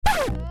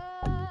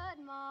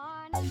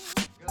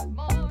Good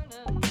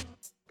morning.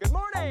 Good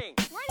morning.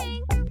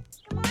 Morning.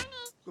 Good morning.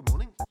 Good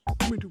morning.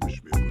 You mean to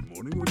wish me a good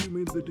morning, or do you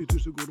mean that it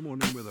is a good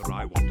morning whether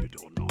I want it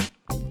or not?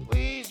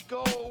 Please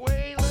go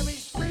away. Let me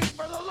speak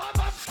for the love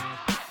of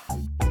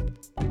God.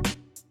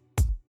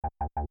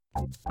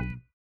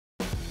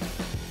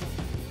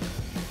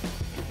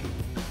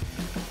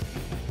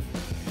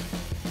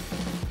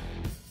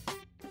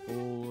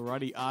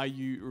 Alrighty, are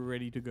you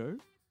ready to go?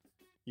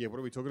 Yeah, what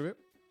are we talking about?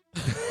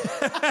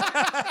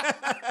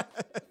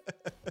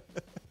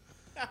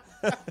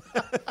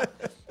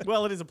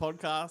 Well, it is a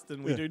podcast,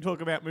 and we do talk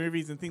about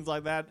movies and things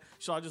like that.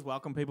 Shall I just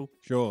welcome people?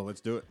 Sure,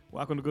 let's do it.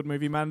 Welcome to Good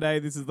Movie Monday.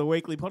 This is the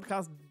weekly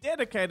podcast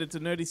dedicated to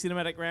nerdy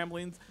cinematic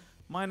ramblings.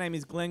 My name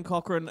is Glenn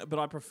Cochran, but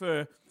I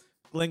prefer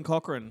Glenn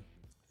Cochran.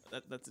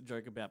 That's a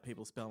joke about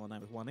people spelling my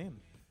name with one N.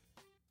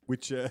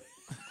 Which,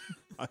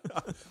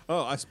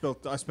 I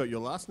spelt your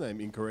last name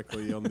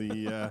incorrectly on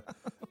the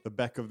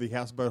back of the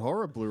Houseboat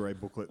Horror Blu-ray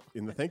booklet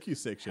in the thank you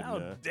section. How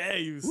dare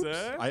you,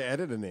 sir? I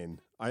added an N.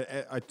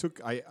 I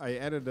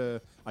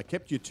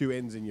kept your two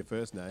N's in your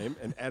first name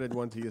and added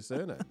one to your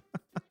surname.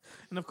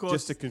 And of course,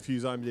 Just to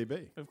confuse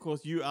IMDb. of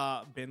course, you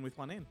are Ben with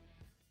one N.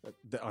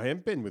 I am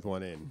Ben with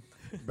one N,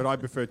 but I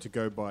prefer to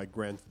go by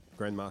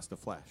Grandmaster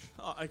Flash.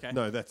 Oh, okay.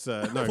 No, that's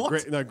no What?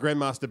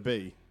 Grandmaster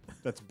B.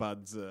 That's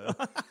Bud's.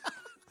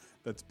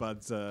 That's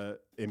Bud's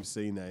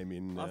MC name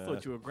in. I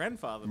thought you were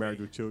grandfather. Married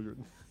me. with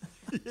Children.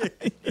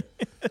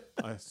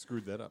 I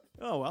screwed that up.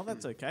 Oh well,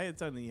 that's okay.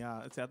 It's only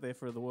it's out there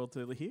for the world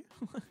to hear.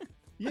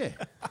 Yeah.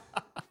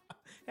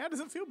 How does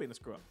it feel being a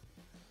screw up?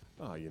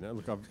 Oh,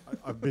 look,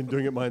 I've been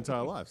doing it my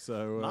entire life,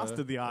 so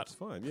Mastered the art. It's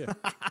fine. Yeah.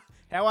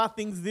 How are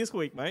things this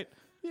week, mate?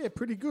 Yeah,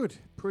 pretty good.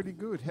 Pretty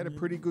good. Had a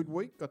pretty good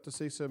week. Got to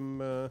see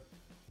some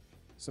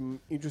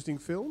interesting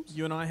films.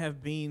 You and I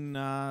have been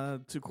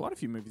to quite a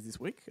few movies this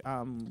week.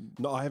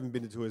 No, I haven't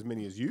been to as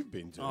many as you've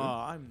been to. Oh,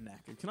 I'm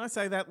knackered. Can I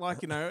say that?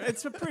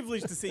 It's a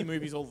privilege to see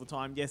movies all the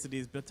time. Yes, it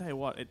is. But I tell you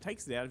what, it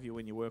takes it out of you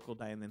when you work all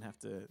day and then have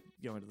to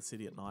go into the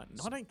city at night. And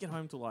I don't get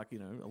home till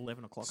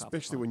 11 o'clock.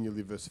 Especially when you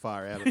live as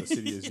far out of the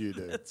city as you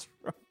do. That's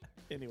right.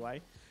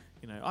 Anyway,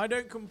 I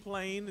don't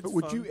complain. It's But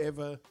would fun. you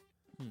ever,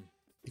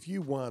 if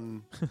you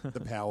won the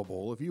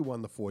Powerball, if you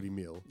won the 40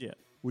 mil, Yeah.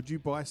 would you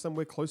buy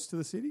somewhere close to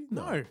the city?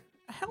 No.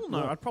 Hell no.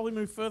 No. I'd probably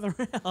move further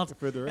out.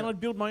 Further and out. I'd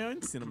build my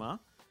own cinema.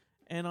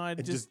 And I'd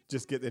And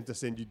just get them to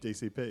send you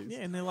DCPs. Yeah,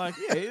 and they're like,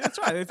 yeah, that's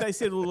right. If they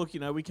said, well, look,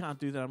 we can't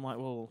do that, I'm like,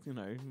 well,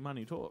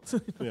 money talks.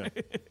 Yeah.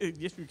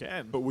 Yes, you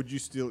can. But would you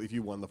still, if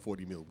you won the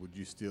 40 mil, would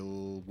you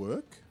still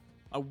work?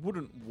 I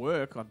wouldn't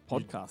work on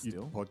podcast You'd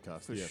still.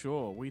 podcast, For yeah.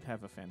 sure. We'd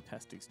have a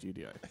fantastic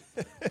studio.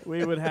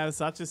 We would have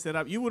such a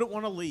setup. You wouldn't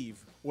want to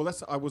leave. Well,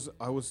 I was.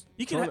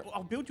 You trying can.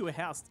 I'll build you a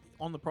house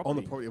on the property. on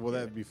the property. Well,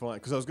 that'd be fine.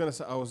 Because I was going to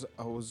say, I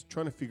was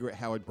trying to figure out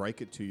how I'd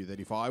break it to you that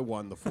if I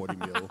won the 40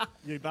 mil,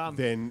 You're done.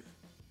 then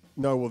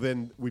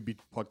we'd be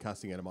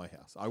podcasting out of my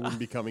house. I wouldn't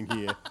be coming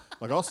here.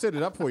 Like, I'll set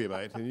it up for you,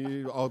 mate,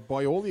 and I'll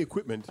buy all the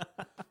equipment.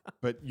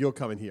 But you're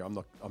coming here. I'm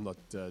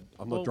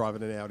not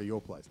driving an hour to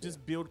your place.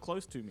 Just build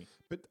close to me.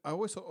 But I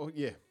always,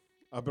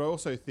 but I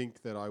also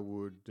think that I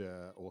would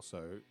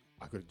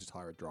I could just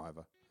hire a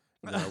driver,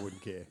 and then I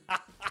wouldn't care.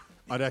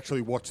 I'd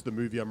actually watch the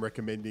movie I'm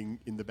recommending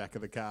in the back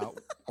of the car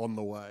on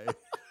the way.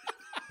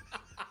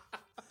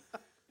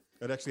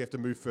 I'd actually have to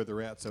move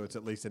further out, so it's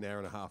at least an hour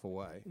and a half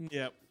away.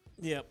 Yep.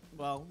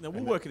 Well, no,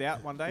 we'll work it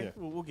out one day. Yeah.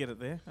 We'll get it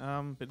there.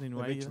 But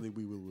anyway, Eventually,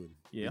 we will win.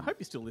 yeah. I hope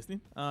you're still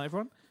listening,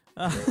 everyone.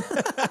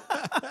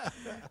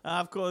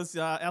 Of course,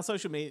 our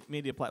social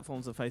media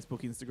platforms are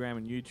Facebook, Instagram,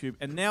 and YouTube,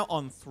 and now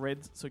on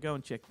Threads. So go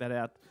and check that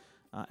out.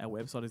 Our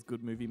website is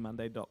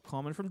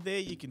goodmoviemonday.com, and from there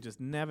you can just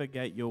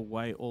navigate your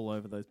way all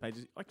over those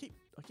pages. I keep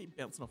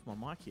bouncing off my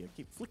mic here. I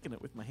keep flicking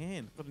it with my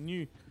hand. Got a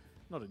new,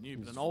 not a new,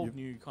 but an old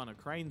new kind of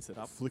crane set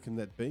up. Flicking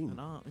that bean.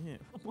 And yeah.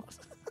 What?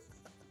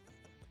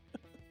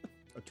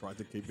 I tried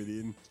to keep it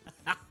in.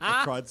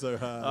 I tried so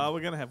hard. Oh, we're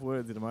gonna have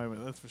words in a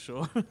moment. That's for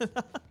sure.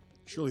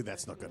 Surely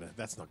that's not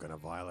gonna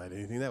violate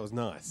anything. That was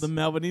nice. The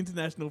Melbourne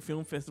International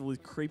Film Festival is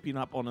creeping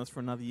up on us for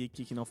another year,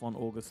 kicking off on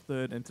August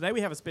 3rd. And today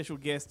we have a special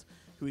guest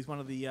who is one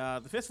of the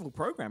festival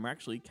programmer,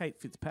 actually, Kate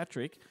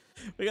Fitzpatrick.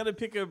 We're going to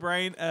pick her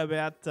brain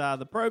about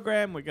the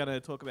program. We're going to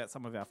talk about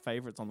some of our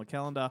favourites on the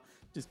calendar,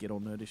 just get all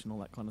nerdish and all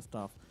that kind of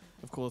stuff.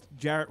 Of course,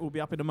 Jarrett will be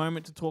up in a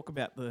moment to talk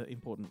about the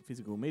important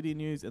physical media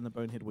news, and the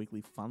Bonehead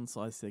Weekly Fun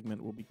Size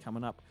segment will be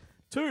coming up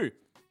too.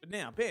 But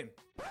now, Ben,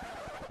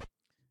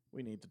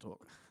 we need to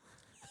talk.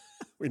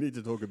 We need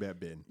to talk about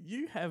Ben.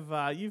 You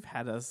have you've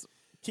had us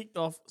kicked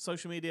off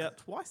social media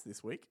twice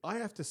this week. I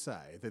have to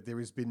say that there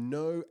has been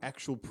no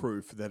actual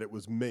proof that it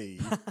was me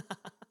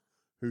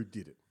who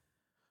did it.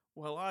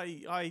 Well,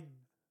 I'd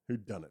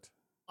done it.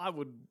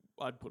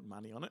 I'd put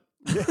money on it.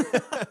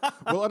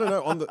 Well, I don't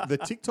know. On the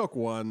TikTok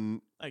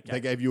one, Okay. they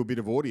gave you a bit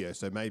of audio,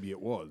 so maybe it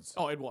was.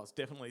 Oh, it was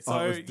definitely. So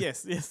Oh, it was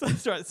yes,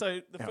 that's right.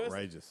 So the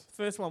Outrageous.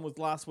 first one was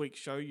last week's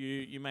show.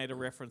 You made a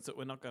reference that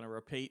we're not going to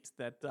repeat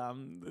that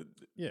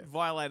Yeah.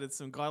 violated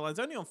some guidelines.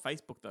 Only on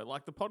Facebook though.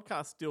 Like the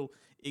podcast still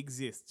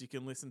exists. You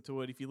can listen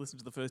to it. If you listen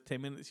to the first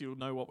 10 minutes, you'll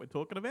know what we're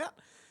talking about.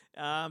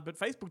 But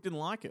Facebook didn't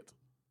like it.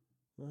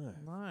 No.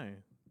 No.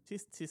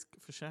 Tisk tisk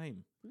for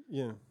shame.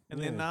 Yeah. And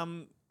yeah.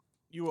 then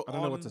you were I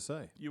don't know what to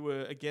say. You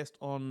were a guest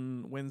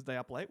on Wednesday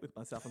Up Late with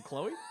myself and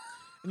Chloe.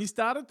 And you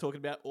started talking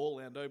about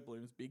Orlando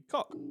Bloom's big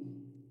cock.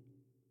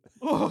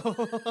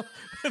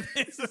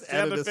 There's a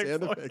sound Added a effect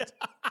sound for you. effect.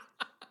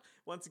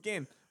 Once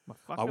again, my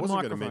fucking I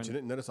wasn't going to microphone. mention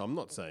it. Notice I'm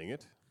not saying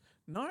it.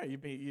 No,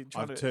 you're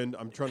trying to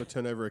I'm trying to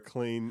turn over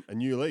a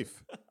new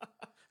leaf.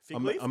 fig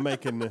I'm, leaf? I'm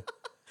making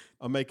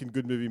I'm making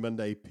Good Movie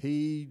Monday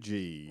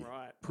PG.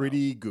 Right.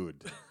 Pretty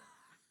good.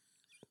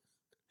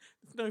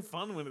 It's no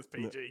fun when it's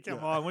PG. Come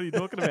on, what are you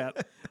talking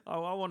about? I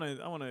want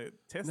to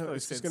test No, those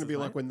it's just going to senses, be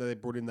like mate. when they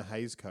brought in the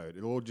Hays Code.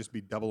 It'll all just be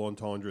double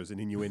entendres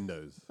and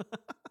innuendos.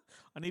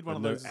 I need one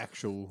of no those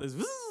actual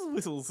those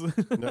whistles.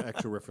 no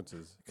actual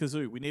references.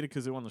 Kazoo. We need a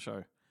kazoo on the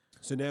show.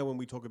 So now when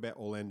we talk about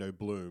Orlando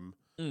Bloom,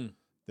 Mm.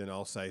 then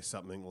I'll say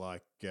something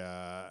like,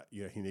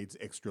 he needs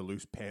extra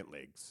loose pant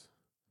legs.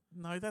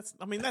 No, that's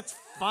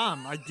fun,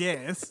 I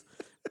guess.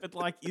 But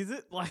like, is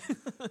it like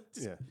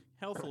just Yeah.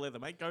 hell for leather,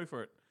 mate? Go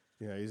for it.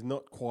 Yeah, he's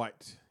not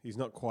quite. You're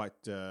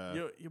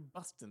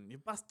busting. You're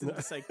busting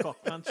to say cock,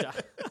 aren't you?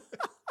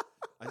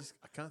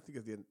 I can't think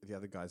of the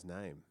other guy's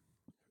name.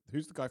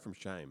 Who's the guy from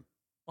Shame?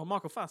 Oh,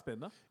 Michael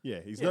Fassbender.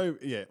 Yeah,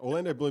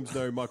 Orlando Bloom's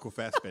no Michael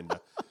Fassbender,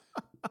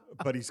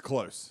 but he's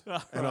close.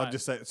 And I'll Right.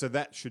 just say, so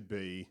that should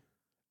be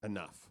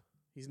enough.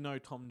 He's no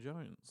Tom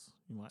Jones,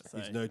 you might say.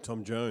 He's no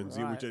Tom Jones.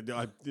 Yeah, Right.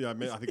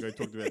 which I think I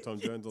talked about Tom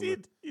Jones on the.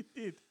 You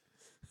did.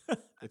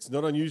 It's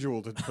not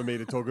unusual for me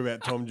to talk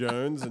about Tom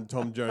Jones and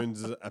Tom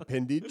Jones'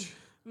 appendage.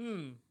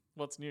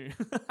 What's new?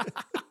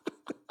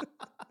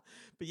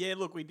 But yeah,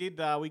 look, we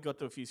did. We got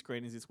to a few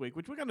screenings this week,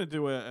 which we're going to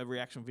do a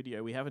reaction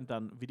video. We haven't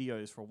done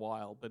videos for a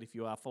while, but if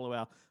you follow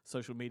our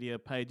social media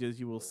pages,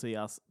 you will see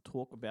us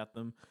talk about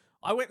them.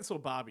 I went and saw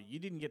Barbie. You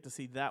didn't get to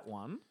see that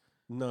one.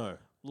 No.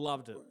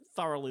 Loved it.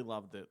 Thoroughly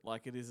loved it.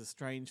 Like, it is a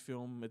strange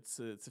film. It's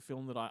a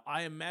film that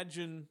I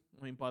imagine.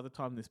 I mean, by the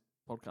time this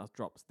podcast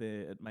drops,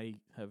 it may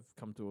have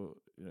come to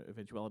a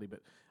eventuality, but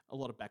a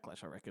lot of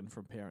backlash, I reckon,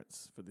 from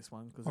parents for this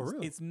one because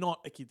really? it's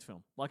not a kids'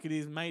 film. Like, it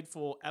is made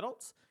for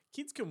adults.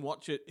 Kids can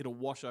watch it; it'll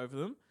wash over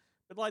them.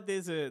 But like,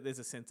 there's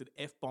a censored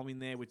F-bomb in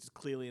there, which is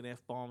clearly an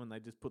F-bomb, and they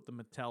just put the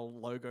Mattel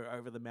logo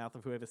over the mouth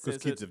of whoever says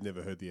Because it. kids have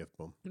never heard the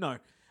F-bomb. No.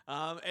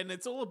 And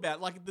it's all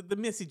about, like, the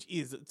message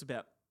is it's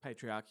about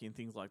patriarchy and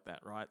things like that,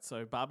 right?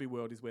 So Barbie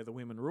world is where the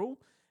women rule,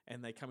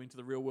 and they come into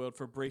the real world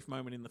for a brief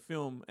moment in the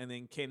film, and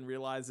then Ken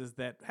realizes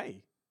that,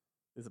 hey,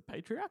 there's a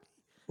patriarchy.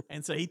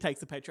 And so he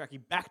takes the patriarchy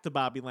back to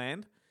Barbie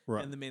land,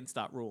 Right. and the men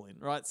start ruling,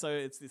 right? So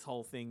it's this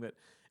whole thing that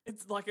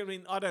it's like, I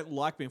mean, I don't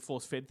like being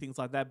force-fed things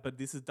like that, but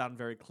this is done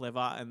very clever,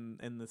 and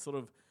the sort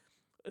of,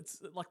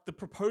 it's like the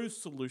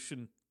proposed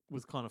solution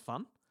was kind of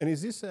fun. And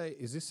is this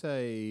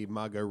a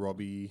Margot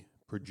Robbie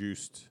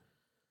produced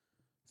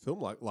film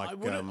like I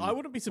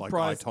wouldn't be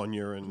surprised. Like I,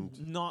 Tonya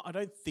and No, I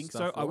don't think so.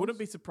 Stuff I wouldn't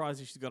was? be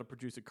surprised if she's got a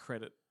producer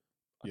credit.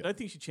 I Yeah. don't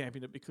think she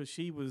championed it because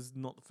she was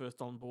not the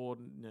first on board.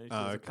 And, she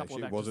was a couple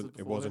of it actresses wasn't. It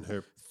before wasn't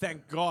her.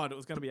 Thank God it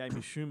was going to be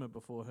Amy Schumer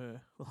before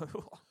her.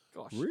 Oh,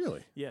 gosh.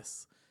 Really?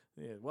 Yes.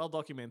 Yeah, well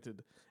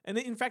documented. And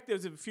in fact, there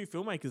was a few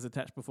filmmakers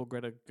attached before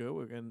Greta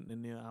Gerwig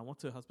and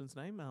what's her husband's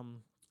name?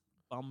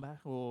 Baumbach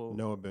or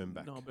Noah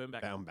Baumbach. Noah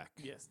Baumbach. Baumbach.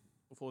 Yes,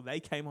 before they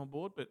came on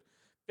board, but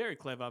very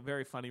clever,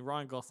 very funny.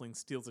 Ryan Gosling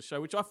steals the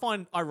show, which I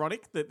find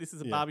ironic that this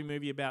is a Yeah. Barbie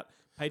movie about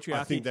patriarchy,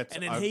 I think that's-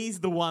 and then he's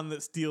the one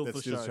that steals That's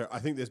the show. just her. I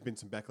think there's been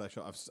some backlash.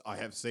 I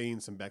have seen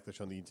some backlash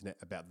on the internet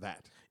about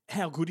that.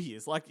 How good he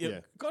is! Like,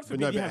 Yeah. God But forbid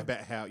no, you have.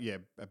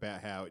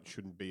 about how it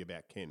shouldn't be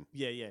about Ken.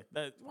 Yeah.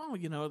 Well,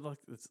 like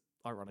it's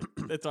ironic.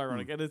 It's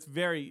ironic, and it's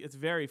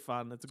very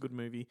fun. It's a good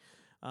movie.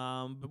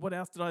 But what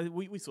else did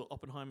we saw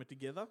Oppenheimer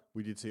together.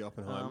 We did see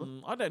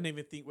Oppenheimer. I don't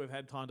even think we've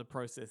had time to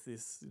process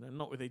this.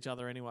 Not with each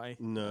other anyway.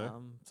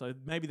 No. So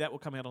maybe that will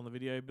come out on the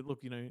video. But look,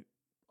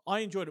 I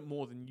enjoyed it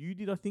more than you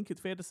did. I think it's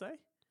fair to say.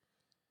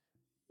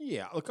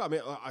 Yeah. Look, I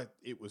mean,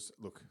 it was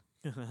look.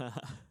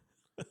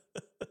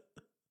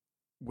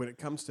 When it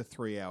comes to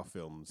 3-hour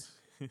films,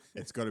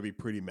 it's got to be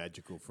pretty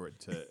magical for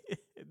it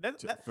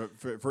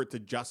for it to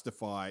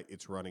justify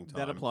its running time.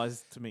 that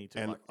applies to me too.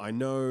 And I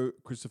know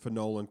Christopher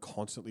Nolan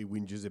constantly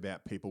whinges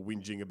about people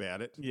whinging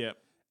about it. Yeah.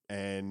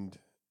 And Do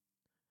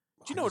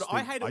you know what?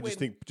 I hate it I just when-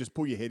 think just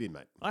pull your head in,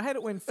 mate. I hate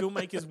it when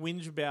filmmakers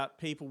whinge about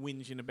people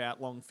whinging about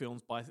long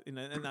films and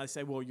they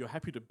say, "Well, you're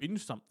happy to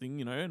binge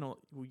something, and well,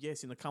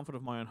 yes, in the comfort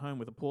of my own home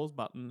with a pause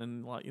button,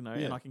 and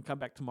and I can come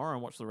back tomorrow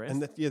and watch the rest."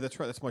 And that's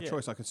right. That's my Yeah.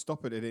 choice. I can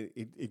stop it.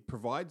 It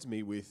provides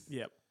me with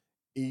Yep.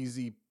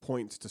 easy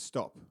points to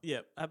stop.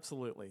 Yep,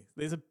 absolutely.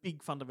 There's a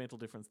big fundamental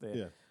difference there.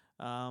 Yeah.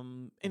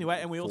 Anyway,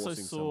 and we also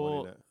Forcing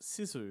saw someone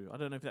Sisu. I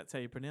don't know if that's how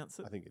you pronounce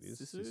it. I think it is.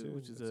 Sisu,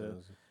 which is That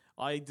sounds-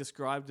 I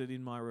described it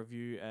in my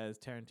review as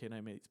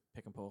Tarantino meets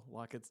Peckinpah.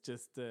 Like, it's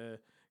just a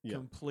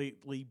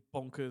completely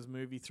bonkers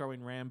movie. Throw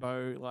in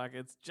Rambo. Like,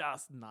 it's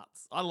just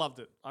nuts. I loved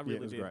it. I really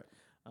it was did. great.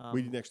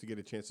 We didn't actually get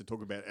a chance to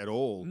talk about it at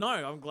all. No,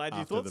 I'm glad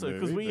you after thought the so,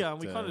 because movie, we but,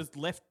 kind of just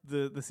left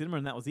the cinema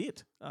and that was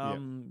it.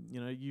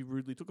 You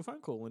rudely took a phone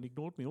call and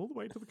ignored me all the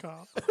way to the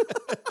car.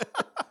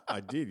 I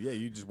did. Yeah,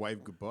 you just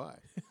waved goodbye.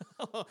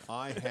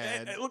 I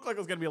had. It looked like it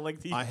was going to be a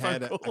lengthy. I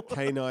had phone a call.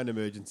 canine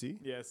emergency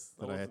Yes,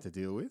 that I had to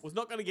deal with. Was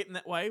not going to get in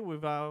that way.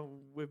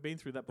 We've been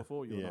through that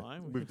before, you and I.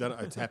 We've done it.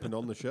 It's happened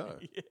on the show.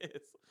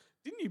 Yes.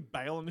 Didn't you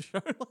bail on the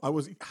show? I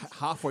was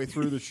halfway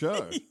through the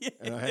show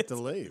and I had to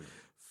Yes. leave.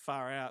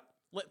 Far out.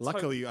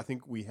 Luckily, I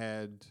think we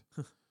had.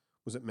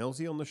 Was it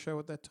Melzi on the show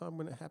at that time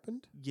when it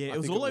happened? Yeah, I it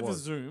was think all over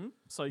was. Zoom.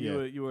 So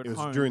Yeah. you were at It was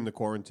home. during the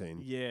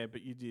quarantine. Yeah,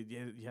 but you did.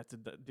 Yeah, you had to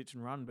ditch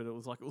and run. But it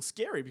was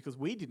scary because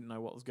we didn't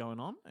know what was going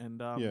on. And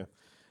Yeah.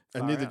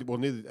 And far neither, out.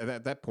 neither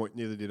at that point,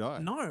 neither did I.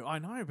 No, I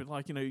know,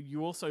 but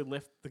you also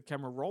left the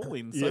camera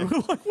rolling, so Yeah.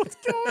 we're like, what's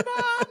going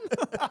on?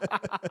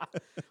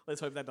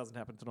 Let's hope that doesn't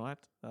happen tonight.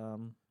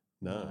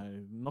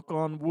 No. Knock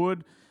on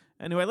wood.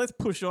 Anyway, let's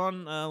push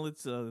on.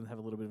 Let's have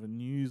a little bit of a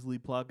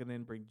Newsly plug and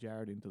then bring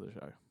Jared into the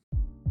show.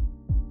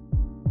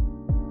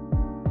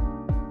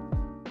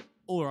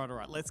 All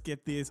right. Let's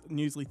get this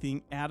Newsly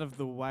thing out of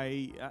the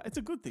way. It's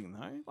a good thing,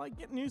 though.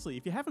 Get Newsly.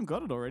 If you haven't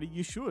got it already,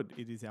 you should.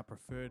 It is our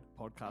preferred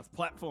podcast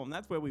platform.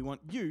 That's where we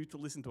want you to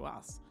listen to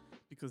us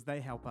because they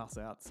help us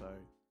out. So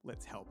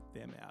let's help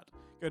them out.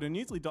 Go to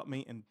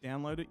newsly.me and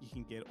download it. You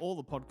can get all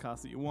the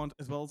podcasts that you want,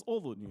 as well as all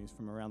the news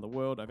from around the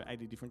world, over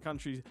 80 different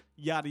countries,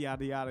 yada,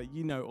 yada, yada.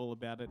 You know all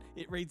about it.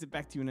 It reads it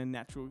back to you in a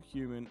natural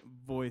human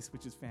voice,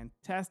 which is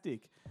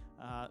fantastic.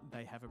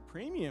 They have a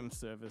premium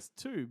service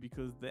too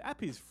because the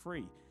app is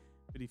free.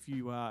 But if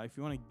you want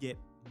to get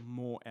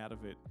more out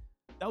of it,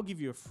 they'll give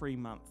you a free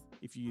month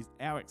if you use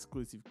our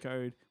exclusive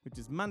code, which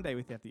is Monday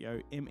without the O,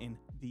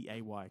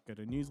 MNDAY. Go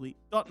to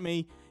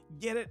newsly.me,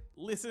 get it,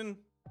 listen,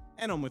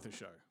 and on with the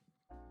show.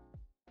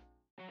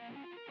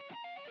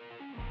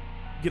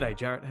 G'day,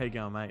 Jarrett. How you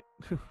going, mate?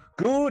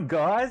 Good,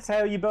 guys. How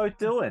are you both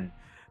doing?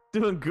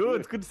 Doing good.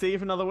 It's good to see you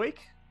for another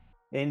week.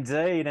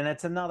 Indeed, and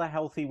it's another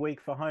healthy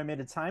week for home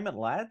entertainment,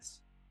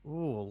 lads.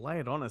 Oh, lay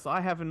it on us.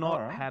 I have not All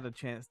right. had a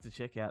chance to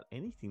check out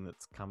anything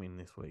that's come in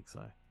this week,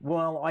 so.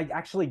 Well, I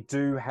actually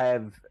do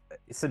have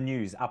some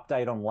news,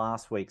 update on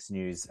last week's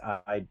news.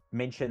 I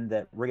mentioned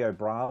that Rio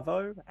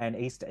Bravo and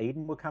East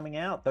Eden were coming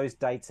out. Those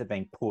dates have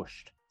been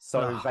pushed.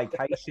 So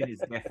Vacation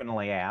is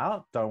definitely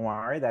out. Don't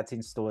worry, that's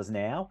in stores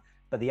now.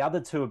 But the other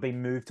two have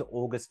been moved to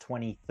August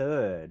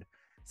 23rd.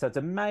 So it's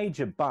a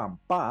major bump,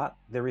 but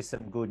there is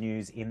some good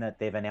news in that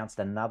they've announced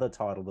another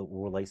title that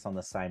will release on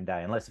the same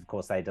day, unless, of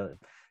course, they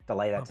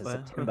delay that to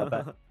September.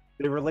 But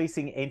they're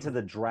releasing Enter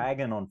the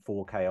Dragon on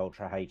 4K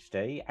Ultra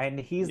HD. And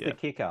here's the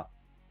kicker.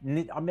 I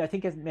mean, I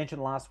think I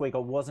mentioned last week, I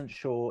wasn't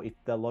sure if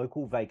the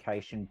local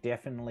Vacation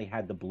definitely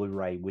had the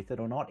Blu-ray with it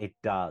or not. It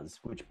does,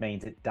 which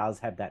means it does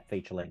have that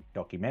feature-length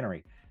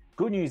documentary.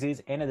 Good news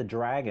is Enter the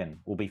Dragon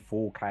will be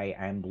 4K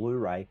and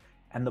Blu-ray.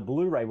 And the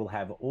Blu-ray will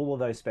have all of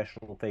those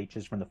special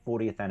features from the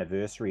 40th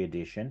anniversary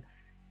edition.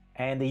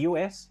 And the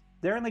US,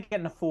 they're only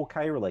getting a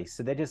 4K release.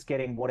 So they're just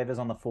getting whatever's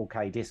on the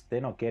 4K disc.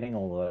 They're not getting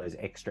all of those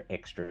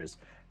extras.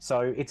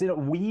 So it's in a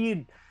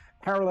weird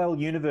parallel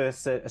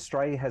universe that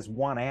Australia has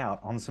won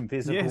out on some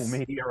physical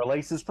media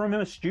releases from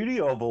a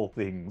studio of all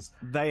things.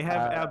 They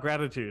have our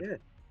gratitude.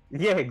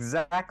 Yeah,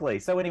 exactly.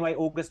 So anyway,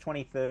 August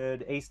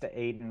 23rd, Easter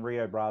Eden,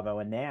 Rio Bravo,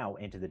 and now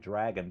Enter the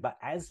Dragon. But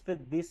as for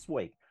this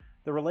week,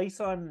 the release,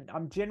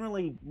 I'm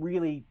generally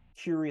really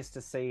curious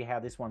to see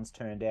how this one's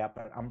turned out,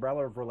 but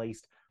Umbrella have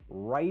released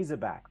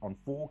Razorback on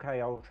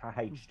 4K Ultra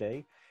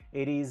HD.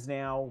 It is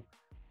now,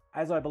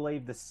 as I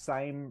believe, the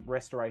same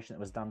restoration that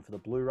was done for the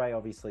Blu-ray.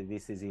 Obviously,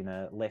 this is in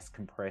a less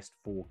compressed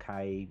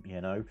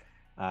 4K,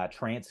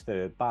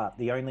 transfer, but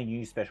the only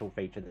new special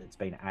feature that's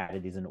been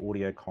added is an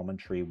audio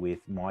commentary with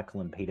Michael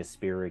and Peter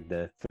Spierig,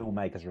 the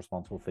filmmakers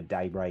responsible for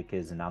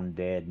Daybreakers and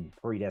Undead and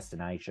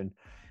Predestination.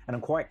 And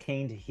I'm quite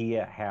keen to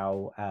hear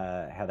how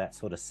that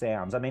sort of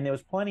sounds. I mean, there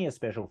was plenty of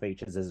special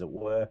features, as it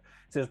were,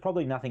 so there's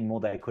probably nothing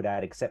more they could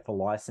add except for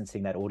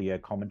licensing that audio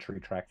commentary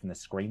track from the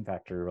Scream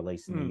Factory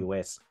release in the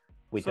US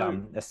with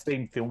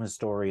esteemed film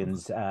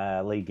historians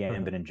Lee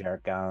Gambit and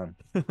Jarrett Garn.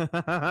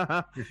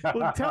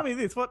 Well, tell me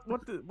this: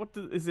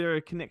 is there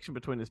a connection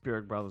between the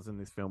Spierig brothers in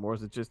this film, or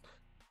is it just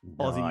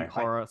Aussie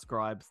horror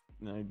scribes,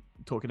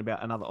 talking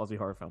about another Aussie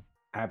horror film?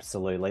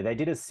 Absolutely. They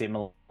did a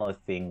similar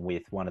thing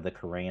with one of the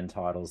Korean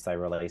titles they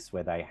released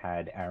where they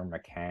had Aaron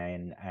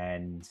McCann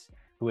and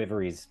whoever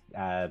his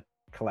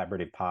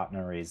collaborative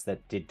partner is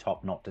that did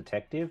Top Knot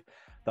Detective.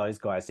 Those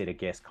guys did a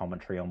guest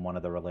commentary on one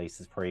of the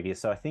releases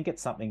previous. So I think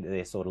it's something that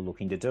they're sort of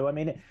looking to do. I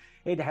mean,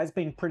 it has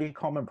been pretty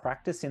common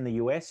practice in the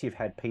US. You've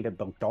had Peter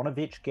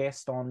Bogdanovich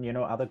guest on,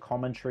 other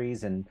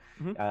commentaries and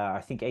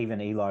I think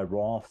even Eli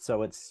Roth.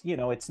 So it's,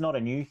 it's not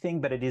a new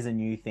thing, but it is a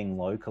new thing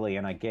locally.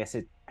 And I guess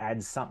it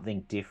adds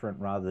something different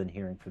rather than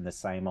hearing from the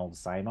same old.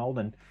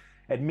 And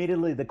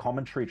admittedly, the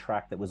commentary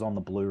track that was on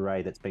the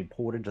Blu-ray that's been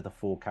ported to the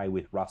 4K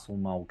with Russell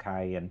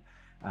Mulcahy and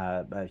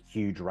a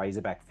huge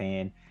Razorback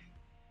fan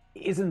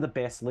isn't the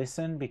best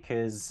listen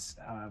because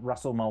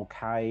Russell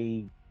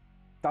Mulcahy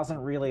doesn't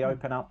really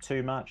open up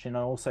too much, and it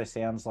also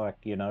sounds like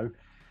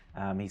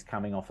He's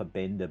coming off a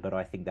bender, but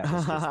I think that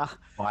was just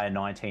by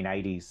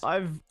 1980s.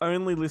 I've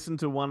only listened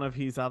to one of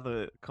his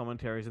other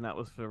commentaries, and that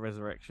was for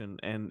Resurrection,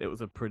 and it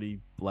was a pretty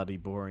bloody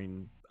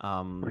boring,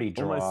 Pretty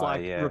dry, almost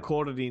like yeah.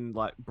 recorded in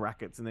like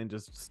brackets and then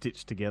just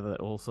stitched together.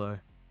 Also,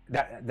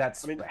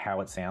 That's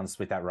how it sounds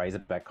with that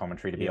Razorback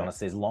commentary, to be honest.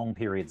 There's long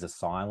periods of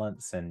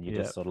silence, and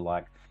you're just sort of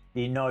like,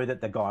 you know that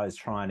the guy's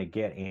trying to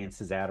get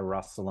answers out of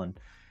Russell, and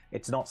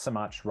it's not so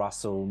much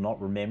Russell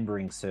not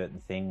remembering certain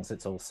things.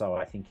 It's also,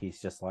 I think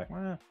he's just like,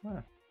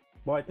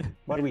 why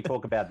do we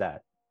talk about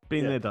that?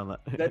 Been there, done that.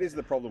 That is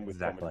the problem with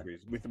Exactly.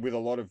 commentaries, with a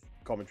lot of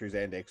commentaries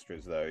and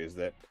extras, though, is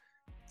that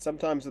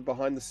sometimes the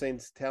behind the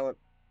scenes talent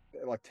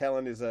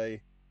is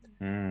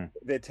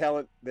their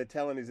talent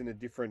is in a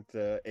different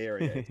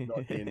area. It's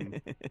not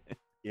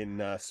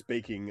in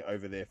speaking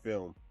over their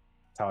film.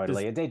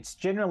 Totally. It's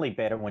generally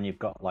better when you've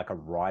got like a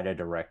writer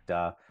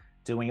director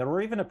doing it,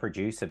 or even a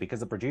producer,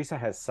 because the producer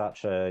has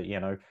such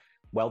a,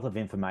 wealth of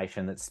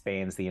information that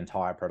spans the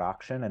entire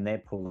production, and they're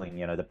pulling,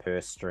 the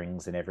purse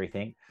strings and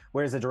everything.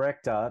 Whereas a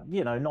director,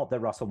 not that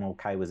Russell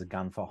Mulcahy was a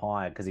gun for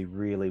hire, because he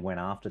really went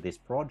after this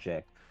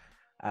project.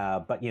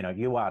 But,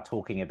 you are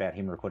talking about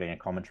him recording a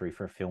commentary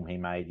for a film he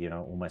made,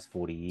 almost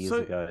 40 years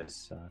ago.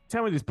 So.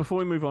 Tell me this, before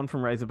we move on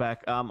from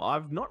Razorback,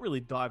 I've not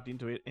really dived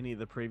into any of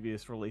the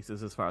previous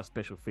releases as far as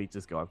special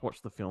features go. I've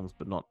watched the films,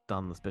 but not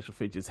done the special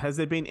features. Has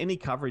there been any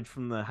coverage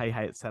from the Hey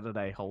Hey It's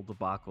Saturday whole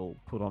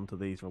debacle put onto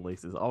these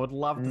releases? I would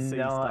love to see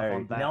stuff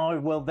on that. No,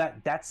 well,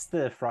 that's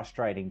the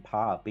frustrating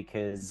part,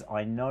 because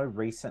I know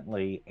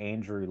recently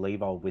Andrew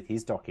Leavold, with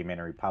his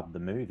documentary Pub the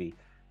Movie,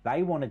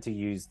 they wanted to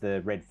use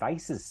the Red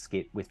Faces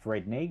skit with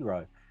Fred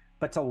Negro,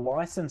 but to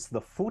license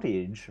the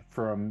footage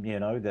from,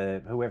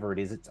 the whoever it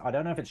is, I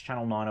don't know if it's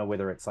Channel 9 or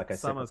whether it's like a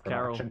separate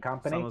production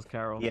company. Summers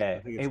Carol. Yeah,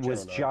 it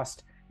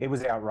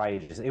was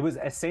outrageous. It was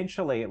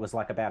essentially, it was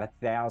like about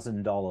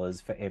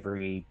 $1,000 for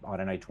every,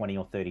 20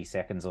 or 30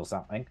 seconds or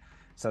something.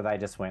 So they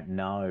just went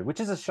no,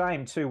 which is a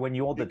shame too, when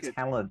you're the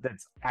talent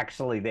that's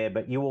actually there,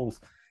 but you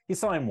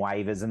sign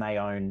waivers and they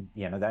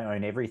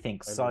own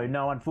everything. So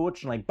no,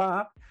 unfortunately,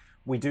 but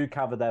we do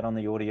cover that on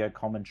the audio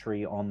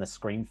commentary on the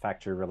Scream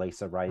Factory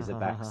release of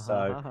Razorback.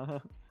 So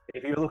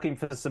if you're looking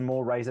for some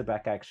more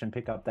Razorback action,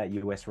 pick up that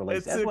US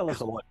release as well as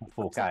the local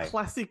 4K. It's a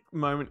classic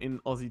moment in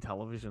Aussie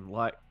television.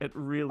 Like, it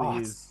really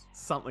is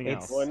something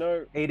else. Well, I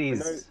know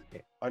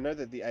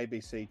that the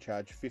ABC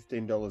charge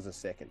 $15 a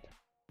second.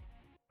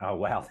 Oh,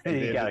 wow. There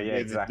you go. Yeah,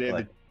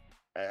 exactly.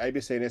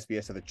 ABC and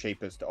SBS are the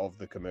cheapest of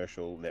the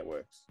commercial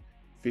networks.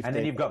 And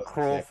then you've got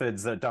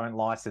Crawfords that don't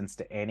license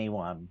to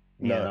anyone,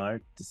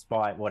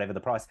 despite whatever the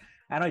price.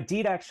 And I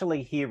did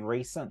actually hear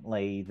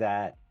recently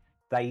that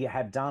they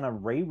have done a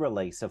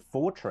re-release of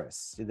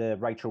Fortress, the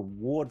Rachel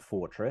Ward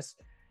Fortress,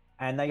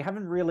 and they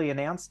haven't really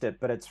announced it,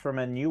 but it's from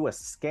a newer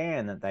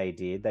scan that they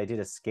did. They did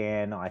a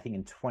scan, I think,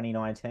 in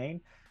 2019,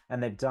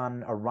 and they've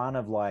done a run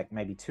of like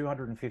maybe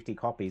 250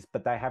 copies,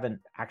 but they haven't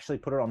actually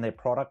put it on their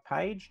product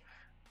page.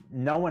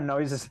 No one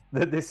knows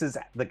that this is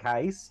the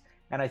case.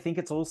 And I think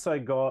it's also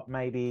got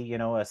maybe,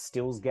 a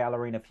stills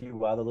gallery and a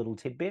few other little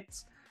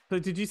tidbits. So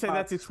did you say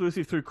that's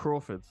exclusive through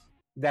Crawford's?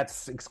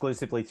 That's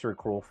exclusively through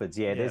Crawford's,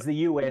 yeah. There's the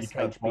US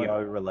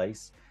HBO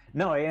release.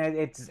 No,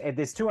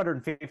 there's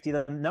 250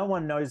 of them. No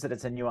one knows that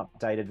it's a new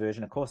updated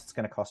version. Of course, it's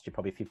going to cost you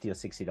probably $50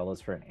 or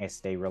 $60 for an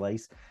SD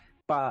release.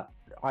 But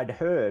I'd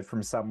heard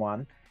from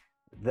someone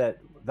that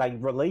they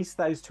released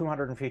those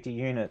 250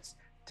 units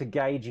to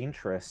gauge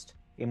interest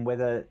in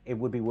whether it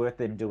would be worth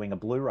them doing a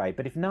Blu-ray.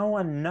 But if no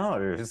one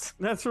knows...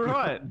 That's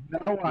right.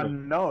 No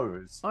one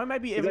knows.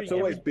 That's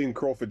always been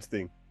Crawford's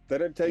thing. They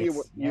don't tell you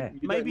what...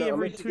 Maybe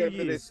every 2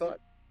 years.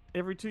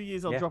 Every 2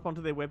 years, I'll drop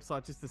onto their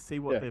website just to see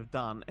what they've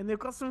done. And they've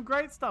got some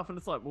great stuff. And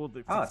it's like, well,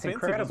 it's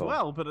expensive as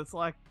well. But it's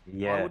like,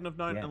 I wouldn't have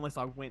known unless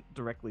I went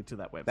directly to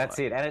that website. That's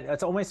it. And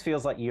it almost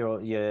feels like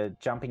you're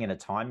jumping in a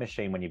time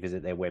machine when you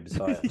visit their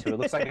website, too. It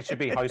looks like it should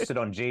be hosted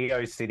on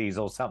GeoCities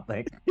or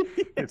something.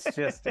 It's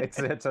just,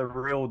 it's a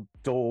real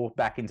door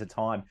back into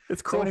time.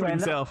 It's Crawford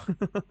himself.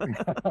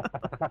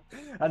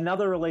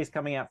 Another release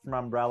coming out from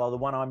Umbrella, the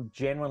one I'm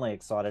genuinely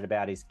excited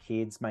about, is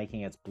Kids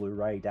making its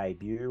Blu-ray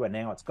debut. And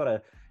now it's got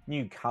a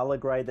new color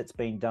grade that's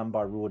being done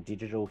by Raw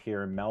Digital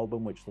here in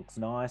Melbourne, which looks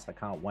nice. I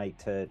can't wait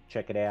to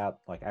check it out,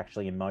 like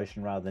actually in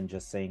motion rather than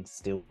just seeing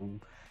still,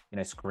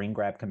 screen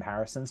grab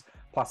comparisons.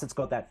 Plus, it's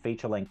got that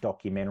feature-length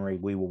documentary,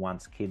 We Were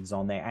Once Kids,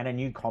 on there, and a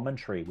new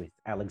commentary with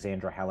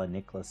Alexandra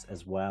Helen-Nicholas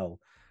as well.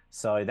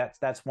 So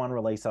that's one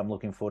release I'm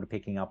looking forward to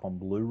picking up on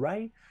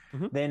Blu-ray.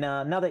 Mm-hmm. Then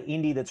another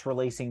indie that's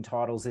releasing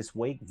titles this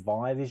week,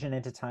 Vivision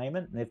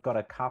Entertainment. They've got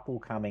a couple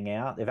coming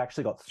out. They've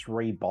actually got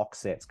 3 box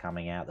sets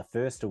coming out, the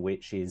first of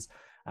which is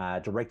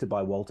directed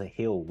by Walter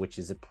Hill, which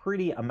is a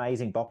pretty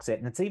amazing box set.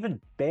 And it's even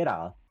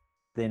better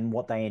than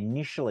what they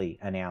initially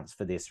announced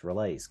for this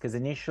release, because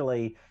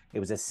initially it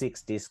was a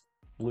 6-disc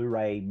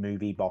Blu-ray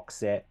movie box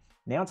set.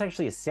 Now it's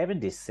actually a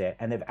 7-disc set,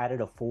 and they've added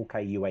a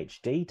 4K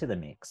UHD to the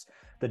mix.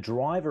 The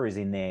driver is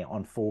in there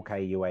on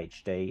 4K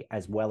UHD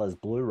as well as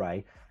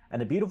Blu-ray.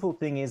 And the beautiful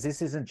thing is,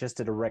 this isn't just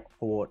a direct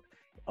port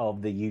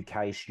of the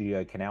UK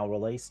Studio Canal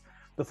release.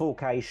 The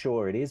 4K,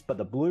 sure it is, but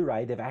the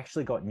Blu-ray, they've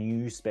actually got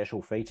new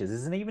special features.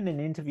 There's even an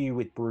interview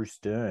with Bruce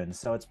Dern,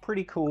 so it's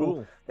pretty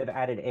cool. They've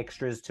added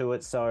extras to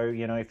it, so,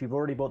 you know, if you've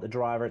already bought the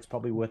driver, it's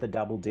probably worth a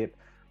double dip.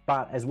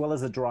 But as well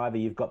as the driver,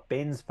 you've got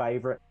Ben's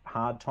favorite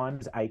Hard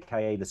Times,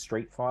 aka the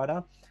Street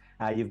Fighter.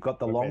 You've got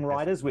the Long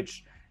Riders,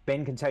 which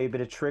Ben can tell you a bit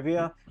of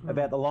trivia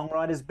about the Long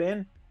Riders,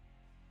 Ben.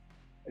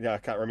 Yeah, I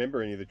can't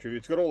remember any of the trivia.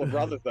 It's got all the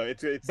brothers though.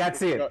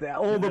 That's it.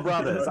 All the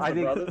brothers. I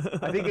think. brothers.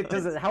 I think it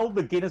does. It hold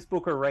the Guinness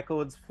Book of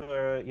Records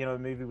for, you know, a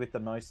movie with the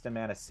most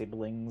amount of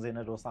siblings in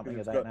it, or something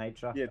of that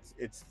nature. Yeah,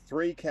 it's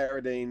 3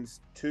 Carradines,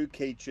 2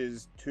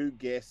 Keaches, 2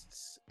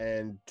 Guests,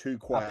 and 2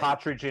 Quaid. A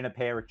partridge in a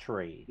pear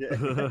tree.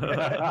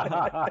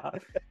 Yeah.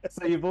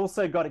 So you've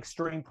also got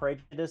Extreme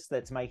Prejudice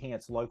that's making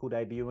its local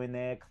debut in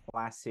there.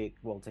 Classic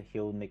Walter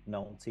Hill, Nick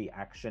Nolte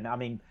action. I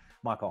mean,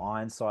 Michael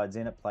Ironside's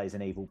in it, plays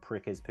an evil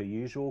prick as per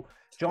usual.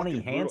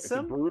 Johnny Handsome. It's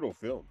a brutal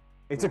film.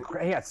 It's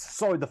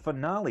so the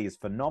finale is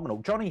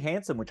phenomenal. Johnny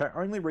Handsome, which I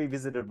only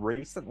revisited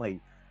recently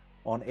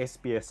on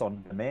SBS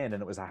On Demand,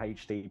 and it was a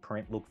HD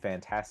print, looked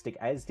fantastic,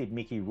 as did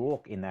Mickey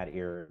Rourke in that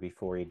era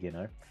before he'd, you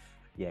know,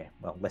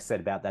 well, less said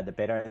about that, the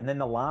better. And then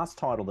the last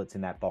title that's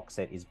in that box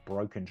set is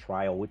Broken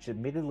Trail, which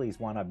admittedly is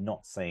one I've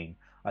not seen.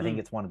 I think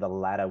it's one of the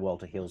latter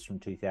Walter Hills from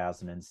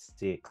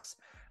 2006.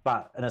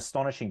 But an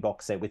astonishing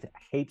box set with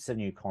heaps of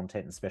new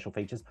content and special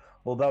features.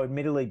 Although,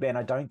 admittedly, Ben,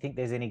 I don't think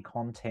there's any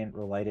content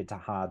related to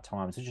Hard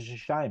Times, which is a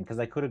shame, because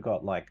they could have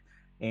got, like,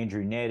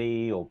 Andrew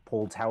Nettie or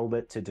Paul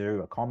Talbot to do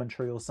a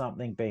commentary or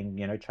something, being,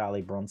 you know,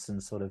 Charlie Bronson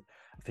sort of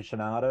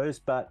aficionados.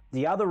 But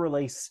the other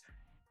release,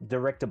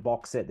 director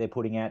box set they're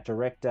putting out,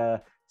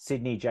 director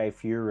Sidney J.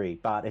 Fury,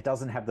 but it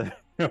doesn't have the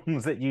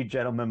films that you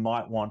gentlemen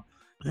might want.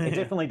 It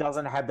definitely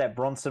doesn't have that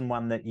Bronson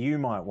one that you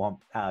might want,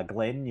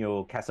 Glenn,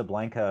 your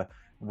Casablanca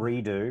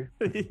redo.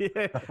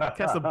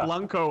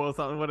 Casablanco or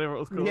something, whatever it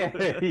was called.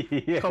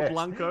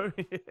 Cablanco.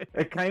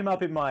 It came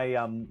up in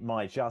my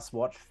my Just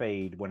Watch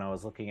feed when I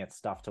was looking at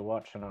stuff to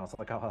watch, and I was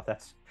like, oh,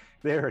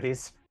 there it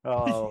is.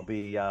 Oh, I'll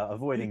be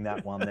avoiding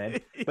that one then.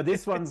 But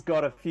this one's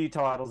got a few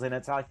titles in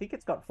it, so I think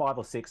it's got 5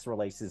 or 6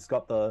 releases. It's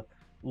got The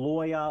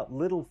Lawyer,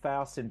 Little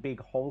Faust, and Big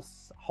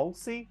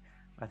Halsey.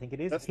 I think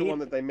it is. That's the one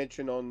that they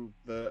mention on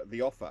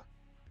the offer.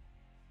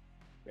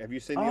 Have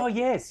you seen? Oh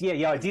yes,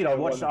 I did. I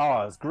watched.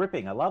 Oh, it was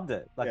gripping. I loved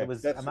it. Like, it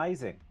was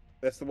amazing.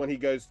 That's the one he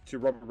goes to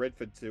Robert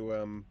Redford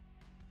to.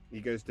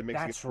 He goes to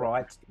Mexico. That's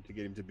right. To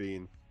get him to be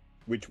in.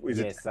 Which is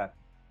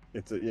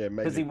It's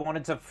because he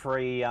wanted to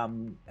free Al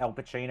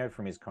Pacino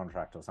from his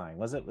contract or something.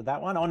 Was it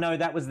that one? Oh no,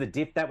 that was the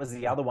diff. That was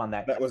the other one.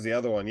 That was the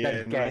other one.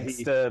 Yeah,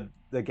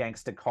 the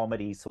gangster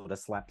comedy sort of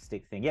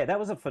slapstick thing. Yeah, that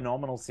was a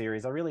phenomenal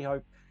series. I really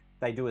hope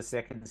they do a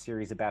second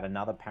series about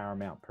another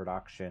Paramount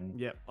production.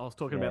 Yep, I was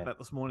talking about that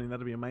this morning.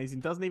 That'd be amazing.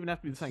 Doesn't even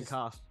have to be the same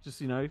cast. Just,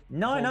 you know.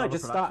 No,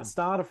 just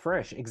start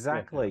afresh.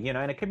 Exactly. Yeah. You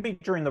know, and it could be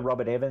during the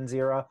Robert Evans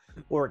era,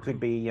 or it could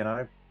be, you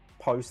know,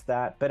 post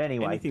that. But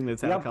anyway, anything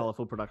that's out of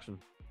colourful production.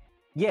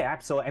 Yeah,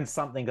 absolutely, and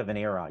something of an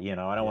era. You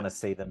know, I don't want to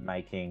see them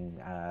making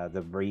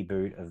the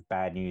reboot of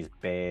Bad News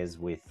Bears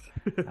with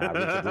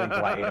Richard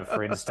Linklater,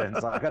 for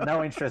instance. I've got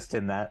no interest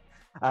in that.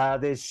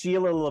 There's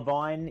Sheila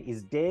Levine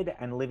is Dead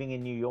and Living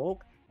in New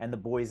York, and The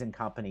Boys and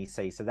Company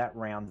C. So that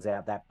rounds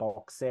out that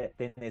box set.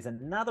 Then there's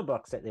another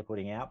box set they're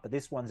putting out, but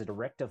this one's an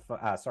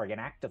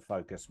actor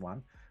focused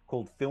one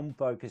called Film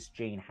Focus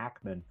Gene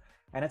Hackman.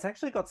 And it's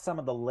actually got some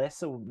of the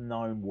lesser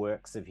known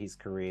works of his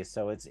career.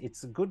 So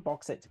it's a good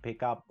box set to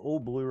pick up. All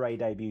Blu-ray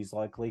debuts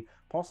likely,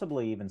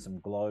 possibly even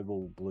some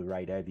global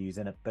Blu-ray debuts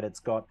in it. But it's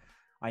got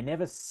I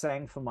Never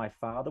Sang for My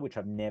Father, which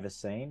I've never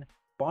seen.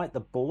 Bite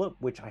the Bullet,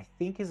 which I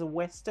think is a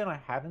Western I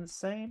haven't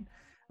seen.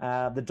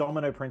 The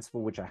Domino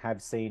Principle, which I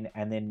have seen.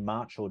 And then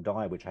March or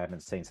Die, which I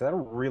haven't seen. So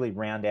that'll really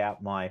round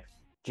out my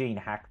Gene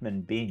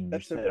Hackman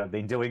binge that I've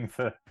been doing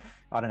for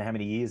I don't know how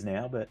many years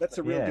now, but that's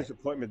a real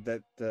disappointment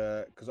that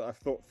because I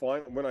thought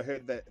when I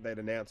heard that they'd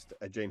announced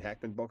a Gene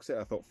Hackman box set,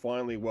 I thought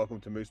finally Welcome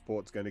to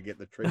Mooseport's going to get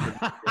the treatment.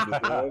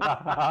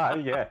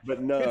 Yeah,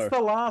 but no, it's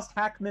the last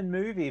Hackman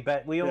movie,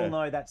 but we all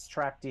know that's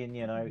trapped in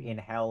in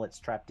hell. It's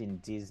trapped in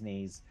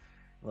Disney's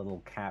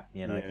little cap,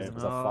 because it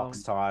was a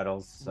Fox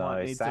title.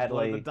 So need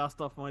sadly, to blow the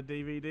dust off my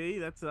DVD.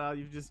 That's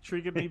you've just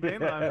triggered me,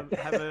 Ben. I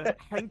have a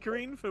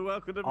hankering for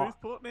Welcome to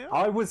Mooseport now.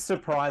 I was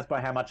surprised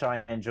by how much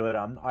I enjoyed it.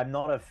 I'm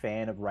not a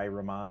fan of Ray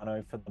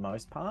Romano for the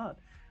most part,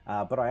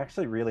 but I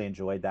actually really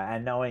enjoyed that.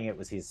 And knowing it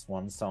was his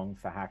swan song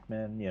for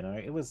Hackman,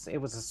 it was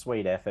a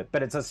sweet effort.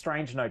 But it's a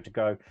strange note to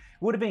go.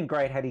 It would have been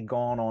great had he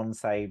gone on,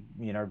 say,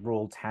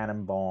 Royal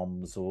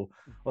Tannenbaums or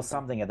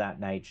something of that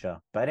nature.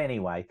 But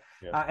anyway,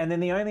 and then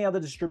the only other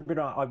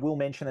distributor I will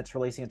mention that's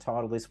releasing a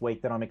title this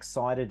week that I'm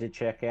excited to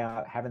check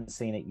out, haven't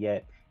seen it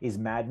yet, is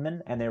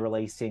Madman, and they're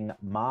releasing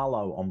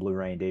Marlowe on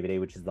Blu-ray and DVD,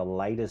 which is the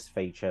latest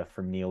feature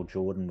from Neil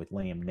Jordan with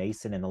Liam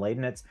Neeson in the lead.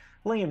 And it's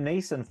Liam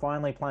Neeson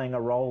finally playing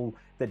a role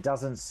that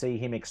doesn't see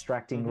him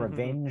extracting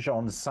revenge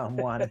on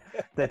someone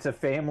that's a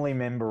family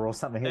member or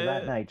something of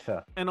that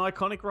nature. An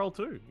iconic role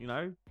too,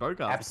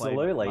 Bogart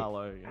absolutely played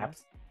Marlowe.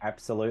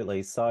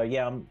 Absolutely. So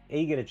yeah, I'm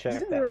eager to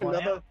check that one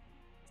out.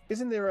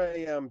 Isn't there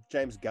a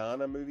James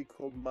Garner movie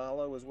called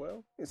Marlowe as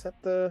well? Is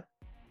that the?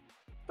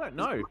 Don't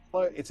know.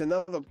 It's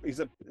another.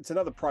 It's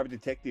another private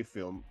detective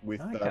film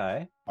with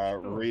Okay.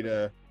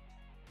 Rita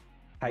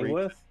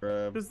Hayworth?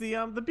 It was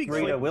the big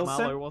Rita sleep with Wilson?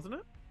 Marlowe, wasn't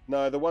it?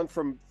 No, the one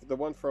from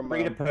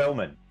Rita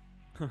Perlman.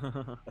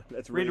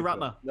 that's Rita Rita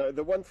Rutner. No,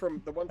 the one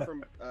from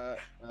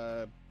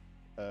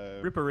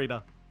Ripper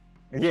Rita.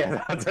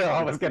 Yeah, that's where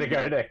I was going to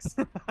go next.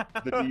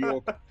 the New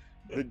York,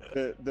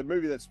 the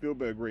movie that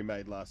Spielberg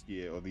remade last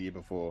year or the year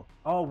before.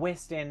 Oh,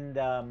 West End.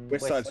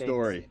 West Side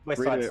Story.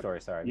 West Side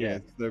Story, sorry. Yeah,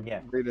 Yeah.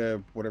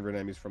 Rita, whatever her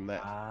name is from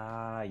that.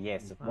 Ah,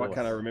 yes, of Why course.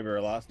 can't I remember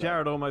her last name?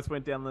 Jared almost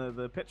went down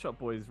the Pet Shop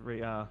Boys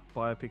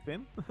biopic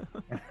then.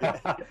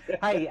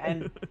 Hey,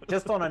 and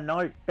just on a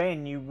note,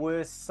 Ben, you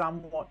were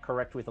somewhat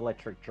correct with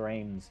Electric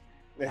Dreams.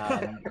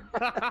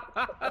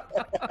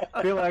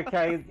 Bill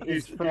OK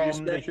is Did you from the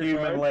scratch your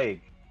Human phone?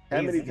 League.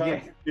 How many He's-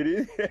 times it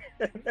is?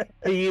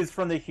 He is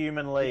from the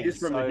Human League. is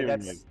from the so Human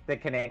that's League. the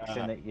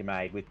connection that you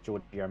made with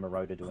Giorgio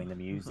Moroder doing the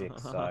music.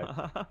 So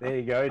there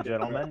you go,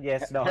 gentlemen.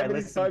 Yes, no, How I many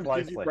listened times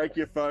closely. did you break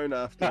your phone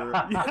after?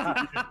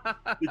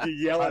 Did you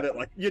yell at it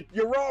like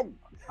you're wrong?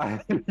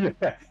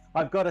 Yeah.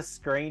 I've got a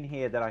screen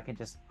here that I can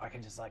just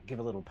like give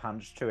a little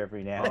punch to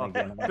every now and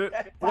again. I'm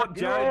like,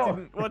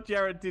 But what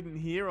Jared didn't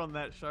hear on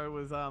that show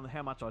was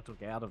how much I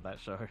took out of that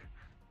show.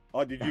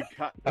 Oh, did you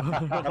cut?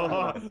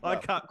 I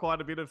cut quite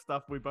a bit of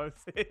stuff we both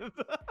said.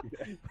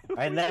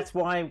 And that's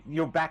why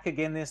you're back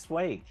again this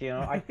week. You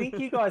know, I think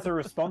you guys are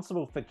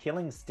responsible for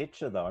killing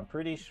Stitcher, though. I'm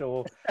pretty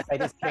sure they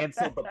just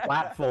cancelled the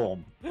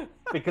platform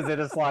because it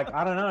is like,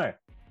 I don't know.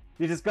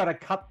 You just got to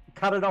cut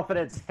it off at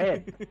its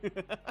head.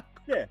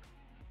 Yeah,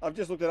 I've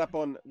just looked it up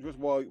on just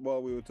while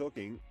we were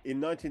talking. In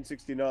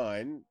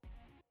 1969,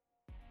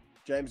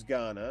 James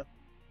Garner,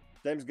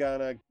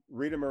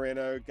 Rita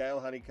Moreno, Gail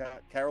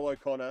Honeycutt, Carol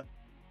O'Connor,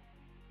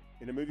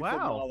 in a movie called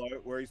Wow. Marlowe,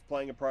 where he's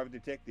playing a private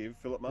detective,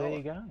 Philip There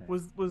you Marlowe. go.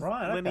 was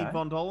Right, Lenny okay.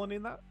 Von Dolen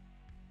in that?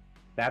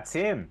 That's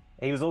him.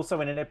 He was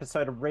also in an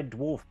episode of Red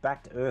Dwarf,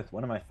 Back to Earth,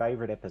 one of my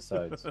favorite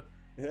episodes.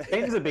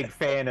 Ben's a big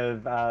fan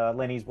of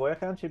Lenny's work,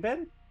 aren't you,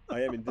 Ben?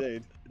 I am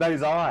indeed.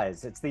 Those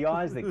eyes. It's the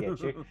eyes that get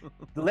you.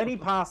 Lenny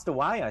passed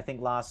away, I think,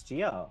 last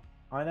year.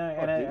 I know,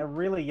 at did he? a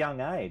really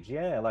young age.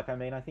 Yeah, like, I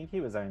mean, I think he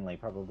was only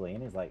probably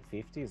in his late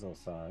 50s or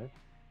so.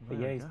 But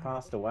yeah, he's Okay.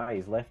 passed away.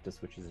 He's left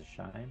us, which is a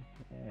shame.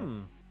 Yeah.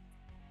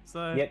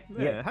 So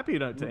Yet- happy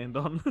note to end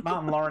on.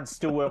 Martin Lawrence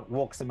still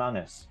walks among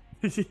us.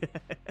 Yeah.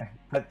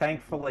 But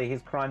thankfully,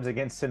 his crimes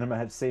against cinema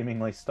have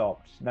seemingly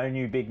stopped. No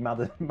new big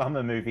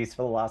mama movies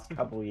for the last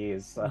couple of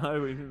years. So.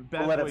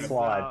 No, let it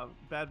slide.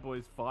 Bad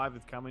Boys 5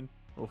 is coming,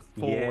 or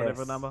 4, Yes.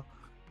 whatever number.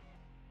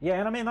 Yeah,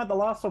 and I mean, like, the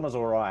last one was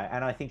all right,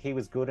 and I think he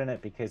was good in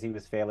it because he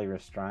was fairly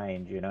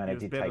restrained, you know, and He it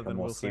was did better take a than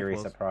more Will Smith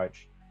serious was.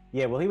 approach.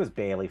 Yeah, well, he was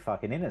barely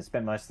fucking in it.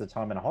 Spent most of the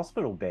time in a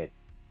hospital bed.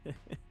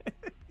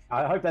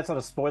 I hope that's not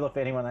a spoiler for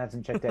anyone that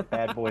hasn't checked out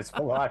Bad Boys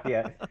for Life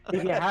yet.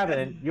 If you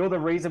haven't, you're the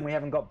reason we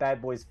haven't got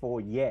Bad Boys 4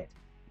 yet.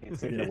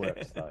 It's in the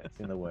works, though. It's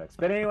in the works.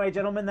 But anyway,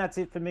 gentlemen, that's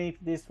it for me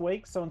for this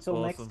week. So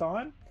until next Awesome.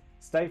 time,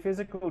 stay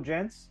physical,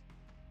 gents.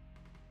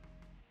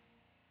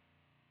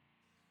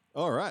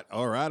 All right.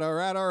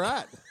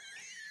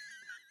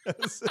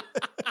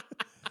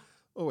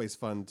 Always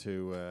fun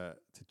to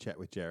chat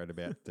with Jared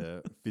about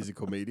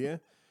physical media,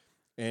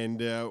 and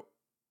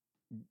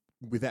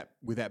with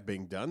that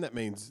being done, that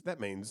means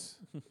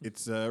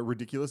it's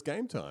ridiculous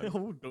game time.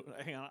 Oh,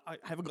 hang on, I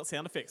haven't got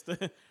sound effects.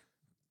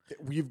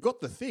 You've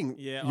got the thing.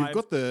 Yeah, you've I've-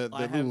 got the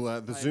I have-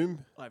 little the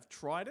Zoom. I've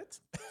tried it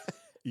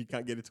You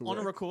can't get it to on a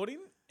work. recording,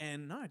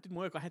 and no, it didn't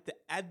work. I had to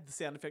add the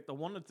sound effect I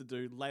wanted to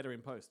do later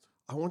in post.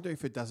 I wonder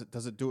if it does it.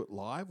 Does it do it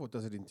live or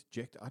does it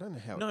interject? I don't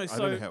know how. No, I so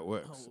don't know how it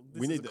works. oh,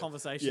 this is a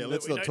conversation. Yeah, that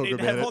let's we not don't talk need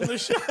to about have it. on the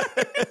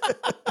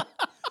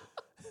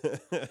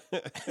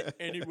show.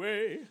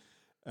 Anyway,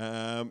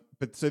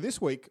 But so this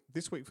week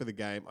for the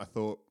game, I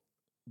thought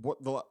what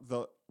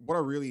I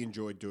really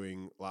enjoyed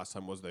doing last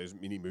time was those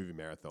mini movie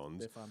marathons.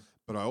 they're fun.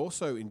 But I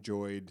also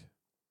enjoyed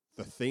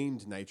the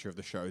themed nature of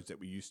the shows that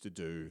we used to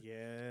do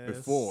Yes.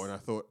 before, and I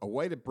thought a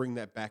way to bring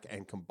that back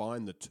and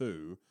combine the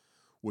two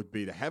would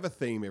be to have a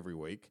theme every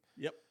week.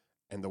 Yep.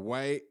 And the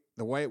way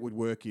it would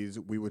work is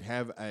we would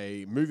have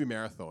a movie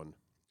marathon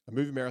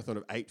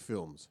of 8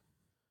 films.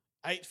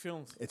 8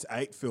 films. It's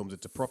 8 films.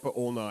 It's a proper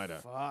all-nighter.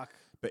 Fuck.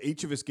 But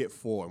each of us get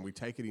 4, and we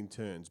take it in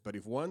turns. But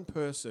if one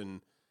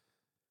person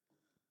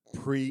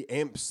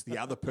preempts the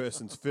other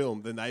person's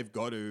film, then they've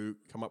got to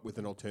come up with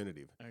an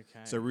alternative. Okay.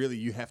 So really,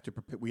 we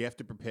have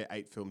to prepare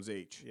 8 films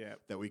each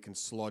Yep. that we can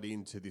slot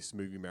into this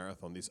movie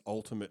marathon, this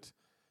ultimate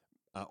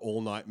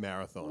all-night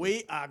marathon.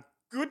 We are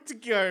good to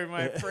go,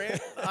 my friend.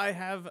 I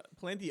have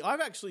plenty. I've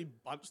actually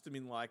bunched them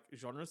in like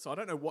genres, so I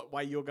don't know what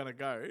way you're going to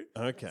go.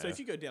 Okay. So if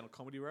you go down a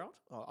comedy route,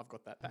 I've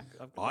got that back.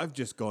 I've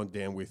just gone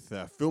down with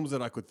films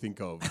that I could think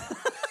of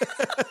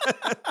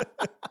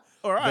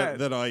All right.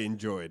 that I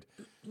enjoyed.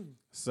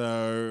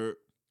 So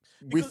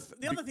Because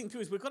the other thing too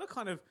is we've got to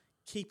kind of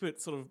keep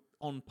it sort of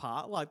on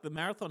par. Like the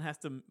marathon has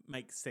to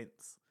make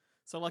sense.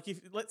 So like if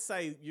let's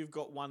say you've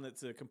got one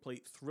that's a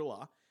complete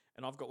thriller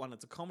and I've got one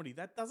that's a comedy,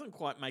 that doesn't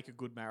quite make a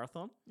good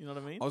marathon. You know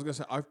what I mean? I was going to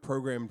say, I've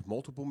programmed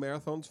multiple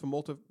marathons for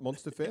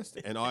Monster Fest,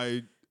 and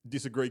I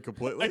disagree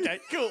completely. Okay,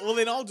 cool. Well,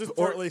 then I'll just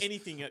throw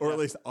anything at Or you. at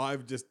least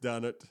I've just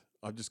done it.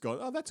 I've just gone,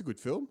 oh, that's a good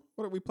film.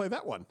 Why don't we play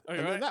that one? Okay,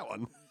 And then right. that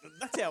one.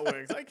 That's how it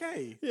works.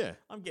 Okay. Yeah.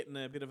 I'm getting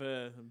a bit of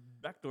a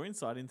backdoor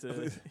insight into how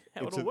it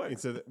Into- all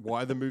works. into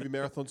why the movie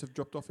marathons have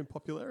dropped off in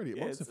popularity at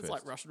Yeah, Monster it's Fest.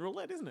 like Russian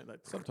roulette, isn't it? Like,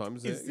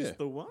 Sometimes, is this yeah.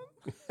 the one?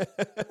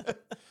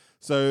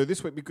 So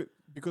this week,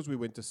 because we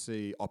went to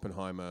see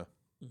Oppenheimer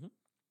Mhm.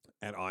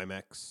 at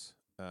IMAX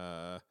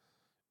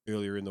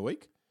earlier in the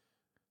week,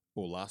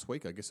 or last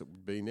week, I guess it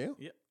would be now.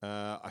 Yep.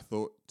 I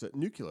thought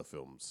nuclear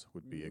films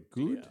would be a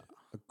good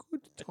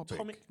topic.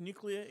 Atomic,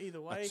 nuclear,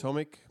 either way.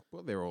 Atomic.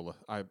 Well, they're all.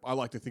 I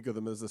like to think of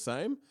them as the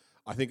same.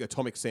 I think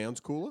atomic sounds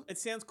cooler. It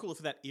sounds cooler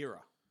for that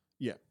era.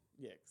 Yeah.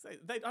 Yeah, 'cause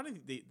I don't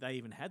think they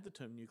even had the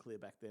term nuclear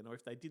back then, or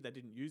if they did, they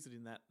didn't use it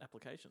in that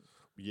application.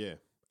 Yeah.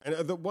 And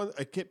the one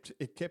it kept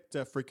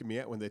freaking me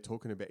out when they're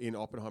talking about in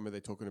Oppenheimer. They're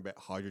talking about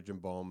hydrogen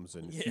bombs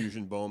and Yeah.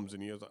 fusion bombs,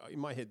 and like, in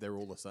my head they're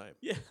all the same.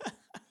 Yeah.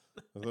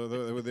 I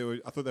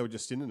thought they were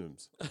just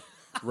synonyms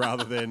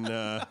rather than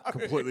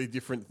completely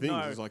different things. No.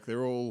 It's like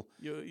they're all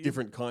You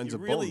different kinds you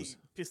of really bombs.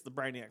 pissed the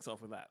brainiacs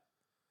off with that.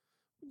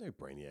 No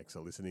brainiacs are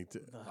listening to.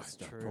 That's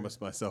I true. promised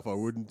myself I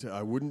wouldn't.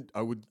 I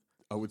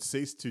would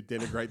cease to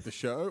denigrate the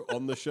show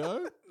on the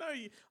show. No,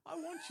 I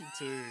want you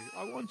to.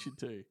 I want you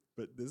to.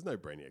 But there's no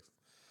brainiacs.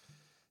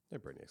 No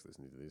brainiacs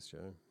listening to this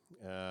show.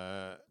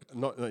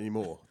 Not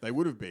anymore. They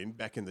would have been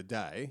back in the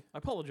day. I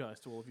apologise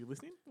to all of you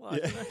listening.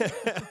 Like,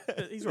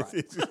 he's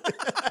right.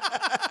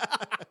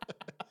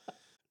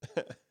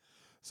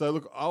 So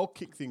look, I'll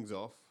kick things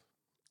off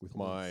with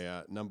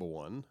my number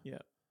one. Yeah.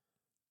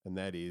 And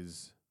that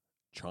is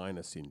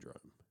China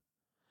Syndrome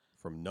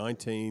from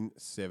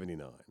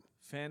 1979.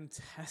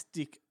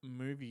 Fantastic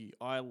movie.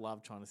 I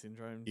love China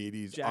Syndrome. It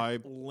is.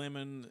 Jack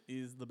Lemmon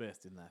is the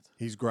best in that.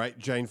 He's great.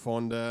 Jane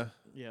Fonda.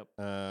 Yep.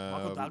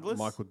 Michael Douglas.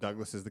 Michael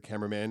Douglas is the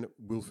cameraman.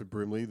 Wilford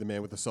Brimley, the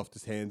man with the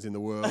softest hands in the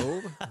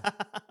world.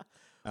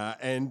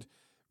 And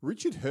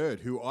Richard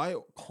Hurd, who I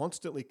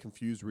constantly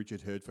confuse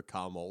Richard Hurd for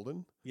Carl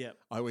Malden. Yep.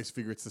 I always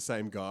figure it's the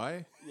same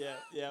guy,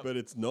 Yeah. but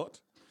it's not.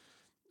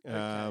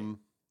 Okay.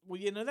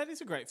 Well, that is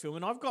a great film,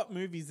 and I've got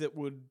movies that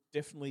would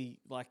definitely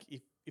like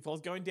if I was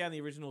going down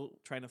the original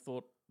train of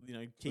thought,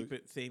 keep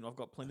it themed. I've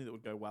got plenty that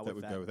would go well that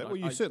with would that. go with that. Like,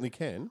 Well, you certainly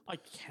can. I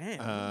can.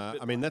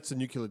 I mean, that's a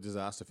nuclear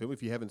disaster film.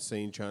 If you haven't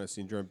seen China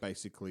Syndrome,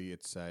 basically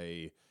it's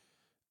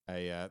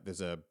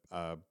there's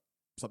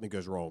something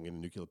goes wrong in a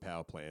nuclear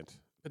power plant,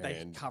 but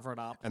they cover it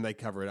up. and they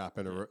cover it up,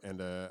 and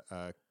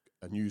a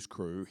news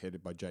crew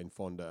headed by Jane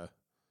Fonda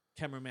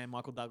Cameraman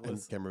Michael and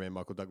Douglas. cameraman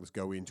Michael Douglas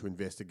go in to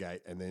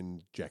investigate, and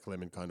then Jack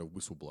Lemmon kind of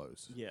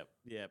whistleblws.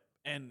 Yep.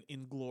 And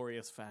in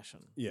glorious fashion.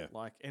 Yeah.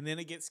 And then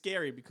it gets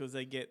scary because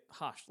they get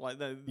hushed. Like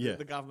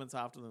the government's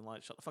after them,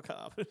 like, shut the fuck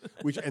up.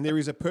 And there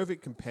is a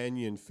perfect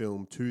companion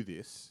film to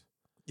this.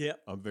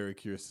 Yep. I'm very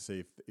curious to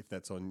see if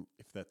that's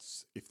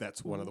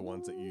one of the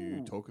ones that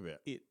you Ooh. talk about.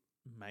 It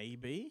may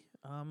be.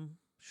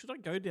 Should I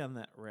go down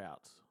that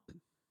route?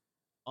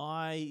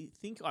 I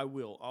think I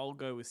will. I'll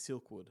go with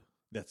Silkwood.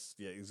 That's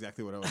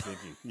exactly what I was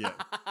thinking. Yeah.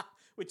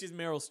 Which is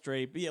Meryl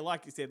Streep. But yeah,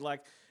 like you said,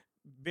 like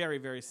very,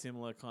 very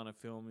similar kind of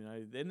film,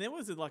 And there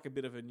was like a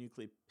bit of a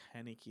nuclear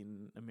panic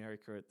in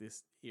America at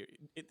this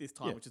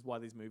time, Yeah. which is why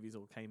these movies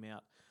all came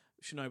out.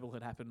 Chernobyl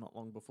had happened not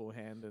long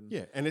beforehand, and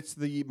Yeah, and it's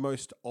the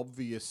most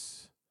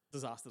obvious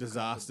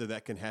disaster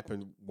that can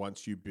happen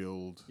once you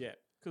build Yeah,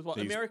 because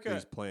these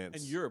America plants.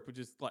 and Europe were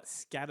just like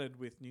scattered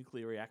with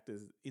nuclear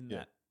reactors in Yeah.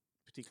 that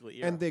particular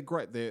era. And they're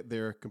great.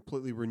 They're a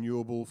completely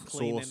renewable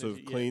Clean source energy,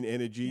 of clean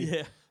energy.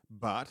 yeah,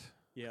 But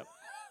yep.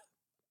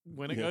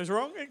 When it Yeah. goes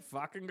wrong, it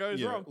fucking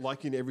goes wrong.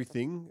 like in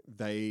everything,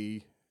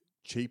 they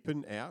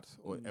cheapen out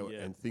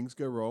and things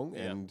go wrong.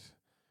 Yep. And,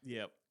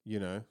 Yep.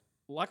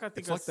 like I think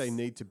it's like they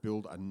need to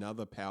build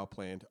another power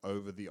plant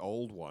over the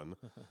old one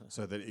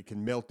so that it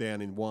can melt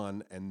down in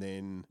one and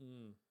then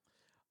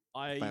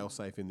fail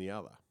safe in the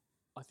other.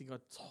 I think I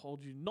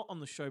told you, not on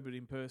the show, but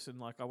in person,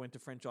 like I went to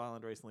French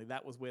Island recently.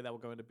 That was where they were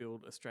going to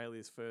build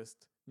Australia's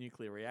first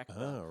nuclear reactor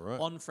Oh, right.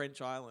 on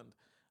French Island.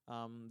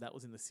 That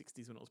was in the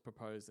 60s when it was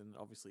proposed, and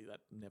obviously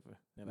that never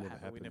happened. We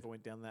happened. never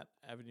went down that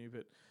avenue,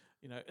 but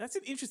that's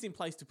an interesting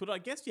place to put it. I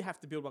guess you have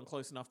to build one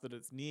close enough that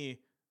it's near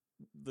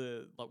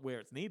where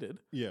it's needed.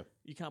 Yeah.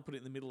 You can't put it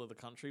in the middle of the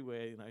country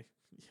where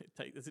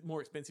it's more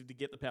expensive to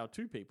get the power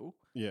to people.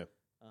 Yeah.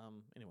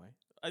 Anyway,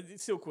 it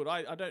still could.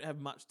 I don't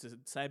have much to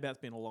say about it. It's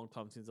been a long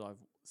time since I've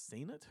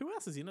seen it. Who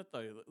else is in it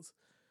though?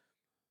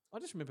 I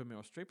just remember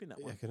Meryl Streep in that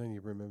I one. can only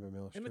remember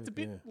Meryl Streep. And it's a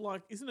bit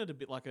like, isn't it a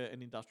bit like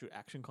an industrial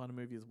action kind of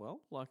movie as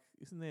well? Like,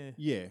 isn't there?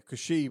 Yeah, because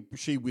she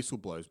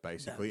whistleblows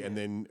basically, and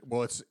then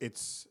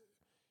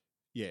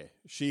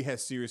she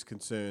has serious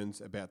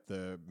concerns about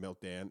the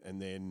meltdown, and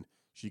then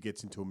she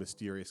gets into a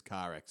mysterious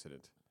car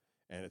accident,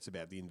 and it's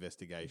about the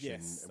investigation.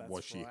 Yes, and that's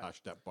was she right.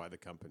 hushed up by the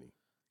company?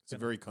 It's a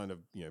very kind of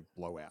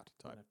blowout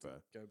I'll type. have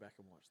to go back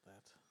and watch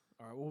that.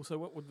 All right. Well, so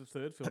what would the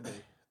third film be?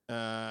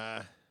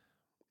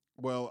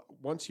 Well,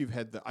 once you've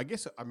had the, I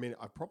guess, I mean,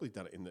 I've probably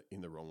done it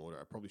in the wrong order.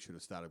 I probably should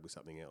have started with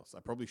something else. I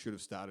probably should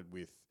have started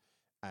with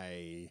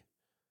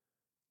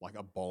like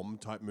a bomb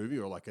type movie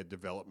or like a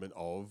development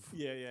of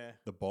Yeah.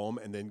 the bomb,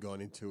 and then gone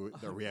into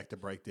the reactor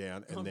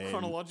breakdown, and then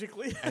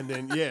Chronologically. and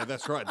then yeah,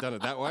 that's right, done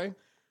it that way.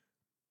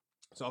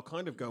 So I'll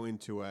kind of go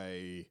into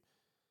and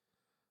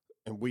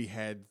we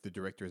had the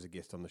director as a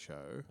guest on the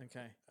show.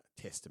 Okay.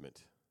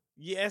 Testament.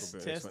 Yes,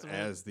 Roberto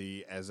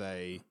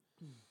Testament.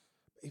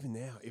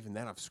 Even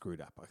that I've screwed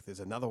up. Like, there's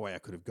another way I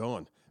could have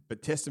gone,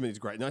 but Testament is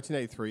great.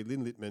 1983,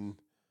 Lynn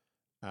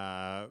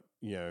Littman,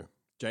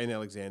 Jane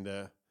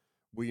Alexander,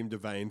 William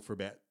Devane for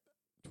about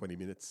 20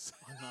 minutes,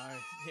 I know.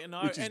 Yeah,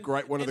 no. which is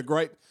great. One of the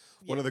great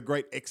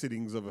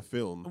exitings of a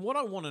film. And what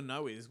I want to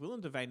know is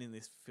Willem Devane in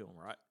this film,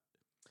 right?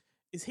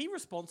 Is he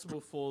responsible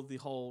for the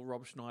whole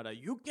Rob Schneider,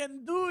 you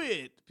can do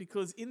it?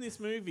 Because in this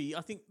movie, I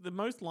think the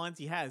most lines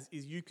he has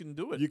is you can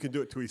do it. You can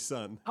do it to his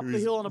son. Up the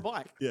hill on a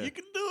bike. Yeah. You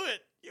can do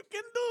it. You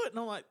can do it. And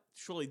I'm like,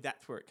 surely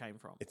that's where it came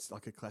from. It's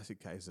like a classic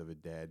case of a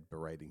dad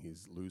berating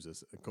his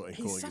losers and calling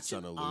He's his such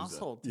son an a loser.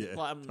 asshole. Yeah,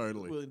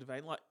 totally. William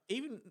Devane. Like,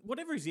 even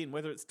whatever he's in,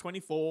 whether it's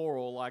 24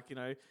 or like,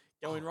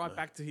 going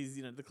back to his,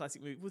 the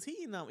classic movie. Was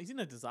he in, he's in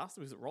a disaster?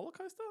 Was it Roller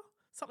Coaster?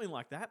 Something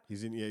like that.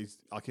 He's in,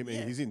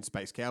 he's in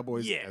Space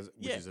Cowboys,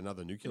 which is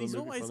another nuclear And he's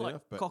movie. always funnily like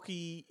enough, but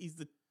cocky. He's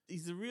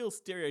the real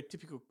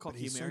stereotypical but cocky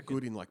he's American. so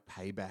good in like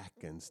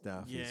Payback and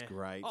stuff. Yeah. He's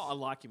great. Oh, I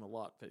like him a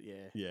lot, but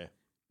yeah. Yeah.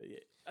 But yeah.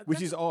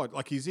 Which is odd.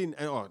 Like he's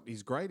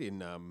great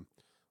in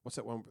what's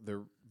that one?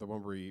 The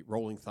one where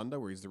Rolling Thunder,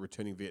 where he's the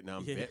returning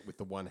Vietnam vet with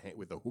the one hand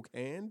with the hook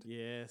hand.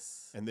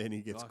 Yes. And then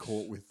he gets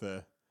caught with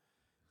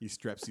he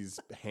straps his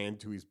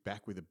hand to his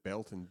back with a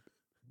belt and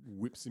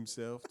whips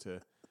himself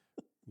to,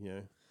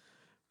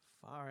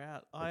 Far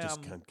out. I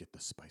just can't get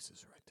the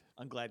spices right.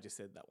 I'm glad you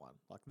said that one.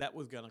 Like that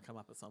was going to come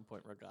up at some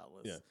point,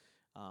 regardless. Yeah.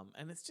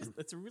 And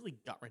it's a really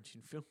gut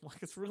wrenching film. Like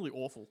it's really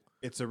awful.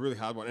 It's a really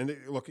hard one, and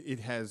it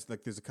has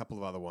there's a couple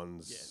of other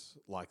ones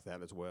like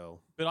that as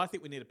well. But I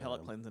think we need a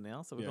palate cleanser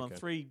now. So we've gone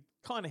 3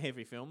 kind of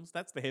heavy films.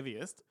 That's the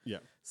heaviest. Yeah.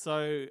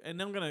 So, and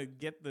then I'm going to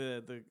get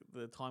the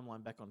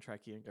timeline back on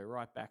track here and go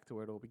right back to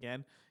where it all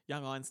began.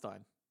 Young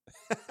Einstein.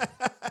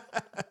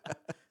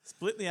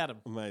 Splitting the atom.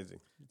 Amazing.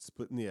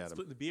 Splitting the atom.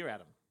 Splitting the beer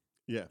atom.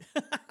 Yeah.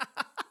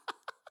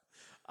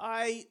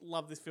 I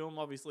love this film.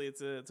 Obviously,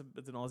 it's an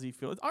Aussie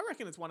film. I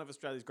reckon it's one of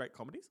Australia's great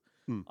comedies.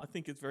 I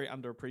think it's very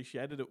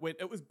underappreciated.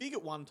 It was big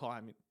at one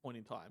point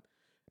in time,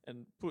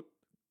 and put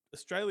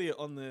Australia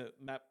on the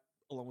map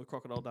along with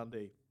Crocodile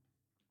Dundee.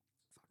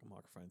 Fucking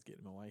microphone's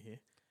getting in my way here.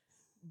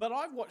 But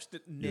I've watched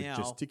it now. You're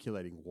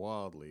gesticulating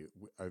wildly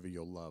over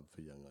your love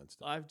for Young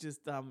Einstein. I've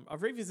just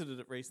I've revisited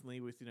it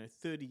recently with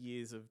 30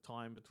 years of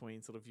time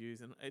between sort of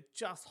views, and it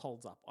just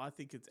holds up. I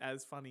think it's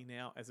as funny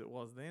now as it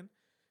was then.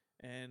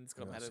 And it's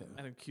got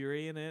Adam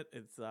Curie in it.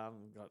 It's got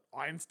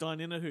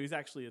Einstein in it, who's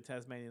actually a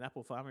Tasmanian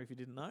apple farmer, if you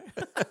didn't know.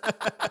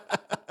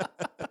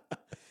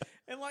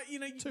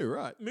 And Too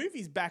right.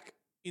 Movies back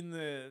in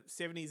the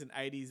 70s and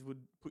 80s would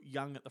put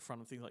young at the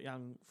front of things, like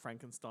young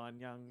Frankenstein,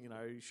 young,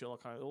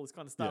 Sherlock Holmes, all this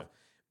kind of stuff. Yeah.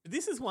 But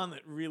this is one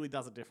that really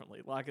does it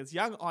differently. Like it's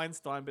young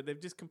Einstein, but they've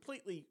just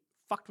completely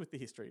fucked with the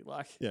history.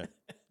 Like, Yeah.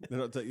 They're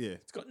not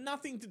it's got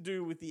nothing to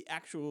do with the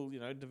actual,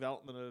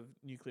 development of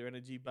nuclear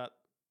energy, but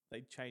they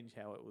changed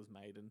how it was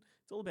made, and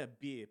it's all about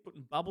beer,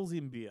 putting bubbles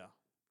in beer.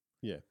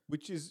 Yeah.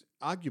 Which is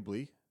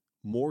arguably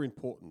more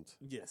important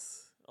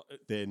Yes,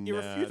 than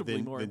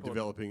irrefutably more than important.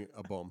 developing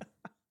a bomb.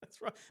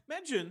 That's right.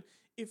 Imagine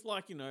if,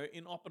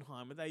 in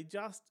Oppenheimer, they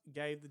just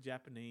gave the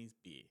Japanese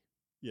beer.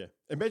 Yeah.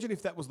 Imagine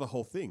if that was the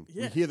whole thing.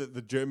 Yeah. We hear that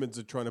the Germans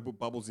are trying to put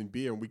bubbles in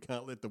beer and we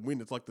can't let them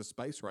win. It's like the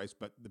space race,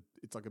 but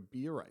it's like a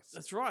beer race.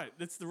 That's right.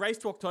 It's the race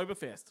to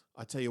Oktoberfest.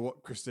 I tell you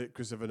what,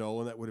 Christopher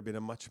Nolan, that would have been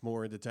a much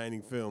more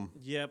entertaining film.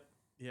 Yep.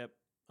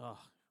 Oh,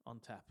 on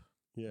tap.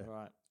 Yeah. All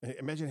right. Hey,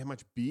 imagine how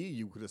much beer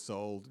you could have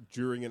sold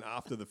during and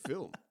after the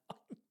film.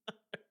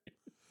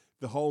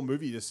 The whole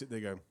movie, you just sit there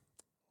going,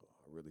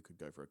 I really could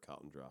go for a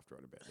Carlton draft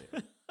right about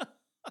now.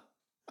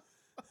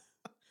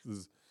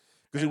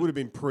 Because it would have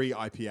been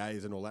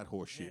pre-IPAs and all that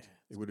horse shit.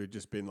 It would have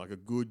just been like a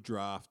good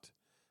draft,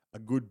 a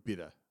good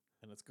bitter.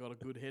 And it's got a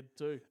good head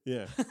too.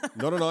 Yeah.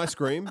 Not an ice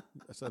cream.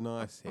 That's a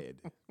nice head.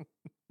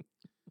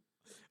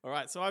 All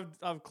right. So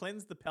I've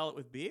cleansed the palate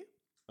with beer.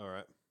 All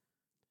right.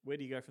 Where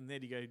do you go from there?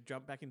 Do you go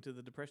jump back into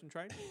the depression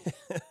train?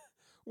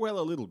 Well,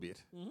 a little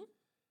bit. Mm-hmm.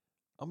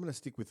 I'm going to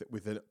stick with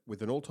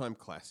an all-time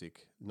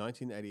classic,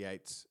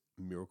 1988's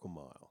Miracle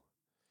Mile.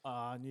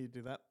 I knew you'd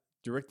do that.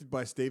 Directed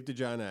by Steve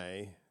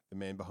DeJarnay, the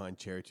man behind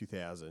Cherry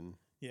 2000.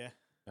 Yeah.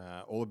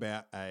 All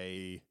about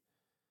a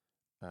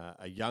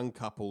young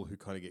couple who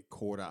kind of get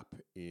caught up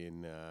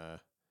in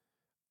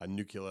a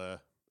nuclear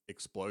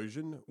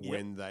explosion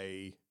when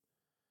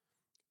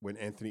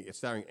it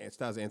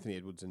stars Anthony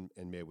Edwards and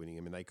Mare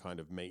Winningham, and they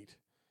kind of meet,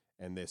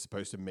 and they're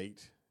supposed to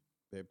meet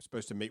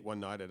one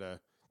night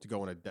to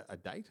go on a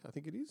date, I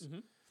think it is. Mm-hmm.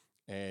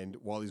 And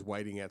while he's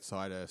waiting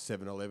outside a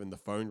 7-Eleven, the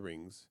phone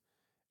rings,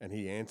 and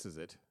he answers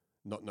it,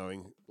 not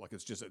knowing, like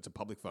it's a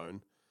public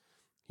phone.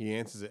 he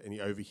answers it and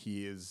he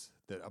overhears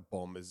that a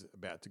bomb is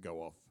about to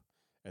go off,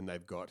 and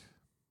they've got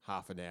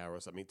half an hour or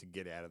something to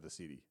get out of the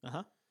city.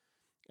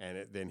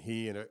 And then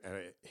he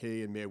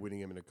and Mayor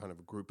Whittingham and a kind of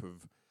a group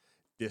of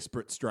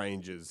desperate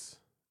strangers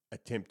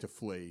attempt to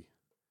flee.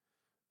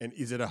 And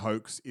is it a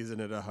hoax? Isn't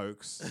it a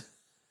hoax?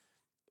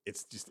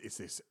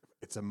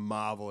 It's a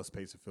marvelous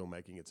piece of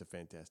filmmaking. It's a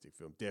fantastic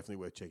film. Definitely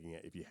worth checking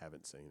out if you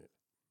haven't seen it.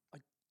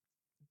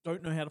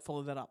 Don't know how to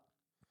follow that up.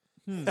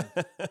 No,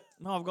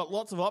 I've got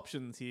lots of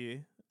options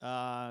here.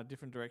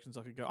 Different directions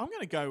I could go. I'm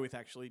going to go with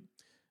actually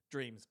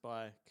Dreams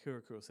by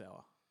Kira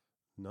Kurosawa.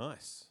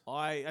 Nice.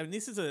 I mean,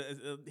 this is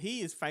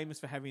he is famous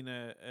for having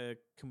a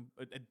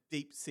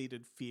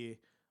deep-seated fear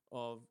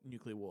of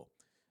nuclear war.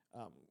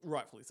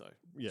 Rightfully so.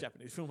 Yeah.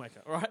 Japanese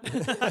filmmaker, right?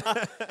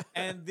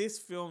 And this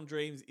film,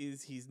 Dreams,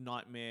 is his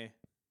nightmare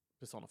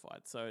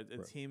personified. So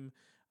it's him.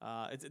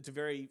 It's a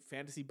very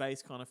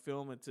fantasy-based kind of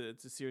film. It's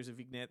a series of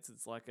vignettes.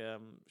 It's like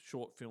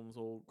short films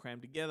all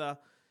crammed together,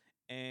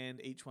 and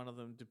each one of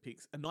them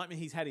depicts a nightmare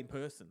he's had in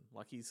person.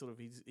 Like he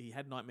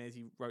had nightmares.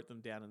 He wrote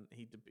them down and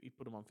he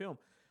put them on film.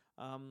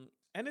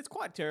 And it's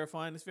quite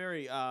terrifying. It's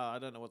very I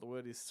don't know what the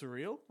word is.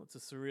 Surreal. It's a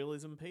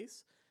surrealism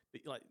piece.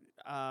 Like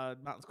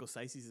Martin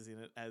Scorsese's is in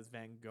it as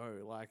Van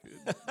Gogh. Like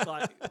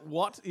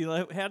what?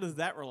 How does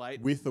that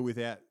relate? With or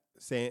without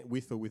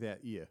with or without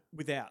ear?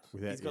 Without.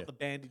 He's got the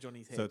bandage on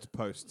his head. So it's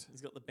post.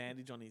 He's got the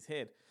bandage on his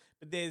head.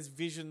 But there's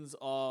visions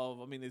of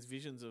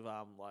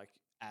like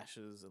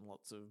ashes and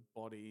lots of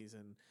bodies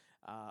and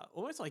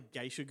almost like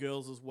geisha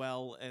girls as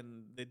well,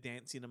 and they're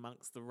dancing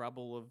amongst the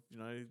rubble of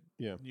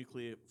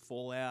nuclear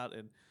fallout,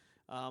 and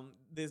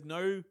there's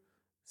no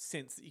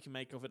sense that you can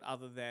make of it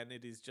other than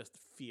it is just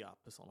fear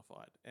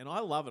personified. And I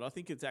love it. I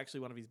think it's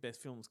actually one of his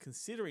best films,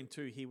 considering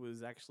too he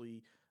was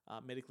actually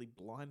medically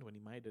blind when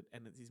he made it,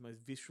 and it's his most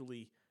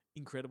visually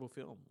incredible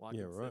film. Like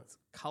it's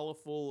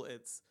colourful.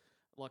 It's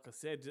like I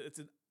said,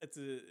 it's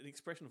an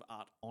expression of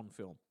art on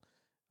film.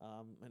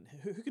 And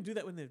who could do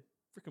that when they're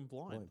freaking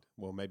blind?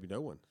 Well, maybe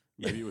no one.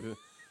 Maybe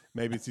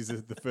maybe it's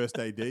the first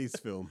AD's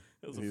film.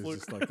 It was a He's fluke.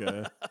 just like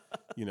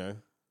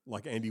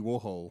like Andy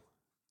Warhol.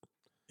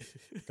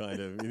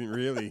 Kind of, he didn't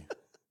really.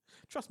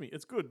 Trust me,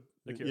 it's good.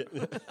 Akira.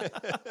 Yeah.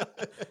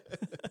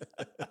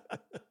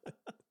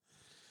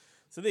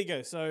 So there you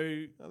go.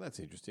 So that's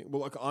interesting.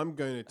 Well, I'm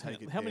going to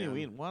take it. How many are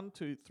we down. in? 1,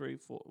 2, 3,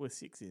 4. We're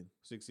 6 in.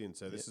 6 in.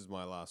 So this is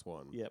my last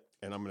one. Yep.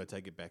 And I'm going to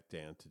take it back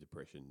down to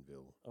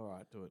Depressionville. All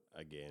right, do it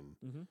again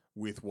Mm-hmm.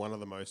 with one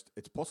of the most.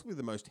 It's possibly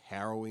the most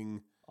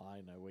harrowing.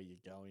 I know where you're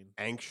going.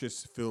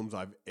 Anxious films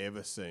I've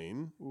ever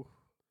seen. Oof.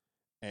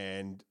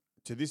 And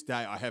to this day,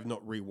 I have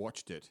not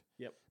rewatched it.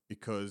 Yep.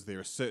 Because there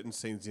are certain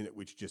scenes in it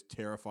which just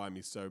terrify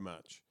me so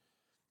much.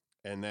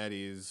 And that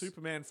is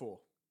Superman 4.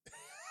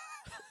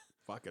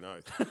 Fucking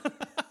oath.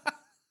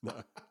 No.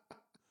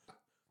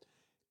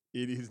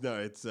 It is, no,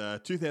 it's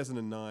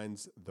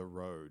 2009's The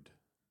Road.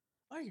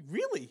 Oh,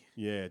 really?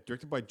 Yeah,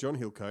 directed by John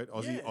Hillcoat,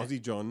 Yeah.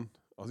 Aussie John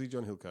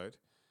Hillcoat,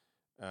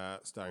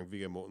 starring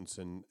Viggo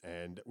Mortensen,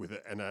 and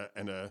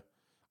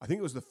I think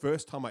it was the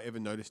first time I ever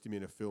noticed him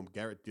in a film.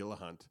 Garrett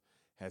Dillahunt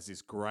has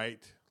this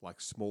great, like,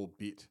 small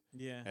bit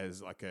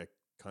as like a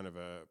kind of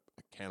a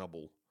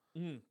cannibal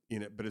in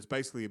it, but it's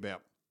basically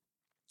about,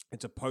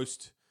 it's a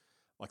post,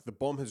 like the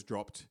bomb has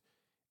dropped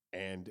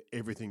and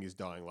everything is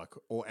dying, like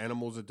all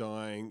animals are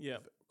dying,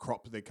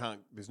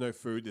 there's no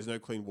food, there's no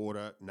clean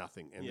water,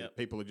 nothing, and the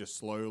people are just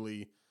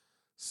slowly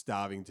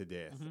starving to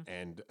death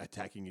and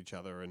attacking each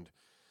other and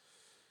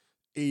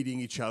eating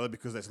each other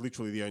because that's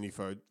literally the only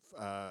food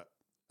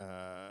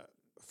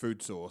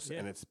source,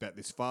 and it's about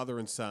this father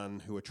and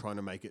son who are trying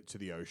to make it to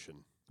the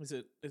ocean. Is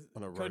it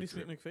on a road Cody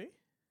trip. Smith-McPhee?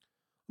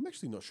 I'm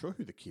actually not sure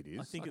who the kid is.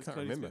 I think it's can't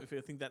Cody remember. Smith-McPhee.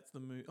 I think that's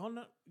the movie. Oh,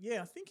 no.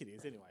 Yeah, I think it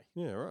is anyway.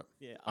 Yeah, right.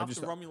 Yeah, I after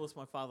just- Romulus,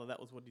 my father,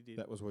 that was what he did.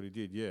 That was what he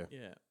did, yeah.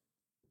 Yeah.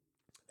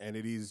 And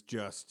it is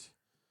just,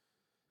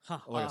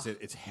 like I said,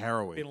 it's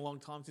harrowing. Been a long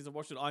time since I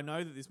watched it. I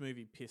know that this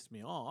movie pissed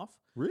me off.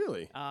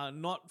 Really?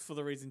 Not for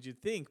the reasons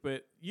you'd think,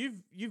 but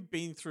you've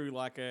been through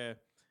like a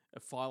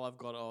file I've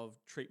got of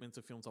treatments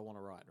of films I want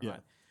to write, right? Yeah.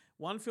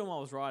 One film I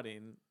was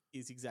writing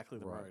is exactly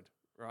The Right. Road,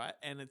 right?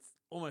 And it's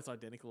almost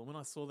identical. And when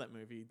I saw that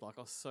movie, like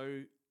I was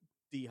so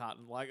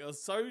disheartened. Like I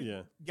was so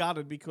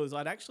gutted because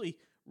I'd actually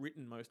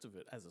written most of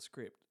it as a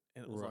script.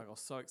 And it was like I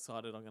was so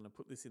excited I'm going to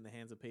put this in the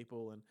hands of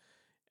people, and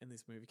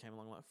this movie came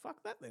along. I'm like,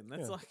 fuck that then.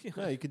 That's like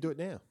No, you could do it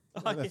now.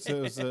 Oh, That's, yeah.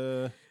 it was,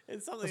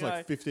 it's something that's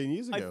like 15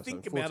 years ago. I or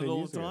think something, about it 14 all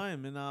years the ago.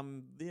 time,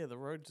 and The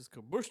Road just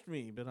kabushed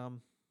me. But I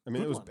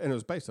mean, good one. it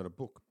was based on a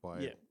book by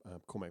Yep.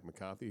 Cormac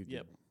McCarthy,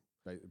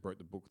 who wrote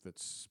the book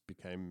that's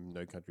became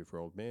No Country for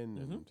Old Men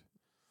and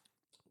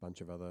a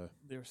bunch of other.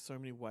 There are so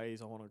many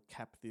ways I want to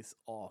cap this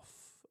off.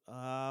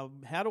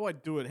 How do I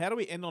do it? How do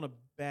we end on a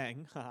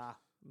bang?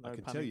 No I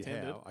can pun tell you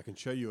intended. how. I can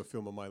show you a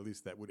film on my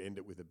list that would end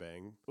it with a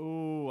bang.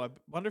 Ooh, I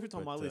wonder if it's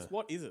on But, my list.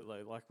 What is it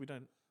though? Like we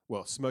don't.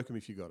 Well, Smoke 'Em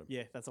If You Got 'Em.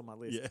 Yeah, that's on my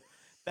list. Yeah.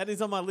 That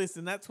is on my list,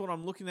 and that's what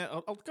I'm looking at.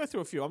 I'll go through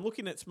a few. I'm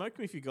looking at Smoke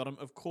 'Em If You Got 'Em.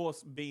 Of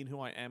course, being who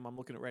I am, I'm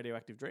looking at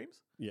Radioactive Dreams.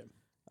 Yeah.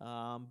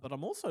 But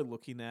I'm also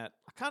looking at.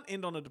 I can't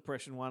end on a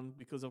depression one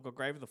because I've got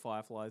Grave of the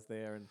Fireflies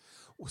there, and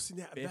Well, see,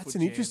 now, Barefoot that's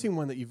an Jam. interesting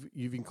one that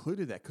you've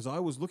included that because I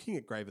was looking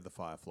at Grave of the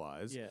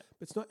Fireflies, Yeah.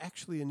 but it's not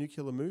actually a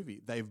nuclear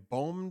movie. They've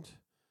bombed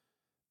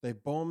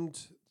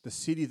the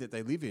city that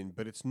they live in,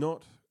 but it's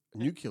not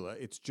nuclear.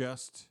 It's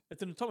just.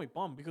 it's an atomic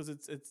bomb because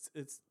it's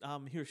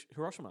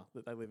Hiroshima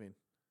that they live in.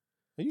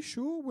 Are you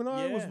sure? When Yeah.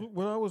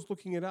 I was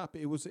looking it up,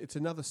 it's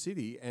another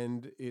city,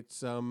 and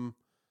it's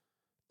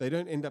they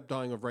don't end up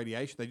dying of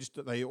radiation.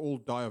 They all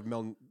die of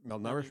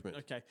malnourishment.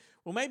 Okay.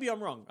 Well, maybe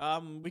I'm wrong.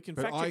 We can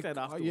But fact check that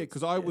afterwards. yeah,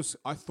 because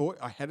I thought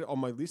I had it on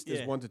my list as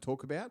Yeah. one to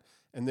talk about,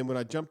 and then when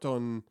I jumped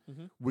on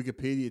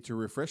Wikipedia to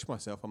refresh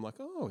myself, I'm like,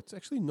 oh, it's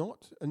actually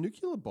not a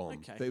nuclear bomb.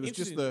 Okay. It was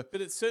just Interesting.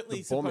 But it's certainly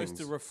the supposed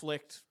to bombings.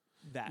 reflect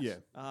that. Yeah.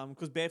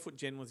 Because Barefoot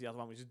Jen was the other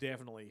one, which is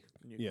definitely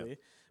nuclear.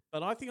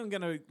 But I think I'm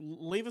going to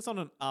leave us on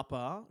an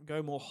upper,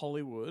 go more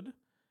Hollywood.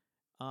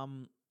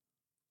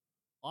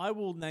 I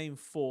will name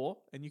 4,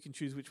 and you can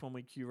choose which one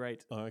we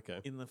curate Oh, okay,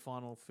 in the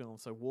final film.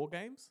 So War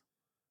Games,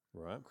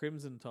 right.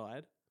 Crimson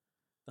Tide,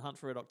 The Hunt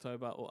for Red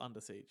October, or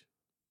Under Siege.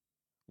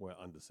 We're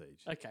under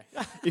siege. Okay.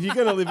 If you're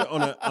going to leave it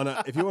on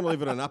if you want to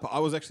leave it on upper, I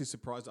was actually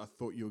surprised. I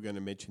thought you were going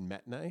to mention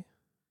Matinee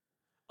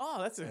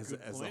Oh, that's a as good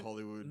a point.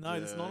 Hollywood. No,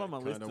 it's not on my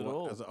list kinda at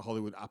all. As a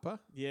Hollywood upper,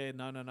 Yeah,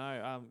 no.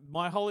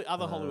 My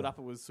other Hollywood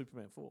upper was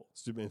Superman 4.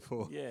 Superman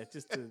 4. Yeah,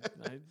 just to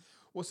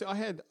Well, see, I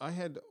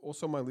had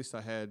also on my list.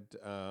 I had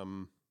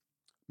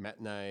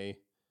Matinee.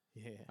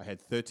 yeah. I had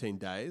 13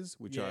 Days,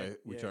 which Yeah, I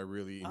yeah.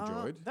 really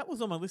enjoyed. That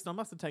was on my list. I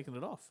must have taken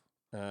it off.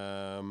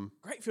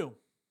 Great film.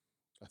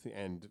 I think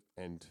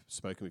and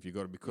Smoke 'Em If You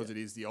Got It because it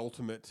is the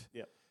ultimate.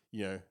 Yep.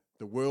 You know,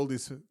 the world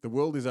is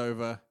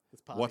over.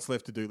 Let's party. What's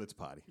left to do? Let's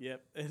party.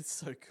 Yep, it's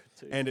so good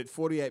too. And at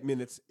 48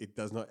 minutes, it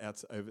does not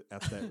outstay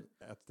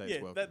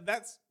yeah, well.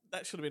 that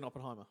should have been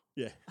Oppenheimer.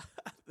 Yeah.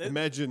 There's-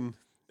 Imagine.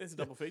 There's a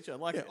double feature.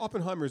 Like Yeah,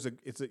 Oppenheimer is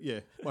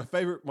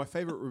my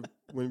favorite.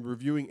 When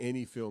reviewing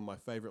any film, my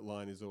favorite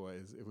line is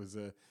always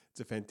it's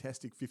a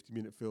fantastic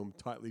 50-minute film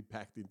tightly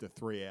packed into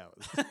 3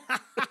 hours.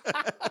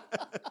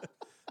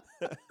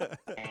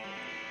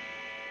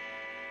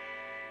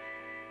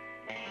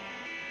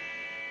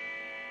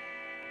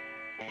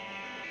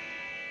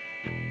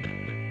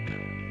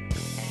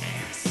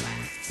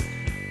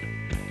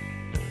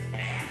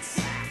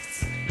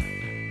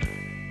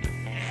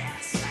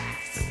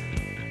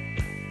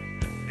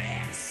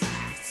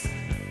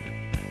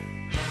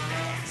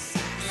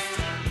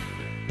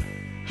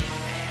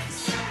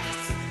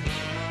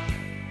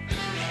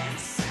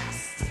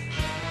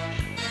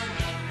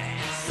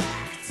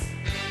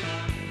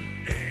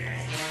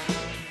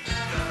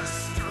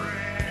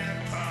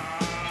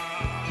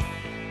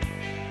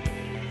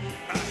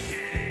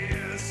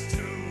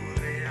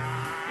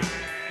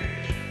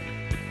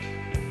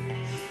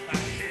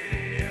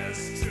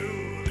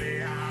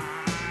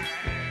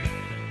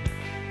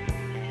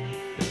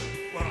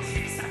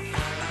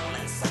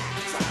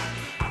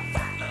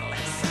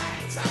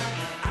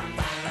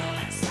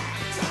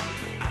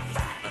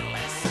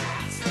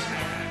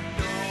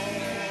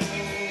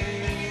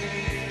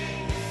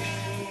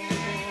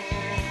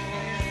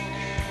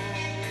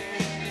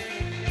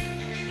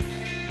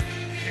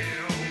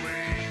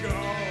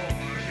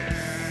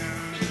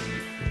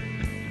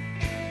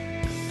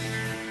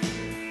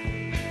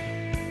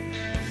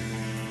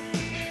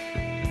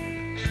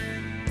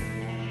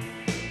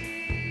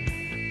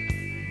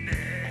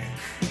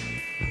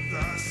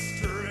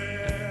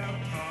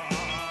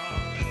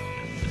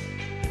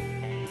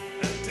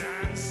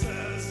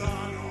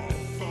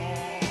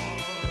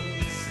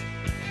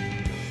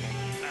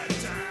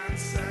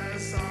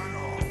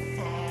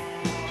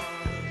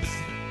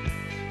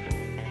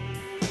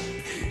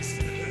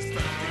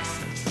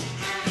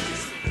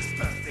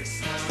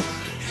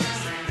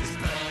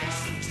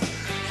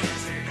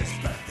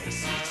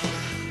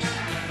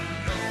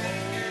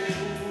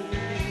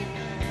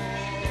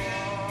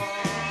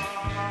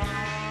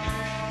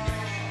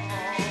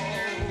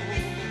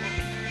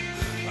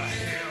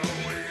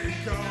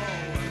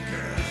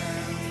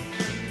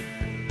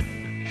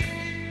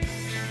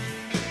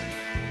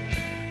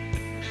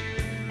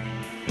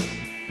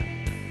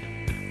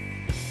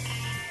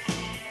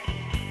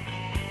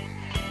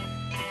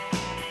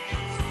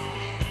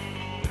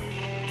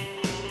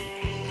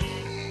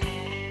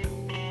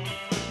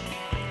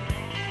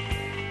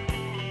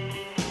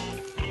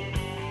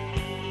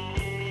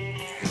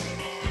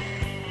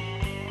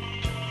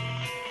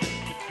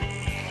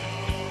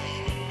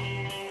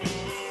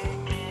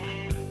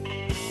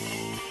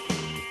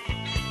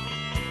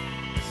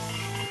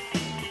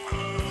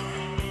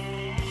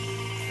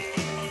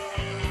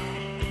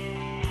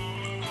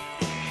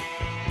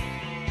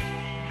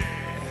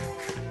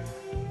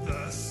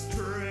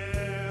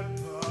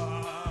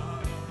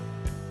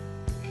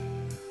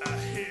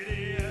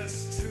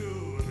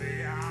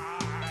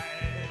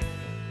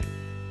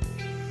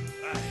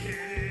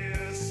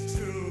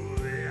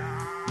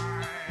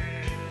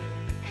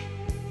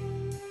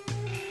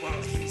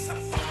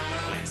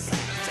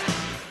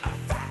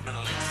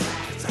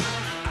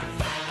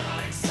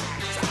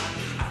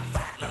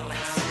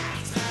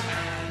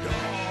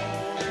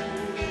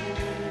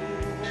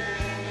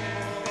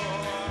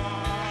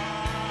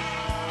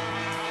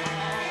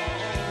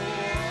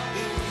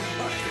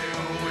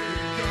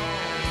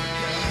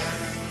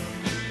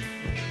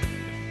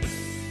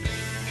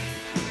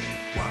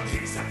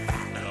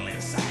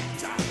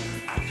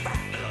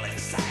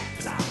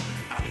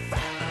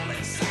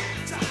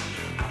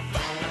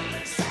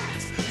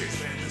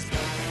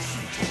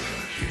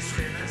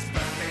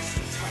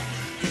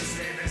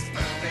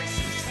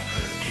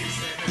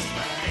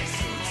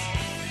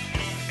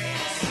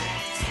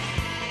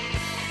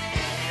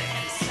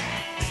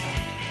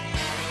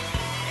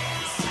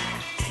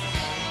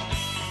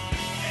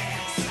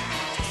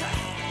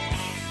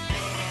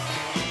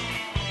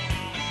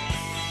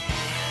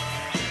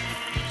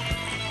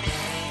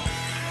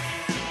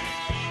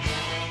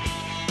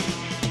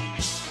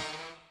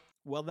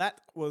 Well,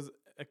 that was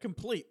a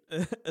complete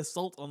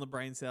assault on the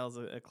brain cells,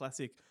 a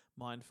classic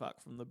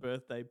mindfuck from The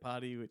Birthday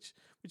Party, which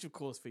of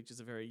course features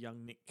a very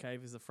young Nick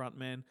Cave as the front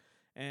man,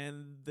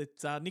 and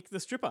that's Nick the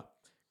Stripper.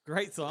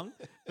 Great song.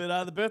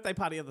 But The Birthday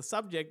Party are the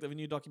subject of a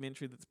new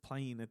documentary that's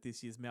playing at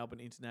this year's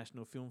Melbourne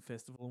International Film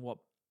Festival. And what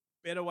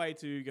better way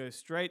to go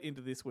straight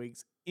into this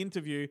week's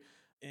interview?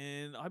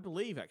 And I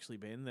believe, actually,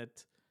 Ben,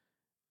 that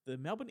the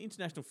Melbourne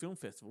International Film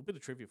Festival, a bit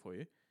of trivia for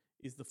you,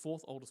 is the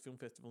 4th oldest film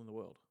festival in the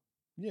world.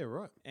 Yeah,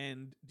 right.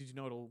 And did you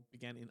know it all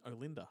began in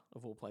Olinda,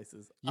 of all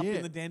places, up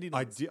in the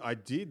Dandenongs? I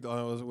did.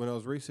 When I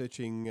was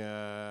researching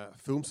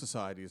film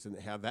societies and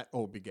how that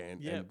all began.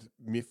 Yeah. And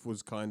MIF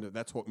was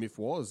that's what MIF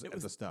was at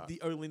the start.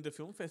 The Olinda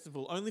Film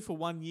Festival, only for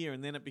 1 year,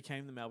 and then it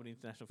became the Melbourne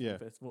International Film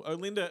Festival.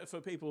 Olinda, for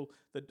people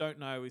that don't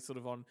know, is sort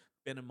of on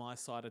Ben and my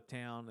side of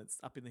town. It's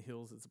up in the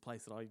hills. It's a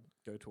place that I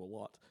go to a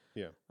lot.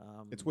 Yeah.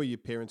 It's where your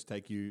parents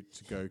take you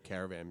to go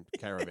caravan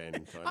kind up of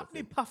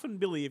near thing. Puff and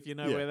Billy, if you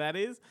know where that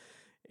is.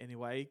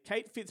 Anyway,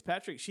 Kate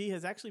Fitzpatrick, she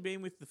has actually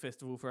been with the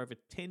festival for over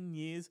 10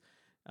 years.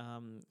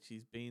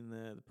 She's been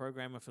the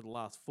programmer for the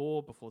last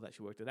 4. Before that,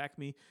 she worked at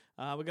Acme.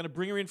 We're going to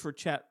bring her in for a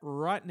chat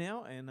right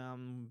now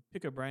and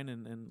pick her brain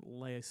and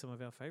lay some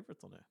of our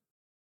favourites on her.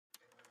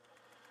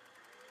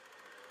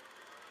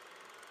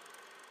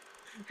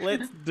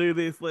 Let's do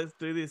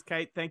this.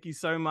 Kate, thank you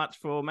so much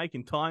for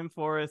making time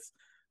for us.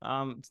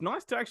 It's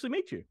nice to actually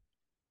meet you.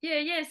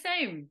 Yeah,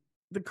 same.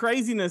 The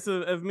craziness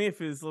of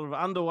MIF is sort of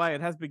underway.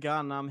 It has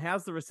begun.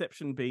 How's the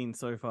reception been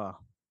so far?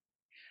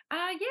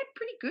 Yeah,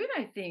 pretty good,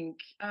 I think.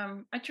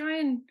 I try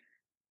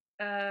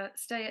and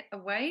stay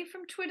away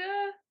from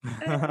Twitter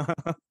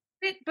a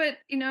bit, but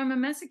I'm a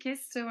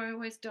masochist, so I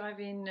always dive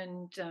in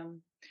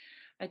and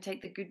I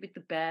take the good with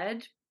the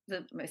bad,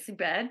 the mostly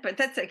bad, but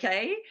that's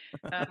okay.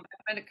 I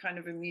find it kind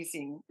of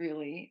amusing,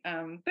 really.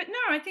 But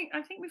no, I think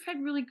we've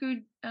had really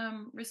good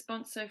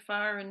response so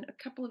far, and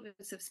a couple of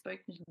us have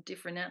spoken to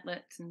different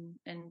outlets,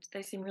 and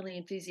they seem really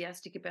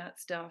enthusiastic about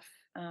stuff.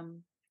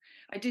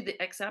 I did the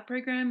XR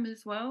program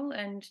as well,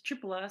 and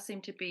Triple R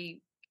seemed to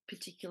be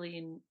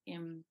particularly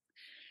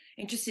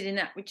interested in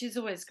that, which is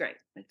always great.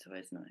 It's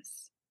always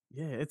nice.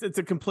 Yeah, it's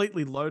a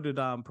completely loaded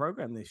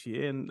program this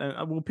year, and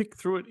we'll pick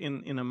through it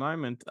in a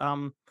moment.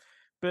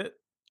 But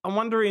I'm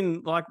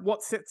wondering,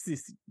 what sets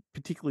this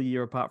particular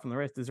year apart from the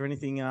rest? Is there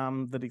anything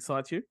that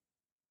excites you?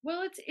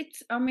 Well,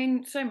 it's. I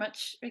mean, so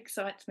much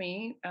excites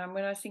me.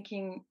 When I was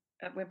thinking,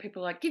 when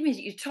people are like, give me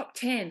your top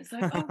 10, it's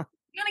like, oh, I'm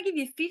gonna give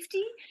you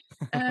 50.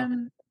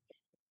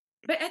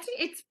 But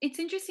actually, it's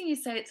interesting you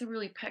say it's a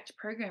really packed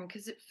program,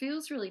 because it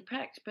feels really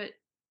packed, but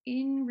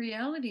in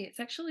reality, it's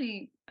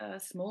actually a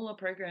smaller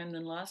program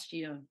than last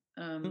year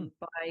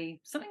by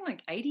something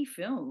like 80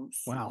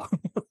 films. Wow.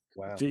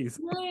 Wow. Jeez.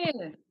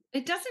 Yeah,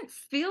 it doesn't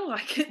feel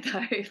like it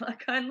though.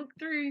 Like I look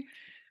through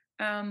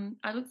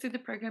the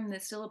program, and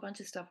there's still a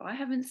bunch of stuff I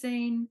haven't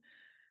seen.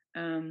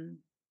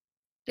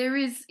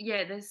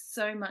 There's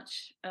so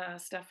much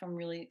stuff I'm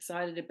really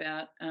excited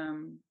about.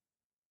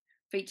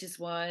 Features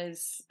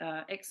wise,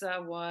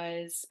 XR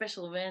wise,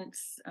 special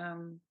events.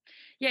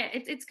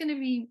 It's going to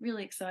be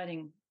really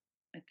exciting,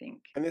 I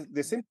think. And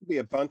there seems to be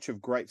a bunch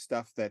of great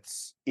stuff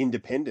that's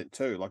independent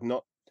too.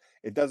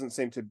 It doesn't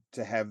seem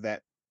to have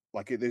that.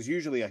 There's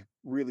usually a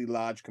really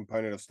large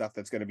component of stuff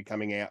that's going to be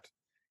coming out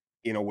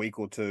in a week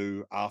or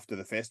two after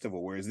the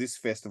festival, whereas this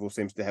festival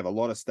seems to have a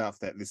lot of stuff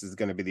that this is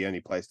going to be the only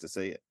place to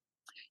see it.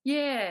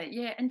 Yeah,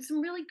 and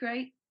some really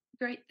great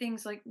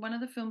things. Like one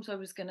of the films I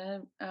was going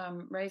to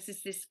raise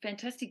is this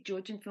fantastic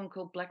Georgian film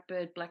called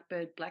Blackbird,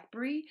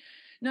 Blackberry.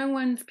 No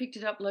one's picked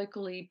it up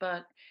locally,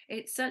 but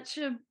it's such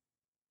a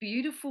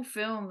beautiful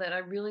film that I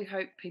really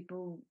hope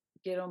people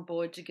get on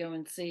board to go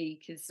and see,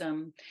 because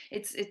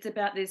it's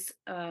about this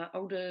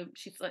older,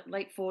 she's like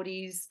late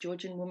 40s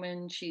Georgian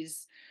woman.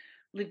 She's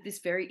lived this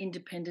very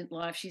independent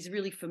life. She's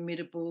really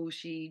formidable.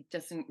 She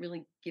doesn't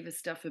really give a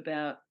stuff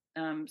about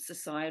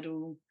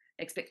societal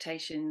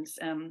expectations,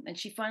 and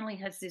she finally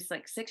has this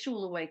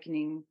sexual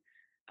awakening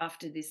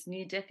after this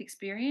near-death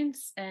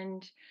experience.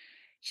 And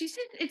she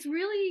said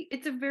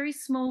it's a very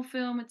small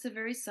film, it's a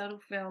very subtle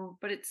film,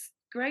 but it's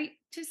great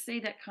to see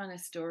that kind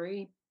of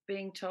story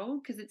being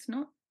told, because it's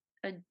not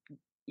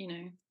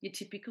your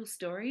typical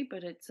story,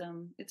 but it's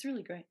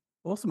really great.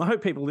 Awesome. I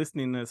hope people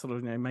listening are sort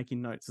of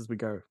making notes as we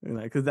go,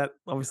 because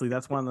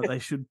that's one that they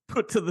should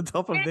put to the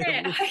top of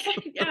their list.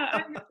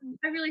 Yeah,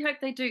 I really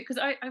hope they do, because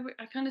I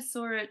kind of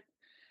saw it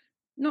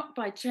not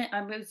by chance.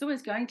 I was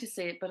always going to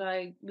see it, but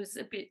I was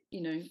a bit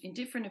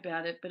indifferent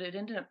about it. But it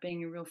ended up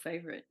being a real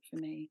favourite for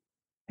me.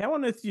 How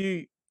on earth do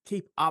you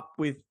keep up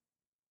with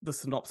the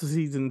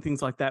synopses and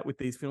things like that with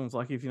these films?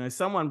 Like, if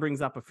someone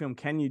brings up a film,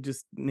 can you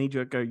just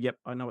knee-jerk go, yep,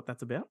 I know what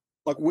that's about?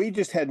 We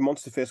just had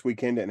Monster Fest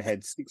weekend and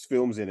had 6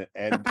 films in it,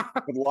 and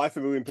for the life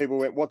of me, when people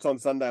went, "What's on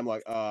Sunday?" I'm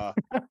like, I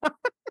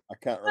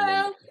can't remember.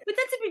 Well, but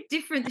that's a bit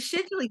different. The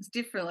scheduling's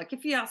different. Like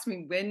if you ask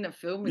me when the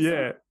film is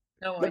on,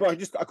 but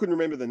I couldn't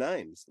remember the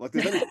names.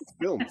 There's only 6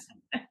 films.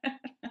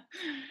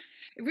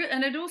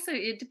 And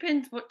it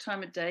depends what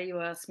time of day you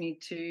ask me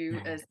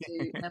to as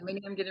to how many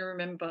I'm going to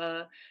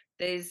remember.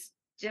 There's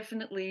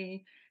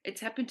definitely,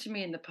 it's happened to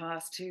me in the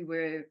past too,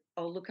 where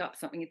I'll look up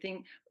something and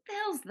think, what the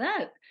hell's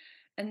that?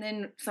 And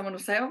then someone will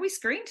say, oh, we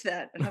screened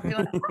that. And I'll be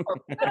like,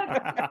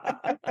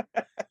 oh,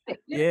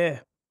 Yeah.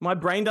 My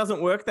brain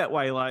doesn't work that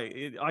way.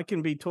 Like I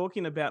can be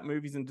talking about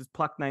movies and just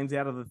pluck names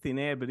out of the thin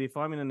air, but if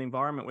I'm in an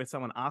environment where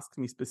someone asks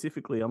me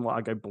specifically, I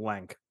go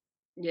blank.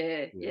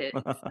 yeah. It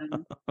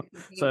can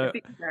be So a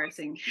bit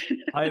embarrassing.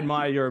 I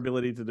admire your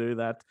ability to do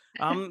that.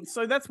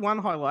 So that's one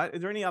highlight. Is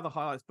there any other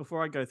highlights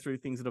before I go through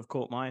things that have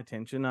caught my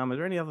attention? Are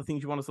there any other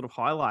things you want to sort of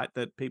highlight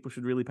that people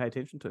should really pay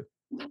attention to?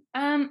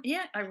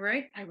 Yeah, I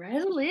wrote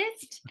a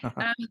list.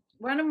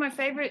 One of my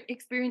favorite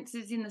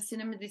experiences in the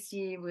cinema this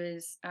year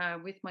was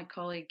with my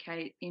colleague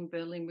Kate in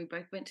Berlin. We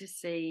both went to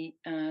see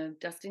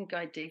Dustin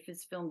Guy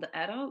Deefer's film The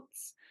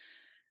Adults.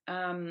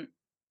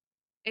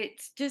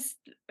 It's just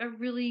a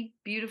really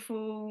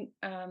beautiful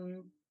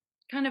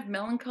kind of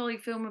melancholy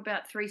film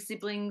about three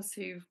siblings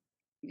who've,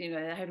 they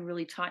had a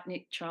really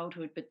tight-knit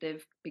childhood, but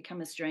they've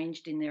become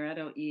estranged in their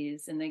adult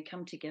years, and they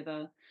come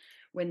together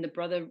when the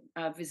brother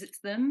visits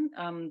them.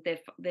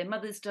 Their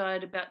mother's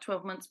died about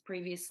 12 months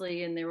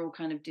previously, and they're all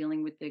kind of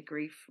dealing with their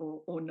grief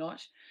or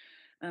not.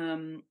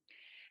 And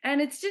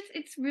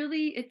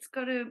it's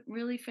got a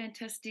really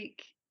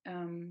fantastic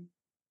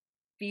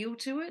feel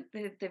to it.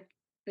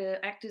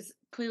 The actors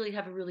clearly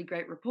have a really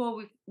great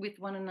rapport with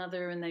one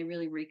another, and they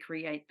really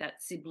recreate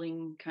that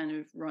sibling kind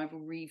of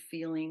rivalry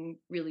feeling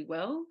really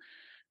well.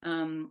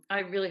 I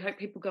really hope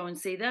people go and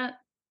see that.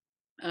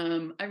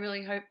 I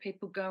really hope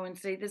people go and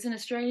see. There's an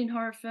Australian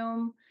horror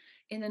film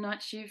in the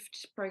night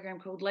shift program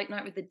called Late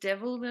Night with the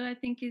Devil that I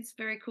think is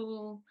very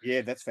cool.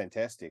 Yeah, that's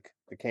fantastic.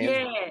 The Cairns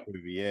Yeah,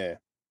 movie, yeah.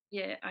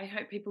 yeah. I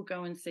hope people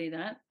go and see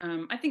that.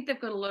 I think they've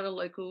got a lot of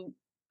local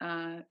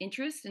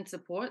interest and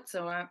support,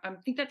 so I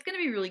think that's going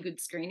to be a really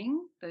good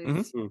screening.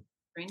 Those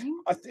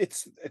screenings.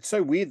 It's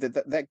so weird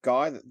that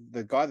guy,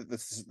 the guy that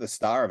the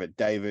star of it,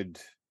 David.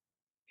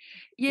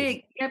 Yeah,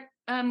 yep.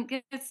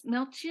 Guess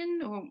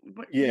Melchian or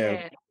what?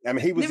 Yeah. I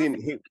mean, he was Never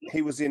in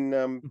he was in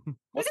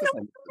what's his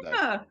name today?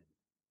 Ah,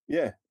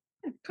 Yeah,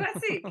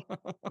 classic.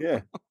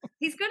 yeah,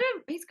 He's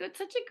got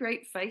such a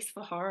great face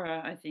for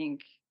horror, I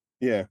think.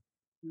 yeah.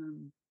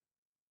 Um,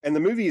 And the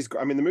movie is,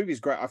 I mean, the movie is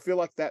great. I feel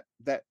like that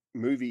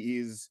movie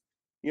is,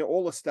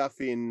 all the stuff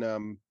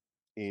in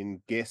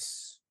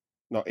Guess,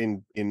 not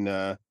in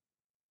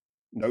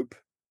Nope,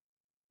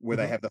 where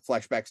they have the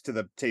flashbacks to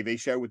the TV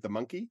show with the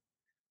monkey.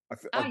 I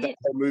feel like that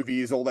whole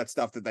movie is all that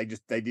stuff that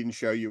they didn't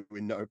show you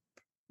in Nope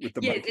with the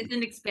monkey. it's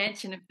an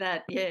expansion of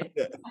that. Yeah.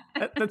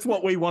 That's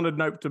what we wanted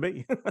Nope to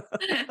be.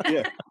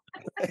 Yeah.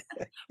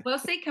 Well,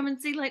 come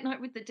and see Late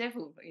Night with the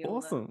Devil.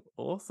 Awesome.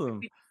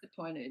 Be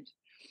disappointed.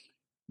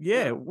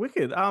 Yeah,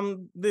 wicked.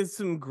 There's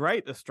some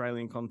great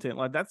Australian content.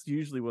 Like that's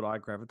usually what I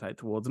gravitate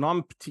towards, and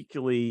I'm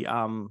particularly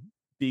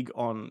big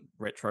on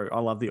retro. I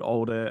love the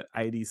older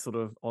 80s sort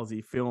of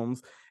Aussie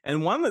films.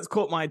 And one that's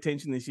caught my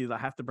attention this year that I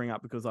have to bring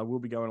up because I will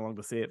be going along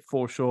to see it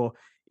for sure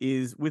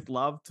is With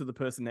Love to the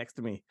Person Next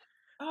to Me.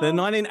 The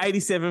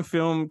 1987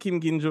 film,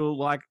 Kim Gingell,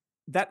 like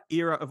that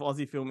era of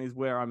Aussie film is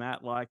where I'm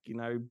at, like,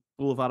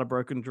 Boulevard of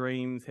Broken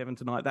Dreams, Heaven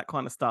Tonight, that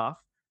kind of stuff.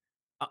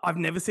 I've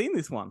never seen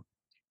this one.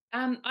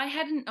 I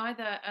hadn't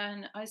either,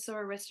 and I saw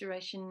a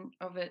restoration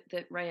of it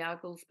that Ray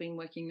Argall's been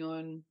working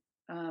on.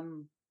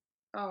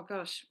 Oh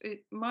gosh,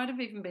 it might have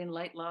even been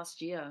late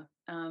last year.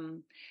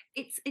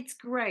 It's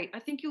great. I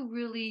think you'll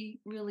really,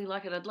 really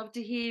like it. I'd love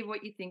to hear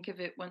what you think of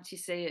it once you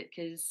see it,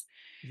 because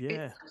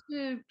it's such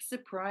a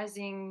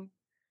surprising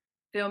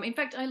film. In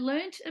fact, I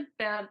learned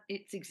about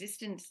its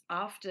existence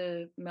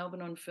after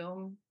Melbourne on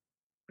Film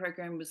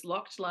program was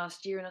locked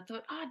last year, and I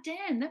thought, oh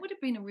damn, that would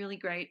have been a really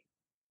great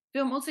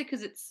film. Also,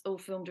 because it's all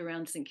filmed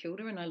around St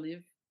Kilda, and I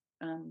live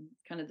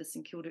kind of the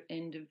St Kilda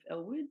end of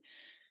Elwood,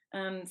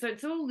 so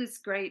it's all this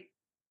great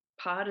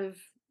part of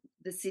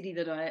the city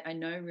that I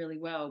know really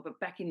well, but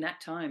back in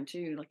that time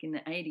too, like in the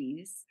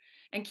 80s.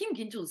 And Kim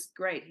Gingell's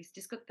great. He's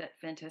just got that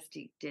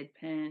fantastic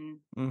deadpan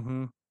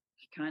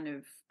kind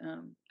of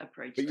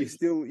approach.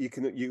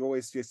 But you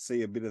always just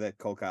see a bit of that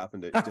Cole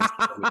Carpenter,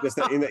 just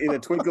in a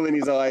twinkle in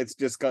his eye. It's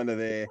just kind of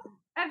there.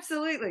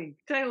 Absolutely,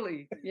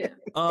 totally, yeah.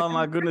 Oh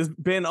my goodness,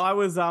 Ben! I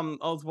was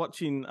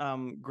watching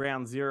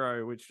Ground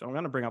Zero, which I'm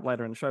going to bring up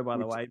later in the show, by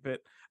the way.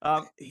 But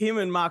him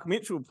and Mark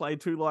Mitchell play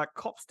two like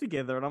cops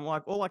together, and I'm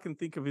like, all I can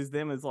think of is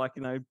them as like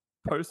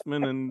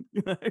postman and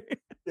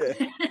Yeah.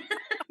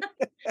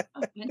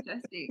 Oh,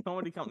 fantastic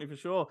comedy company for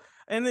sure.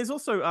 And there's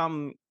also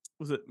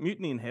was it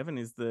Mutiny in Heaven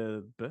is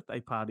the birthday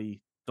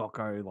party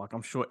doco? Like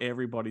I'm sure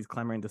everybody's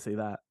clamoring to see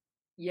that.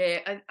 Yeah,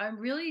 I'm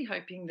really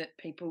hoping that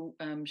people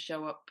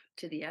show up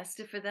to the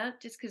Astor for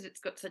that, just because it's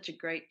got such a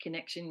great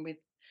connection with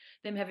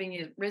them having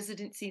a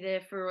residency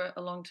there for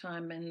a long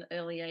time in the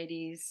early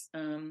 80s.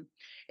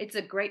 It's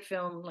a great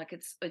film. Like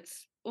it's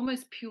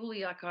almost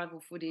purely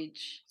archival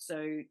footage,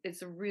 so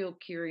it's a real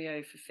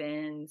curio for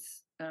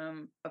fans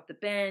of the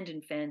band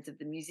and fans of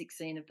the music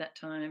scene of that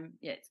time.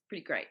 Yeah, it's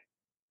pretty great.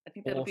 I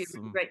think that'll be a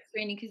really great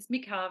screening because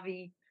Mick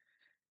Harvey,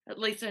 at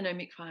least I know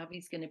Mick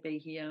Harvey's going to be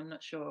here. I'm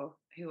not sure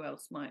who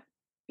else might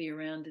be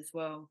around as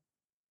well.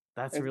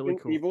 That's And really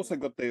cool. you've also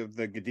got the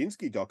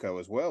Godinsky doco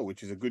as well,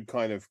 which is a good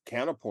kind of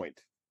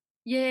counterpoint.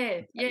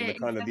 Yeah, The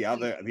kind of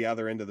exactly. the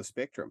other end of the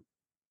spectrum.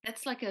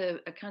 That's like a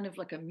kind of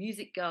like a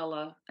music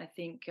gala. I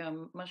think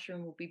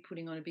Mushroom will be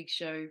putting on a big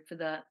show for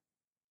that.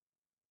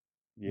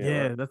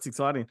 Yeah, Right. that's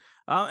exciting.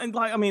 And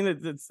like, I mean,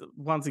 it's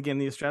once again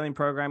the Australian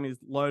program is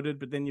loaded,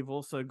 but then you've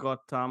also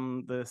got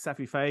the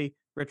Safi Faye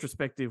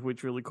retrospective,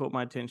 which really caught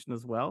my attention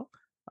as well.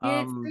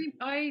 Yeah,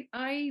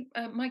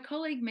 my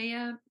colleague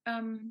Mia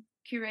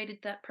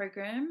curated that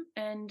program,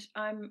 and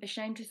I'm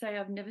ashamed to say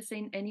I've never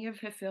seen any of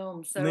her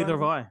films. So Neither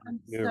have I. I'm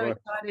Neither so have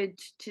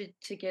excited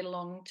to get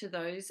along to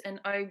those, and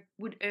I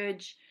would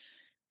urge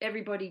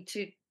everybody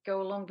to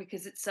go along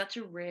because it's such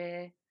a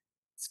rare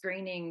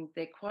screening.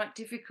 They're quite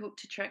difficult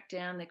to track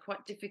down. They're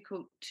quite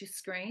difficult to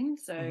screen.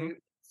 So Mhm.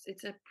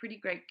 it's a pretty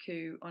great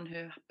coup on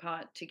her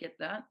part to get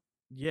that.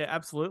 Yeah,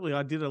 absolutely.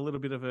 I did a little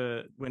bit of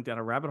went down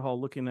a rabbit hole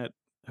looking at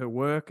her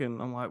work,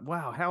 and I'm like,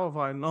 wow, how have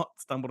I not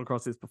stumbled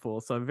across this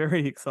before? So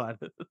very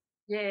excited.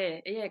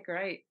 Yeah,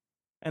 great.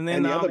 And And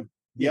then the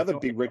yeah, other go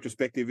on. big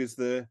retrospective is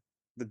the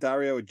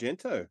Dario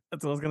Argento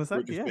That's what I was going to say.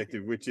 Yeah.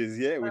 retrospective, which is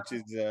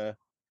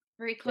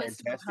Very close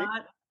to fantastic. my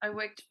heart. I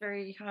worked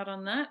very hard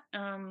on that.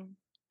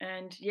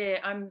 And yeah,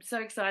 I'm so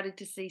excited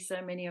to see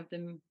so many of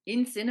them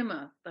in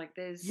cinema. Like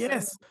there's so many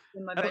Yes. of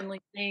them I've And only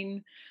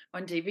seen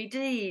on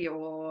DVD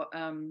or I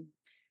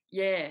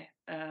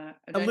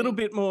a don't little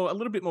think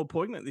bit more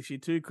poignant this year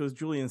too, because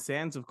Julian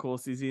Sands, of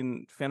course, is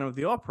in Phantom of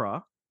the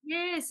Opera.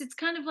 yes, it's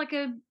kind of like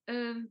a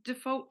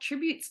default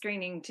tribute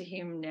screening to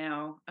him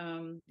now.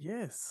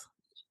 Yes.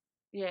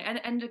 Yeah,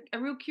 and a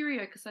real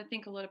curio because I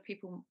think a lot of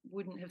people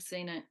wouldn't have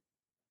seen it.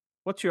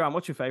 What's your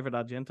favorite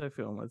Argento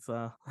film? It's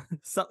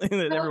something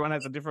that Well, everyone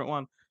has a different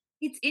one.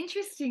 it's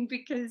interesting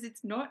because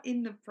it's not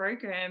in the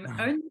program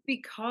only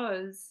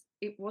because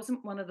it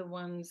wasn't one of the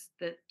ones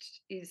that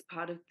is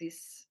part of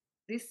this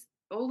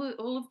all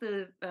of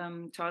the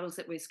titles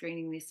that we're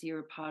screening this year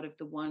are part of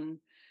the one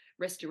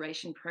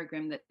restoration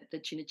program that the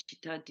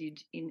Cinecittà did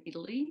in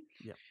Italy.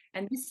 Yeah.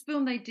 And this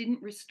film they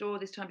didn't restore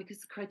this time because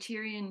the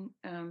Criterion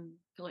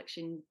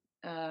collection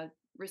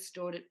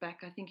restored it back,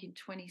 I think, in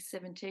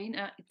 2017.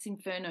 It's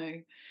Inferno,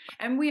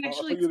 and we Oh, I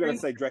actually thought you were going to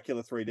screened, say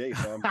Dracula 3D,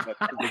 so that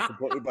took me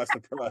completely by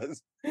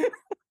surprise.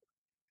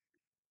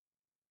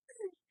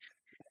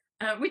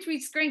 which we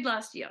screened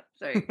last year.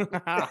 So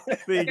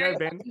There you go, very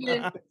Ben.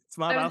 lucky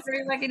Smart I was ass.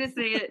 very lucky to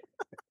see it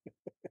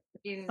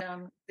in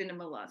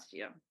cinema last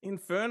year.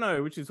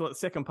 Inferno, which is what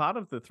second part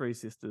of the Three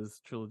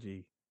Sisters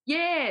trilogy.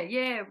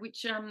 Yeah,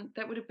 which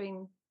that would have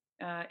been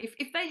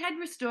if they had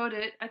restored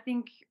it, I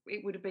think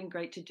it would have been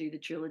great to do the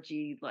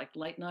trilogy like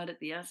Late Night at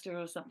the Astor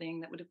or something.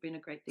 That would have been a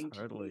great thing to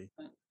do. Totally.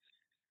 But,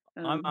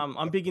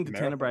 I'm big into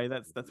Marathon. Tenebrae.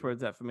 That's where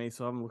it's at for me.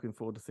 So I'm looking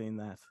forward to seeing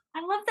that. I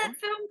love that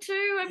film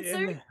too.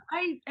 Yeah.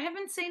 I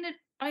haven't seen it.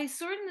 I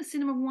saw it in the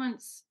cinema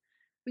once.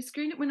 We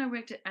screened it when I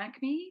worked at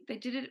Acme. They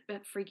did it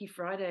at Freaky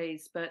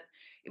Fridays, but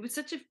it was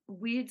such a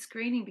weird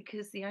screening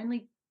because the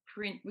only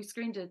print we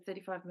screened a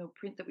 35mm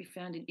print that we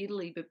found in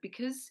Italy, but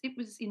because it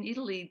was in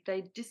Italy,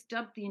 they just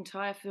dubbed the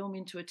entire film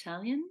into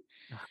Italian.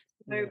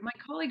 So Yeah. my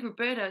colleague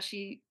Roberta,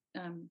 she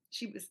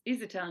is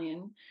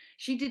Italian.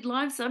 She did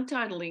live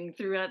subtitling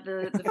throughout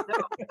the film.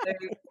 So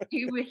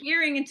you were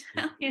hearing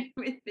Italian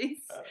with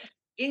these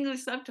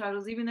English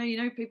subtitles, even though you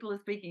know people are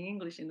speaking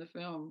English in the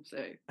film.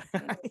 So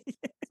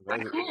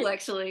quite cool,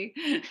 actually.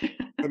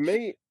 For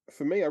me,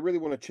 I really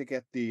want to check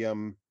out the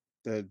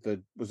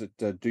was it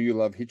Do You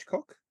Love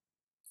Hitchcock?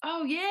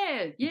 Oh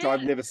yeah, Which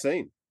I've never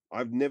seen.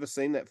 I've never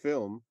seen that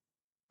film,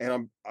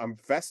 and I'm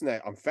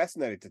fascinated. I'm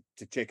fascinated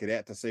to check it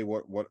out to see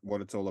what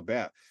it's all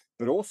about.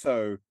 But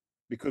also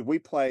because we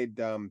played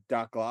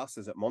Dark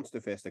Glasses at Monster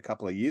Fest a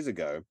couple of years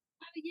ago,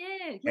 Oh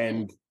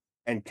yeah.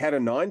 and Cat o'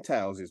 Nine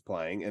Tails is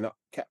playing, and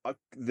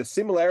the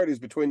similarities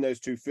between those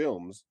two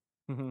films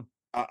Mhm.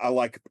 are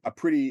like a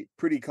pretty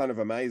kind of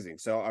amazing.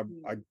 So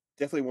I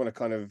definitely want to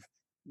kind of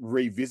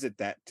revisit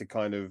that to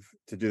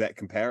do that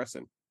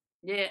comparison.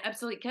 Yeah,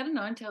 absolutely. Cat o'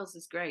 Nine Tails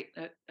is great.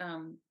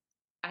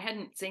 I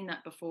hadn't seen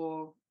that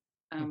before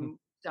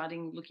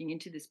starting looking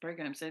into this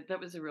program, so that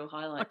was a real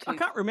highlight I too.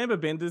 can't remember,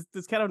 Ben. Does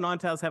Cat of Nine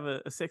Tails have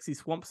a sexy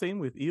swamp scene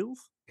with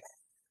eels?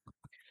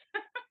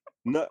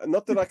 No,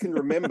 not that I can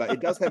remember.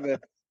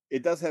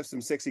 It does have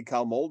some sexy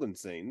Carl Malden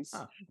scenes.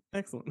 Ah,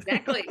 excellent.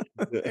 Exactly.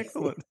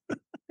 Excellent.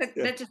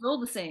 That's just all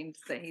the scenes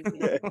that he's in.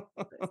 Yeah.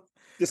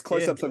 Just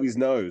close ups of his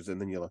nose, and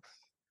then you're like,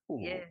 ooh.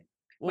 Yeah.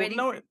 Well, Waiting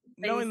for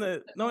knowing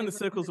his the face.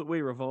 circles that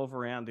we revolve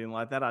around in,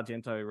 like that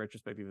Argento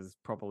retrospective is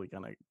probably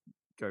going to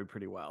go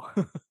pretty well.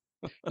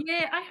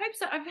 Yeah, I hope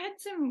so. I've had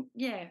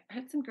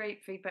some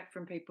great feedback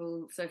from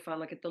people so far.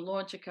 Like at the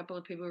launch, a couple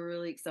of people were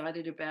really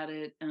excited about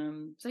it.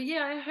 So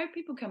yeah, I hope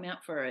people come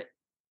out for it.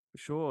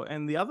 Sure.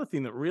 And the other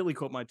thing that really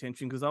caught my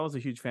attention, because I was a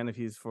huge fan of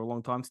his for a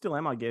long time, still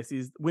am, I guess,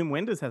 is Wim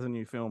Wenders has a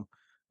new film.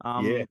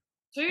 Yeah.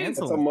 Two. That's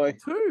Ansel. on my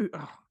Two.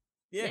 Oh,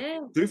 yeah.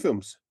 two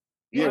films.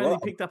 I Yeah, only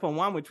right. picked up on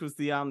one, which was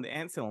the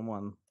Anselm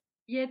one.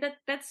 Yeah,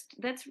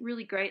 that's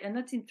really great, and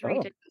that's in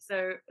 3D.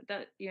 So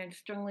that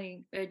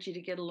strongly urge you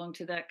to get along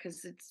to that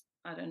because it's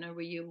I don't know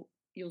where you'll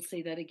you'll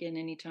see that again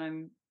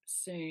anytime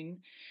soon.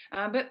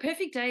 But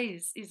Perfect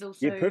Days is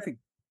also Yeah,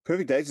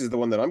 Perfect Days is the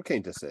one that I'm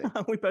keen to see.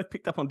 We both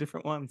picked up on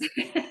different ones.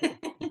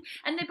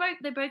 and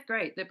they're both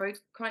great. They're both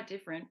quite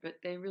different, but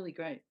they're really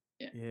great.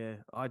 Yeah. Yeah,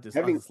 I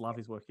Having- just love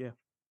his work. Yeah.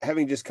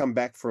 Having just come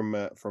back from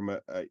a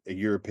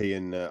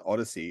European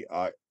odyssey,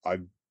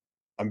 I'm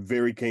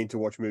very keen to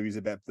watch movies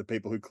about the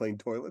people who clean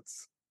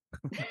toilets.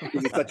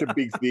 Because it's such a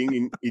big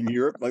thing in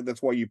Europe. Like,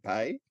 that's why you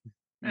pay.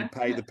 You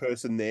pay the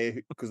person there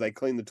because they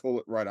clean the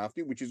toilet right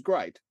after you, which is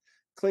great.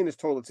 Cleanest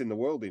toilets in the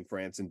world in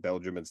France and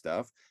Belgium and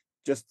stuff.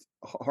 Just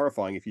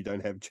horrifying if you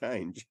don't have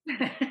change.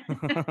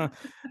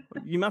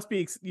 You must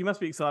be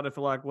excited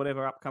for like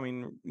whatever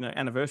upcoming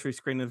anniversary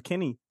screen of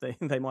Kenny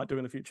they might do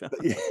in the future.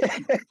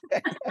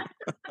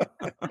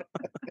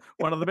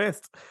 One of the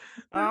best.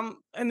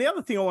 And the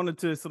other thing I wanted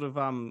to sort of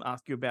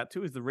ask you about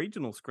too is the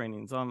regional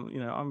screenings.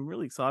 I'm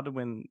really excited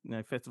when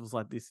festivals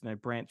like this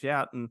branch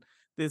out, and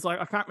there's like,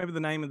 I can't remember the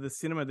name of the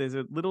cinema. There's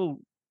a little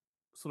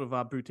sort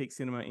of boutique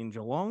cinema in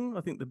Geelong.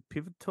 I think the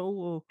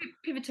Pivotal or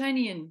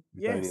Pivotanian.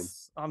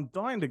 yes, I'm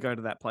dying to go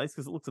to that place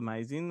because it looks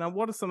amazing. Now,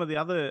 what are some of the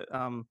other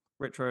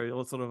retro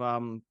or sort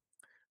of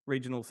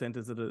regional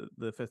centres that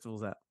the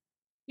festival's at?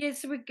 Yeah,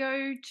 so we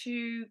go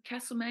to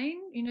Castlemaine,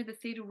 the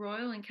Theatre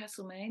Royal in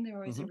Castlemaine. They're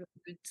always a really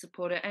good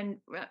supporter. And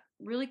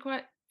really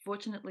quite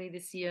fortunately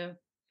this year,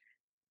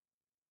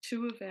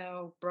 two of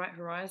our Bright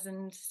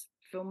Horizons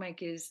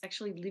filmmakers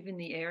actually live in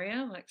the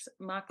area. Like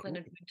Mark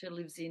Leonard Winter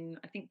lives in,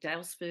 I think,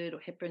 Dalesford or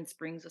Hepburn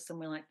Springs or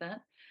somewhere like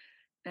that.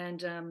 And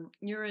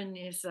Nuran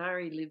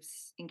Nisari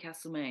lives in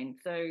Castlemaine.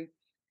 So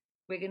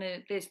we're gonna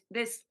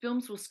there's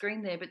films will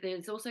screen there, but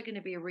there's also going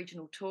to be a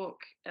regional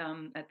talk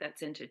at that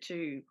centre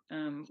too,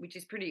 which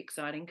is pretty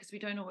exciting because we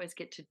don't always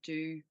get to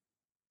do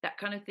that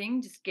kind of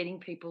thing, just getting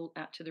people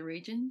out to the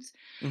regions.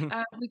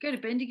 We go to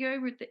Bendigo.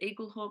 We're at the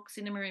Eagle Hawk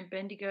Cinema in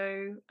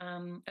Bendigo. I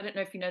don't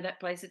know if you know that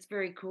place. It's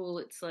very cool.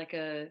 It's like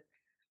it's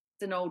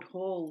an old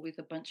hall with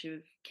a bunch of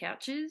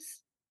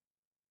couches.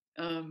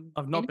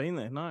 I've not been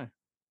there. No.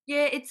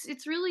 Yeah, it's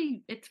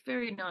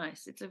very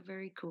nice. It's a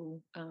very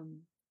cool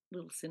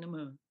little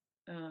cinema.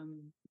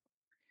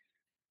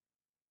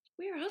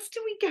 Where else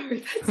do we go?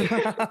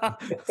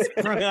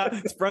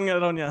 Sprung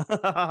out on you.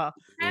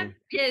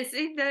 Yes,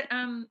 we've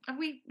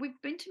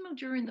been to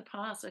Mildura in the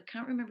past. I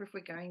can't remember if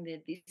we're going there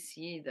this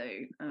year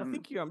though. I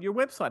think your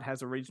website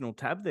has a regional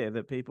tab there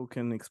that people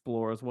can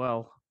explore as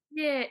well.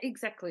 Yeah,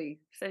 exactly.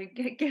 So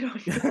get on.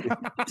 Jump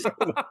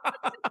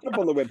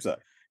on the website.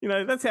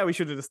 That's how we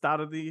should have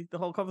started the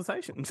whole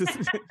conversation. Just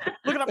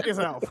look it up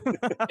yourself.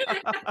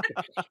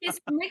 Yes,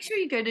 make sure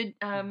you go to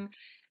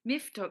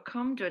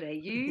mif.com.au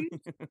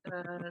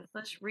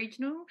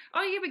 /regional.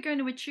 Oh yeah, we're going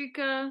to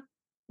Echuca,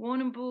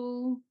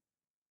 Warrnambool,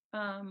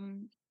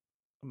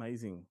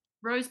 Amazing.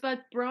 Rosebud,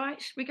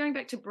 Bright. We're going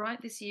back to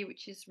Bright this year,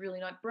 which is really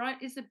nice.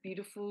 Bright is a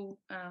beautiful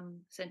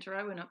centre.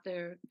 I went up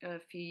there a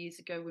few years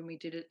ago when we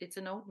did it. It's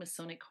an old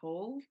Masonic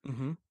hall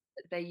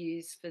that they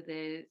use for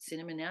their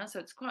cinema now, so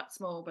it's quite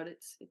small, but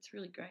it's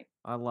really great.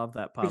 I love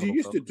that part. Because you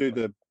used to do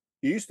there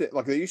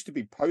used to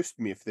be post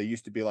MIF. There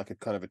used to be like a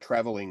kind of a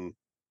traveling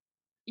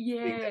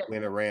thing that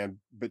went around,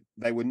 but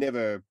they were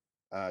never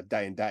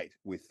day and date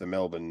with the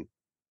Melbourne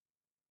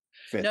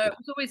festival. No, it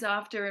was always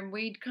after, and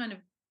we'd kind of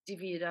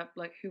divvy it up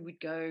like who would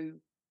go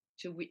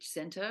to which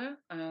centre.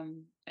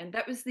 And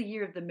that was the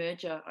year of the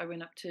merger. I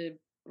went up to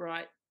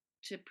Bright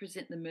to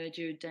present the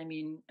merger.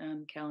 Damien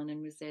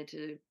Callanan was there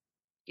to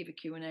give a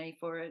Q&A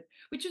for it,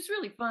 which was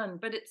really fun,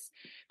 but it's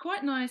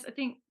quite nice. I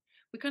think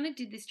we kind of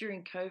did this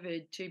during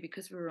COVID too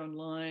because we were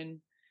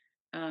online.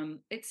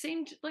 It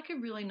seemed like a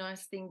really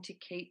nice thing to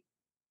keep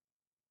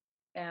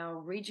our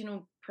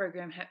regional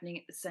program happening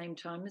at the same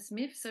time as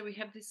MIF, so we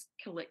have this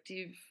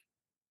collective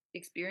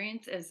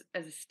experience as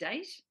a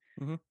state.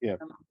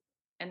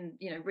 And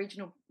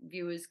regional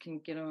viewers can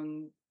get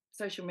on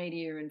social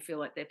media and feel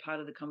like they're part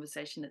of the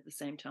conversation at the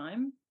same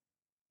time.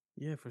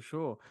 Yeah, for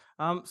sure.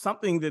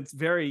 Something that's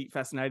very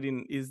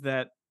fascinating is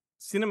that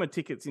cinema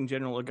tickets in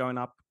general are going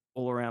up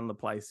all around the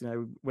place,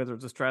 whether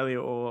it's Australia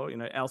or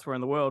elsewhere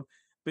in the world,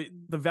 but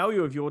the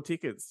value of your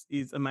tickets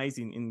is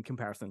amazing in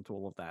comparison to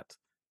all of that.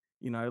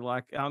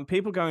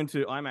 People going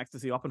to IMAX to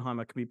see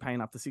Oppenheimer can be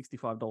paying up to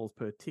 $65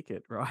 per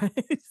ticket, right?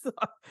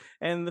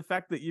 And the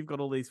fact that you've got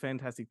all these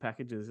fantastic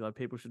packages,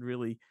 people should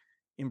really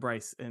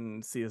embrace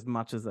and see as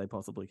much as they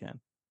possibly can.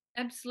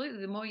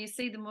 Absolutely. The more you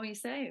see, the more you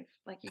save.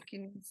 Like you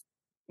can.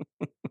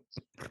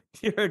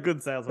 You're a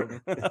good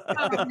saleswoman. I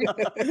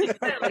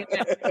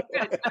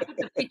put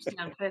the pitch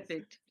down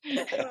perfect.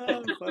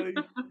 Funny.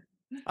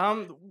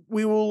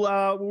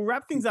 We'll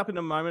wrap things up in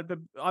a moment, but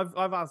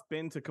I've asked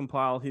Ben to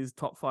compile his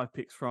top 5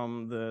 picks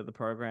from the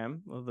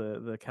program or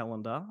the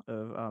calendar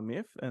of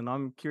MIF, and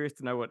I'm curious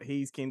to know what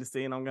he's keen to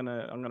see, and I'm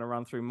gonna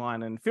run through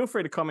mine, and feel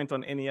free to comment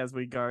on any as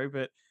we go.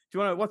 But do you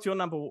want to? What's your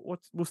number?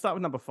 We'll start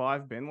with number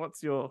 5, Ben.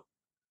 What's your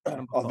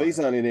number 5? These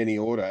aren't in any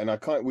order, and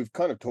we've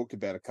kind of talked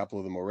about a couple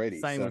of them already.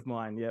 Same with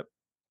mine. Yep.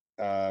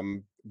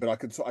 But I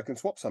can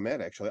swap some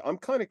out actually. I'm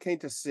kind of keen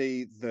to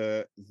see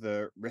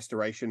the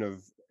restoration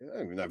of I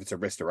don't even know if it's a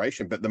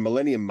restoration, but the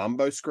Millennium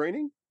Mumbo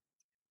screening,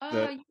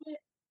 Oh, yeah.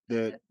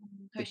 the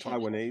Ho Chi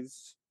Minh.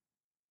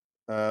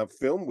 Taiwanese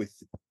film with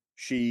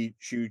Shu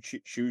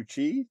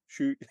Chi.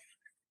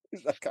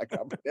 I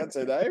can't pronounce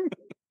her name.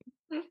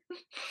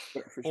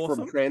 Awesome.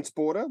 From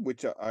Transporter,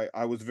 which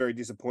I was very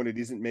disappointed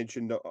isn't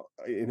mentioned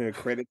in her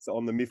credits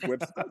on the MIF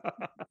website.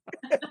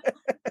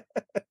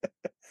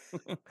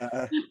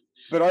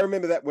 But I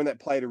remember that when that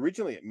played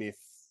originally at MIF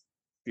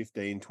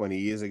 15, 20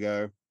 years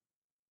ago,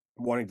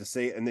 wanting to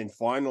see it, and then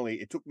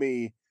finally it took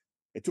me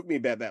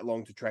about that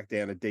long to track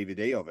down a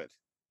DVD of it,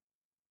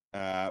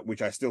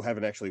 which I still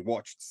haven't actually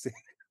watched.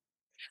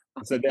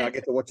 So now I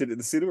get to watch it at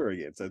the cinema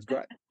again. So it's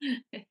great.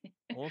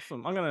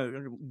 Awesome. I'm going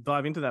to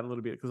dive into that a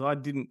little bit because I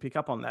didn't pick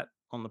up on that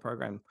on the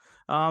program.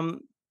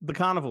 The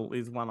Carnival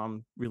is one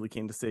I'm really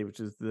keen to see, which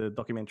is the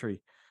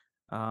documentary.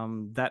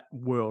 That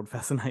world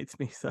fascinates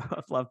me, so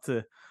I'd love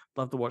to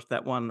watch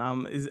that one.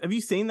 Have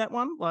you seen that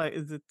one? Like,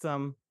 is it?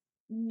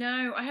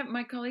 No, I haven't.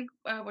 My colleague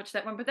watched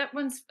that one, but that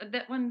one's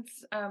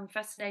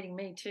fascinating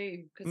me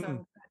too because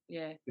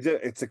yeah.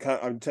 It's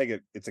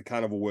a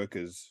carnival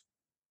workers.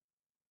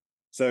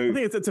 I So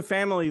think it's a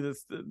family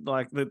that's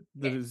like that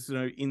is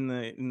in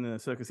the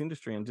circus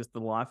industry and just the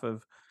life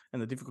of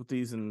and the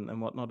difficulties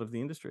and whatnot of the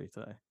industry.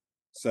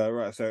 So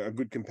a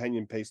good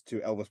companion piece to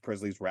Elvis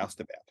Presley's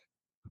Roustabout,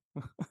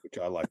 which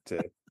I like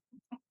to.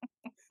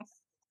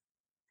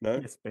 No,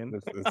 Yes, Ben.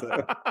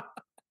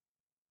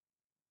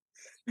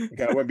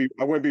 Okay, I won't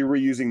be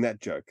reusing that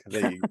joke.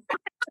 There you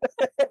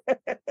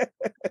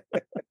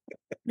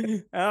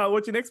go.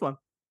 What's your next one?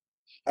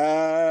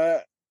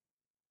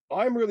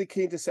 I'm really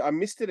keen to see. I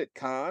missed it at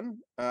Cannes,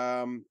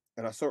 and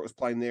I saw it was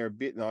playing there a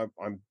bit, and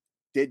I'm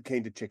dead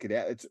keen to check it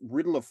out. It's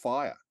Riddle of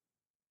Fire.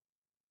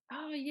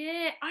 Oh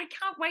yeah, I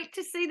can't wait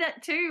to see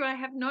that too. I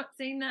have not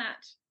seen that.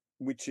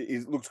 Which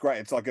looks great.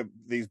 It's like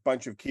these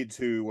bunch of kids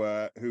who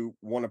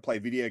want to play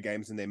video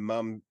games, and their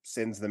mum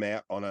sends them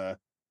out on a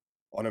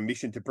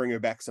mission to bring her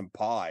back some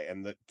pie,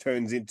 and that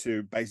turns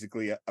into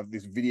basically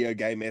this video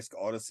game-esque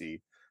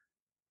odyssey.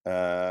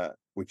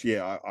 Which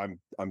I'm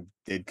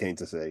dead keen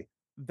to see.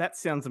 That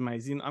sounds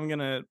amazing. I'm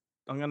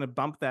gonna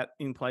bump that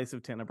in place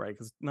of Tenebrae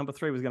because number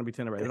 3 was gonna be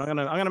Tenebrae, but I'm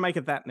gonna make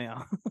it that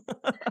now.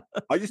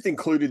 I just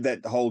included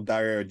that whole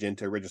Dario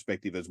Argento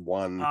retrospective as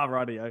one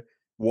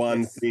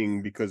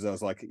thing because I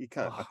was like, I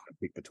can't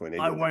pick between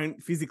any. I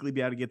won't physically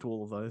be able to get to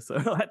all of those, so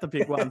I had to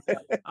pick one.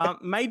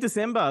 May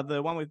December,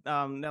 the one with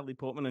Natalie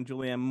Portman and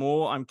Julianne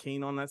Moore, I'm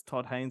keen on. That's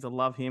Todd Haynes. I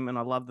love him, and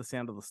I love the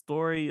sound of the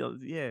story.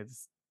 Yeah,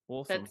 it's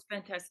awesome. That's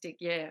fantastic.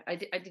 Yeah, I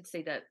did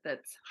see that.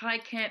 That's high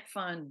camp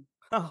fun.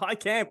 High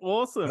camp,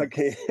 awesome.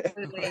 Okay.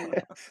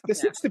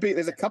 Seems to be.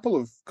 There's a couple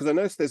of because I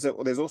noticed there's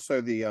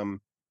also the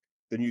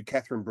new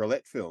Catherine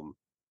Breillat film,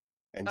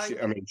 and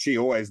she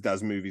always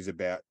does movies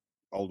about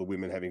older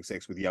women having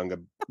sex with younger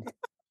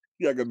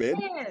men.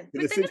 Yeah,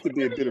 there seems to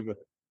be a bit of a.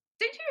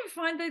 Did you ever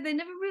find though they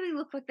never really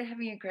look like they're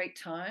having a great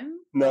time?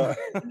 No.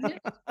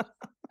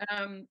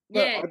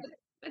 Yeah,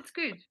 it's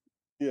good.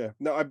 Yeah,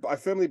 no, I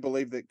firmly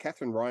believe that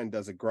Catherine Ryan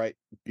does a great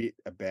bit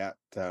about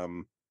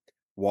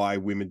why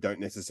women don't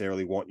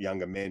necessarily want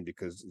younger men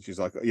because she's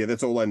like, yeah,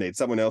 that's all I need,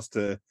 someone else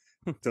to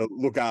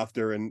look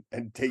after and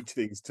teach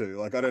things to.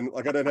 Like I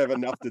don't have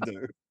enough to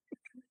do.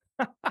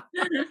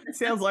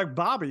 Sounds like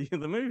Barbie in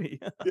the movie.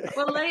 Yeah.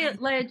 Well, Leia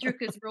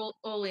Drucker's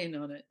all in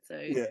on it, so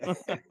yeah.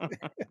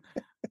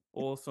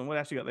 Awesome. What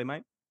else you got there,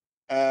 mate?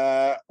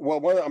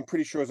 Well, one I'm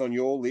pretty sure is on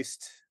your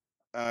list,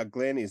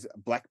 Glenn, is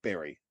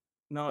Blackberry.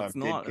 No, it's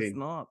not. It's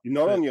not. You're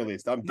not on your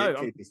list. I'm dead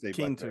keen to see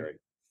Blackberry.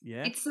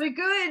 Yeah, it's so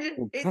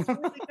good. It's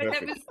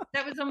really good.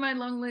 That was on my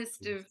long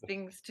list of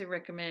things to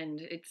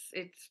recommend. It's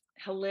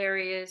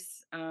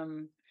hilarious.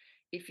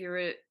 If you're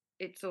a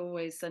It's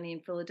Always Sunny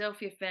in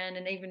Philadelphia fan,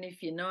 and even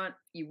if you're not,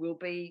 you will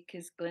be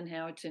because Glenn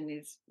Howerton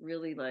is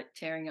really like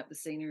tearing up the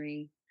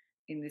scenery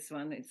in this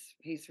one.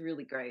 He's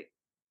really great.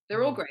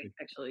 They're all great,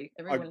 actually.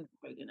 Everyone's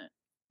great in it.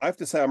 I have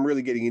to say, I'm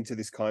really getting into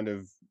this kind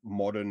of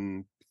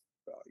modern,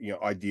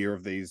 idea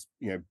of these,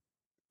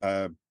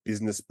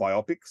 business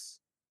biopics.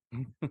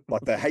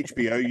 Like the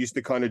HBO used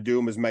to kind of do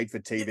them as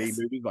made-for-TV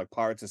movies, like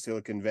Pirates of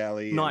Silicon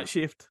Valley, Night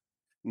Shift,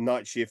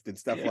 and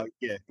stuff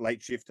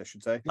Late Shift, I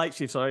should say. Late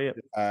Shift, sorry.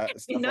 Stuff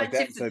Night like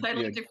that. Shift's a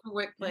totally different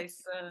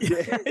workplace.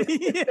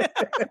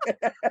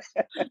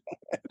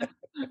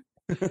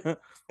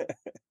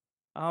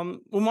 Well,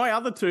 my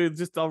other two,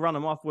 I'll run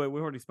them off. We've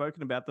already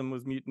spoken about them.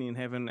 Was Mutiny in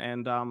Heaven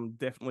and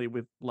definitely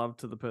With Love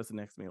to the Person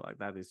Next to Me. Like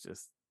that is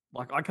just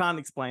like I can't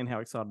explain how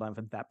excited I am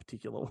for that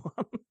particular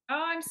one.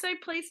 Oh, I'm so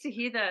pleased to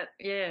hear that.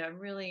 Yeah,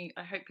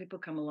 I hope people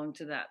come along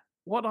to that.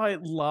 What I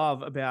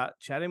love about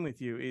chatting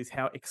with you is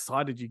how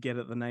excited you get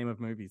at the name of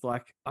movies.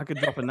 Like I could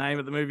drop a name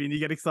at the movie and you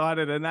get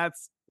excited, and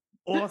that's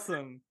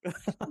awesome.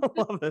 I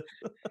love it.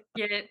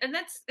 Yeah, and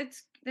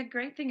it's the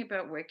great thing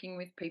about working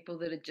with people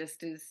that are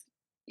just as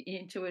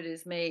into it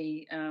as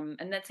me,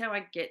 and that's how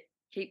I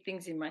keep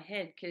things in my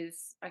head,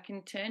 because I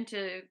can turn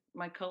to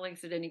my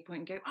colleagues at any point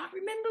and go, "Oh,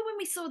 remember when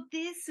we saw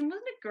this, and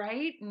wasn't it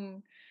great?"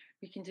 And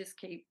we can just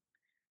keep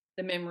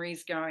the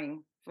memories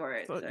going. for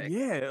it. So, So,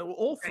 yeah,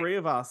 all great. three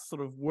of us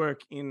sort of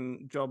work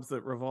in jobs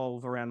that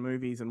revolve around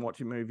movies and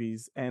watching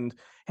movies. And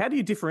how do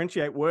you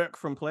differentiate work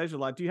from pleasure?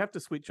 Like, do you have to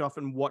switch off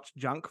and watch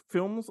junk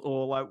films,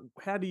 or like,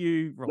 how do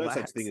you No relax?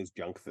 such thing as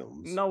junk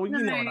films. No, you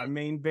know what No, I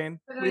mean, Ben.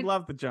 but We I-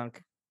 love the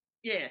junk.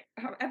 Yeah,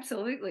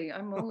 absolutely.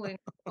 I'm all in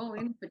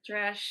for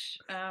trash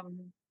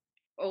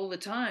all the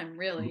time,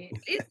 really.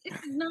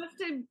 It's nice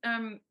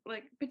to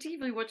like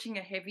particularly watching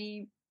a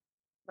heavy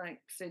like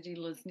Sergei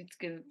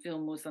Loznitska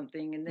film or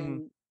something, and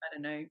then I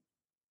don't know,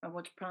 I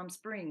watch Palm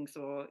Springs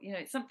or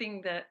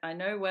something that I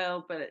know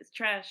well, but it's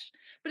trash,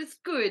 but it's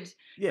good.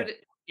 Yeah. But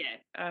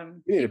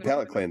You need a even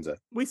palate cleanser,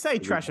 We say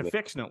trash Originally.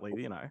 affectionately,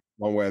 you know.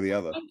 one way or the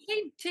other. and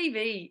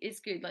TV is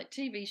good. Like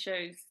TV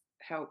shows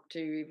help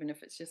too, even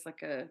if it's just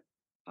like a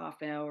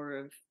half hour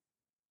of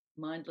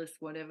mindless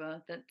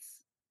whatever.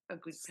 That's a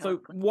good So,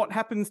 palate cleanser. what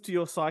happens to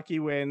your psyche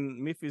when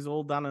MIF is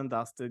all done and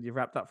dusted? You've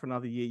wrapped up for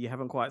another year. You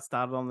haven't quite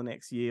started on the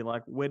next year.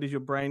 Like, where does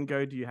your brain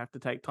go? Do you have to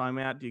take time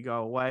out? Do you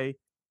go away?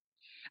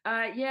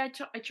 Yeah,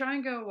 I try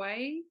and go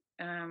away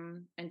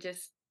and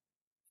just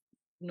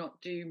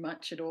not do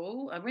much at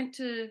all. I went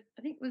to,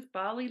 I think it was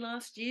Bali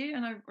last year,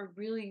 and I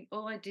really,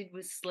 all I did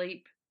was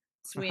sleep,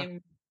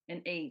 swim,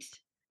 and eat.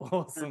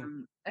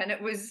 Awesome. And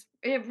it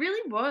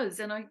really was.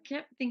 And I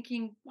kept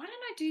thinking, why don't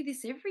I do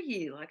this every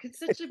year? Like, it's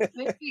such a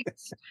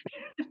perfect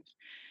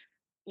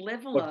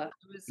leveler.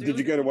 It was Did you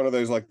really go to one of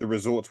those like the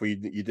resorts where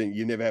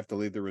you never have to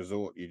leave the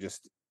resort? You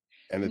just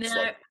and it's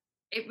No, like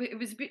it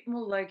was a bit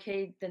more low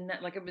key than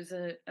that. Like, it was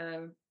a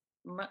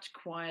much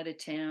quieter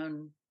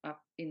town up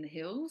in the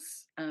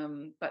hills,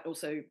 but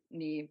also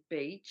near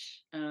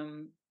beach.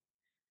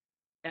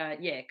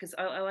 Yeah, because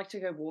I like to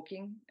go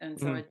walking, and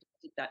so I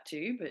did that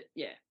too. But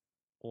yeah,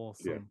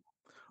 Awesome.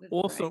 it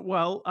was Awesome. great.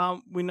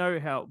 Well, we know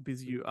how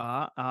busy you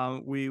are.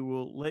 We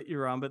will let you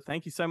run, but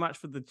thank you so much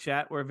for the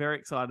chat. We're very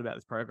excited about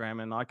this program,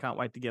 and I can't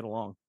wait to get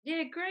along.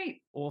 Yeah,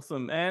 great.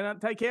 Awesome. And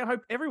take care.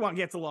 Hope everyone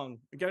gets along.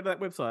 Go to that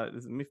website.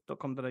 It's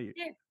myth.com.au.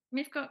 Yeah,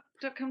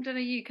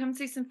 mythcot.com.au. Come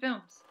see some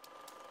films.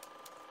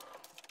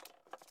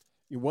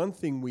 One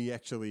thing we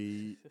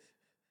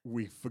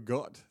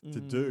forgot to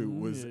do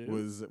was Yeah.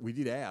 was we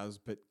did ours,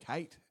 but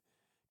Kate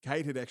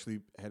had actually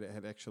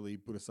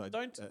put aside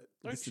Don't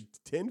listed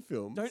 10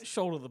 films. Don't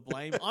shoulder the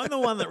blame. I'm the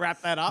one that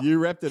wrapped that up. You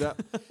wrapped it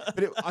up,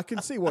 but I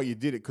can see why you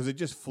did it because it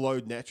just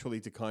flowed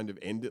naturally to kind of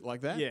end it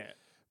like that. Yeah.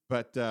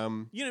 But You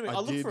know what I mean? I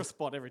look for a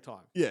spot every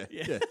time. yeah.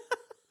 Yeah.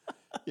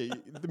 Yeah,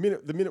 the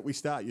minute we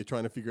start, you're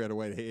trying to figure out a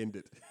way to end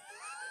it.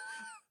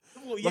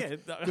 Well, yeah.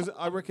 Because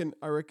I reckon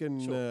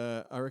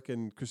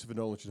Christopher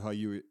Nolan should hire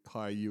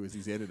you as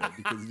his editor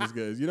because he just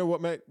goes, you know what,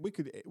 mate, we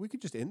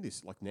could just end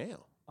this like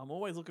now. I'm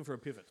always looking for a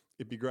pivot.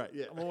 It'd be great.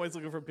 Yeah, I'm always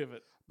looking for a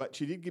pivot. but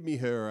she did give me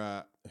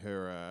her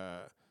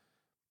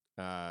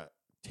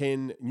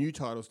 10 new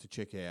titles to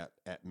check out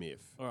at MIF,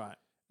 All right.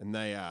 and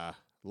they are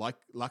like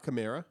La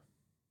Chimera,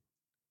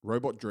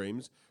 Robot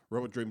Dreams.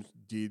 Robot Dreams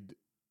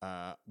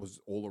was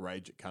all the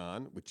rage at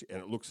Cannes, and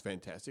it looks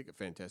fantastic, a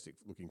fantastic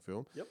looking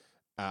film. Yep.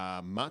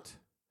 Mutt,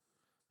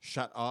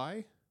 Shut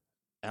Eye,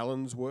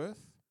 Allensworth,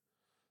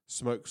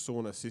 Smoke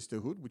Sauna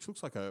Sisterhood, which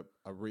looks like a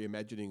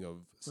reimagining of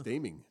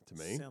Steaming to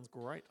me. Sounds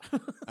great.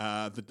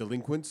 The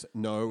Delinquents,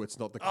 no, it's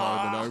not the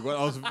Kylie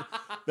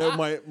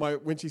Minogue one.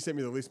 When she sent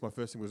me the list, my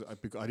first thing was I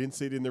didn't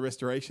see it in the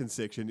restoration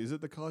section. Is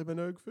it the Kylie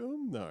Minogue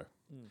film? No.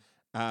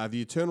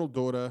 The Eternal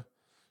Daughter,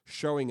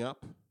 Showing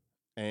Up,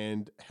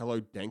 and Hello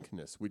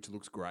Dankness, which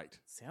looks great.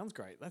 Sounds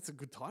great. That's a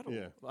good title.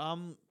 Yeah.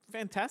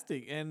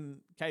 Fantastic.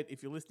 And Kate,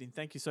 if you're listening,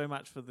 thank you so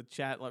much for the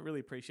chat. Like, really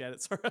appreciate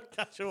it. Sorry I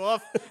cut you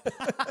off.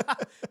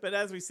 But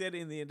as we said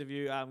in the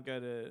interview, go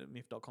to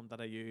myth.com.au.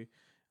 Go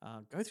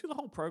through the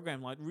whole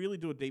program. Like, really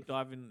do a deep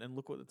dive and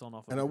look what's on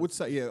offer. And I would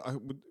say,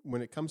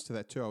 when it comes to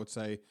that too, I would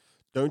say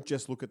don't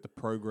just look at the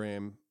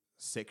program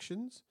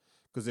sections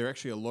because there are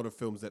actually a lot of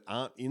films that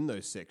aren't in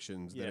those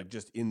sections that are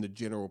just in the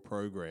general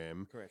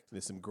program. Correct.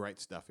 There's some great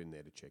stuff in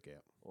there to check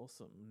out.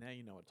 Awesome. Now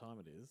you know what time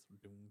it is.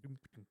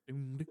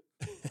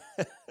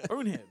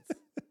 Boneheads.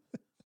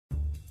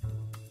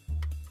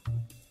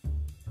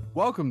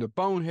 Welcome to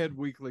Bonehead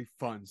Weekly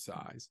Fun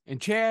Size. And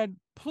Chad,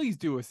 please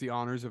do us the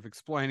honors of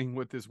explaining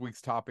what this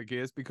week's topic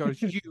is because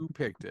you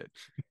picked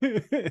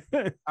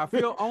it. I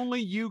feel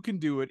only you can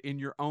do it in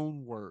your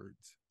own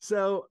words.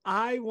 So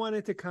I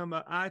wanted to come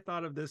up, I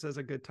thought of this as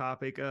a good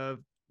topic of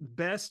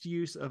best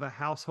use of a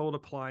household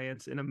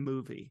appliance in a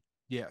movie.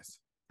 Yes.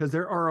 Because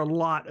there are a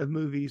lot of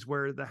movies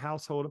where the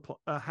household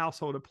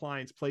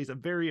appliance plays a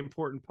very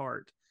important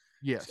part.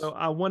 Yes. So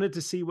I wanted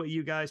to see what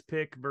you guys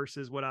pick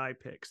versus what I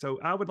pick. So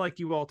I would like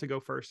you all to go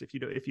first if you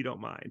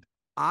don't mind.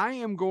 I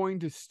am going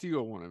to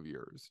steal one of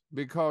yours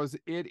because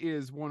it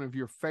is one of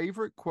your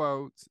favorite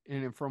quotes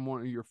and from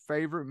one of your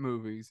favorite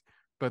movies.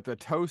 But the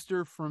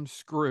toaster from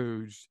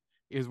Scrooge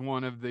is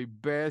one of the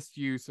best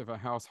use of a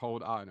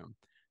household item.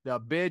 The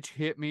bitch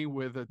hit me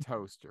with a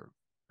toaster.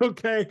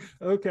 Okay.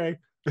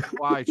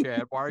 Why,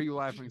 Chad? Why are you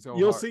laughing so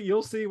You'll hard?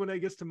 You'll see when it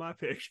gets to my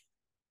pick.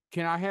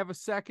 Can I have a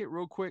second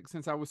real quick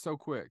since I was so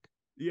quick?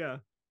 Yeah.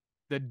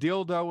 The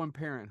dildo in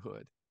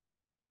Parenthood.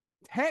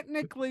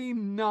 technically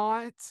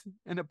not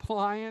an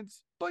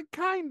appliance, but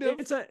kind of.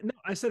 No,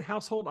 I said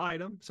household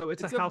item, so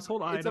it's a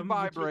household item. It's a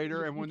vibrator,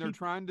 You and when they're keep-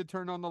 trying to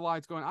turn on the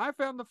lights, going, I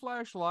found the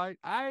flashlight.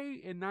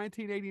 In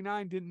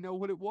 1989 didn't know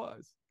what it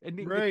was, and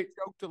didn't Right. get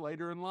choked till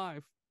later in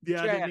life.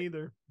 Yeah, I Chad. didn't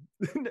either.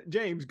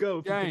 James, go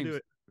if you can do James.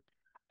 it.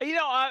 You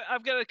know,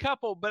 I've got a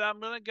couple, but I'm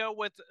gonna go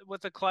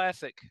with a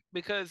classic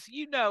because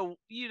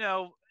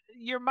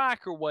your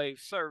microwave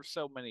serves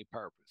so many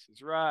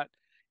purposes, right?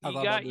 I You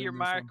thought about got doing your this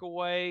one.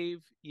 microwave,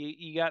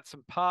 you got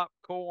some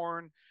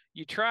popcorn.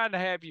 You're trying to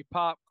have your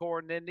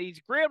popcorn, then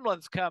these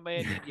gremlins come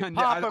in and you And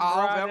pop them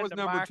right that in was the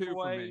number 2 for me.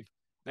 microwave,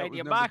 That and was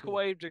you number 2.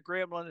 microwave the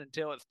gremlin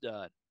until it's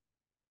done.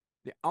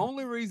 The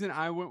only reason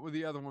I went with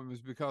the other one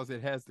was because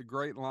it has the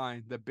great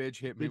line, "The bitch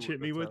hit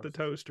me, With the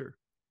toaster.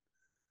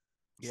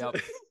 Yep.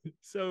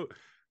 So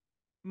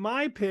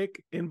my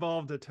pick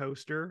involved a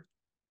toaster,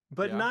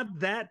 but Yeah. not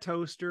that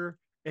toaster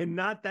and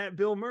not that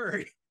Bill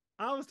Murray.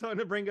 I was trying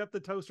to bring up the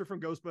toaster from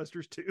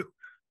Ghostbusters 2.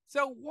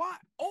 So what?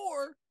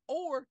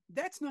 Or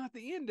that's not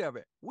the end of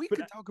it. We But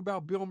could talk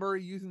about Bill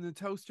Murray using the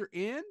toaster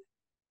in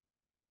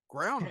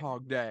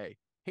Groundhog Day.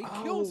 He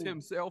kills Oh.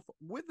 himself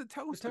with the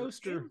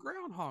toaster in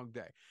Groundhog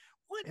Day.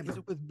 What Yeah, is but-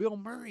 it with Bill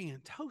Murray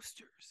and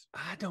toasters?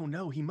 I don't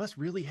know. He must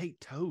really hate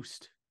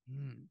toast.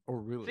 Or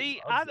really?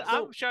 See, loves it.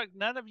 I'm shocked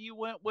none of you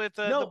went with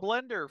No. the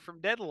blender from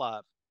Dead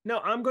Alive. No,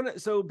 I'm gonna.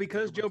 So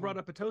because Everybody Joe brought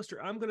up a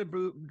toaster, I'm gonna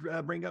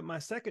bring up my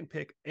second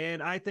pick,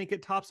 and I think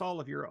it tops all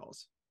of your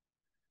alls.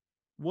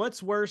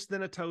 What's worse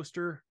than a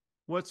toaster?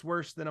 What's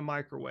worse than a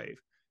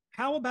microwave?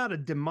 How about a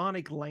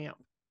demonic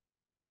lamp?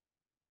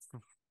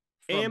 From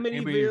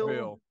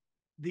Amityville,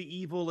 the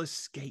evil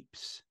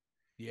escapes.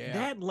 Yeah.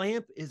 That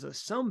lamp is a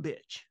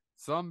sumbitch.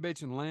 Some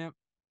bitch and lamp.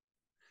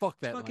 Fuck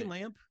that Fucking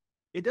lamp. lamp.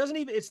 It doesn't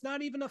even, it's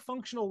not even a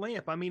functional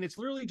lamp. I mean, it's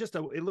literally just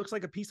it looks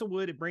like a piece of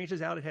wood. It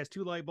branches out. It has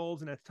 2 light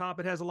bulbs, and at the top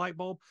it has a light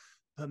bulb.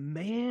 But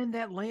man,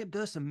 that lamp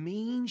does some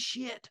mean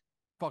shit.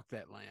 Fuck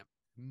that lamp.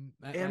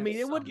 That I lamp mean,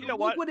 it would, sucks. You know look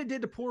what? what it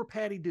did to poor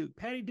Patty Duke.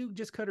 Patty Duke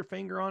just cut her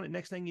finger on it.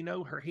 Next thing you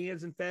know, her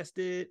hand's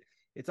infested.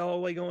 It's all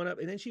the way going up,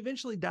 and then she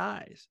eventually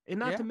dies. And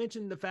not Yeah. to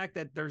mention the fact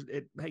that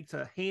it makes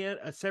a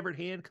severed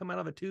hand come out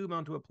of a tube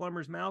onto a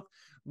plumber's mouth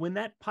when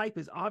that pipe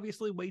is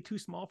obviously way too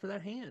small for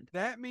that hand.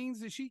 That means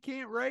that she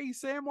can't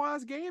raise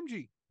Samwise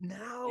Gamgee.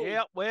 No.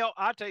 Yeah, well,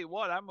 I tell you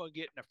what, I'm gonna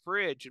get in the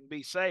fridge and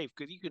be safe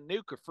because you can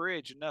nuke a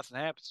fridge and nothing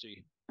happens to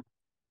you.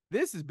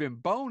 This has been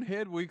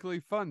Bonehead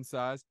Weekly Fun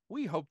Size.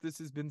 We hope this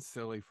has been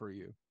silly for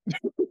you.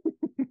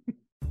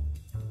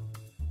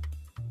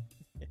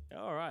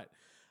 All right.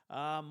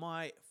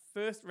 My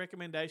first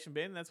recommendation,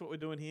 Ben, that's what we're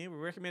doing here. We're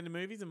recommending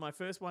movies, and my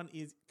first one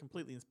is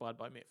completely inspired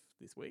by Myth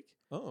this week.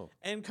 Oh,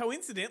 And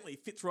coincidentally,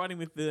 fits right in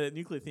with the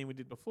nuclear theme we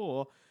did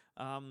before.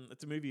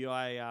 It's a movie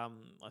I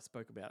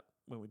spoke about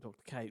when we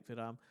talked to Kate, but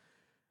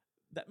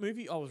that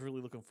movie I was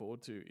really looking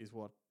forward to is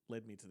what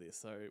led me to this.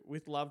 So,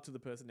 with love to the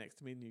person next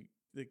to me,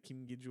 the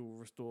Kim Gidgel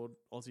restored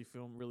Aussie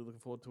film, really looking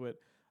forward to it.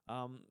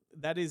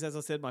 That is, as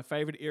I said, my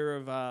favourite era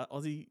of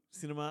Aussie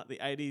cinema, the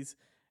 80s,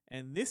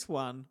 and this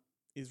one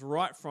is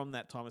right from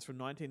that time. It's from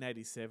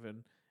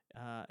 1987,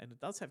 and it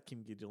does have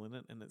Kim Gidgel in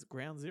it, and it's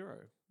Ground Zero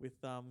with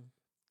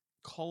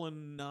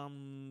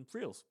Colin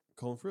Friels.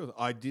 Colin Friels.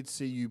 I did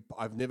see you.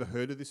 I've never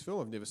heard of this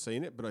film. I've never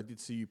seen it, but I did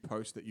see you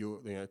post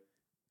that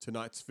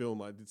tonight's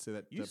film. I did see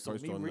that You saw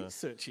post me on.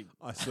 researching.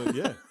 I saw.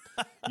 Yeah,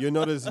 you're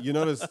not as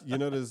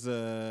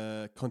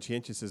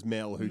conscientious as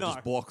Mel, who No.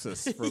 just blocks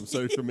us from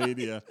social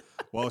media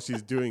while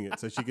she's doing it,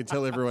 so she can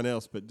tell everyone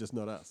else, but just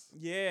not us.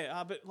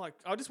 Yeah, but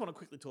I just want to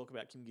quickly talk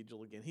about Kim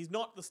Gidgel again. He's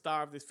not the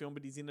star of this film,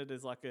 but he's in it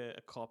as like a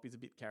cop. He's a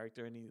bit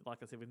character, and he, like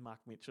I said, with Mark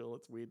Mitchell,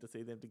 it's weird to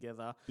see them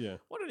together. Yeah.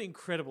 What an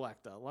incredible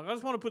actor! Like, I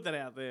just want to put that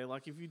out there.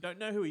 Like, if you don't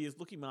know who he is,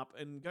 look him up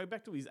and go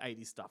back to his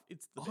 80s stuff.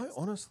 It's the I best.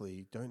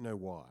 honestly don't know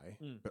why,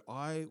 Mm. but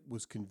I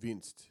was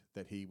convinced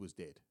that he was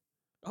dead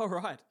All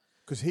right.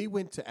 because he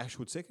went to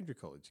Ashwood Secondary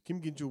College. Kim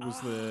Gidgel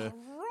was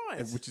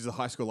right. which is the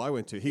high school I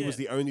went to. He was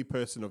the only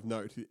person of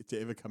note to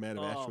ever come out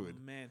of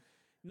Ashwood. Man.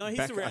 No, he's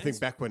Back, around. I think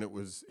back when it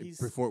was he's-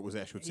 before it was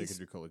Ashwood he's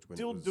Secondary College. When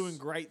Still it was, doing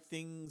great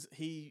things.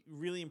 He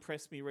really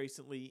impressed me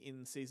recently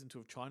in season 2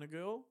 of China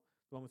Girl,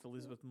 the one with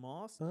Elizabeth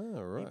Moss. Oh, He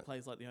right.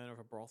 plays like the owner of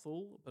a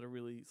brothel, but a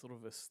really sort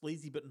of a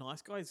sleazy but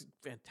nice guy. He's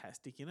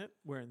fantastic in it.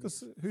 Wearing this.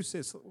 Because who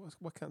says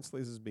why can't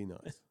sleazers be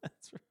nice?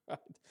 That's right.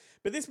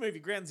 But this movie,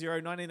 Ground Zero,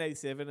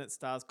 1987, it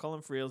stars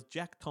Colin Friels,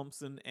 Jack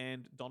Thompson,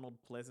 and Donald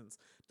Pleasance.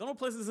 Donald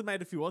Pleasance has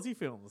made a few Aussie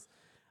films.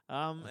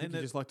 I think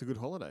he just liked a good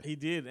holiday. He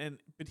did,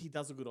 but he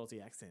does a good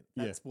Aussie accent.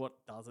 That's what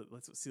does it.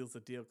 That's what seals the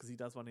deal because he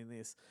does one in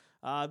this.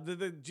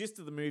 The gist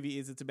of the movie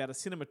is it's about a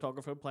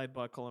cinematographer played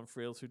by Colin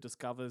Friels who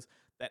discovers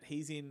that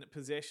he's in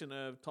possession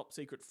of top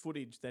secret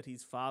footage that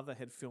his father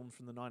had filmed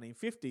from the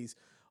 1950s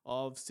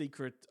of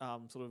secret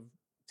sort of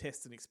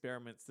tests and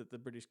experiments that the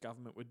British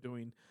government were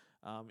doing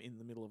in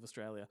the middle of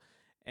Australia.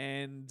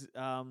 And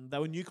they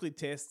were nuclear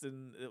tests,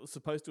 and it was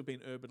supposed to have been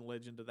urban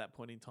legend at that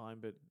point in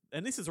time.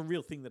 And this is a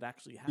real thing that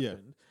actually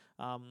happened.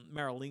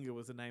 Maralinga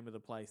was the name of the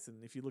place,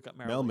 and if you look up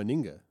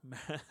Malmaninga.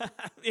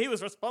 he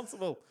was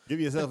responsible.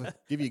 Give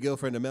your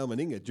girlfriend a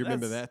Malmaninga. Do you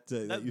remember that?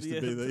 That used to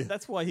be the.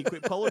 That's why he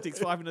quit politics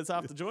 5 minutes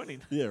after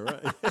joining. Yeah,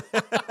 right.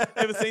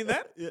 Ever seen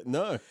that? Yeah,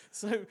 no.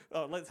 So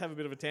let's have a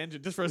bit of a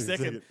tangent just for a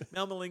second.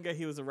 Malmalinga,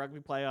 he was a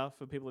rugby player,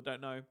 for people that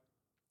don't know.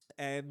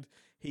 And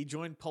he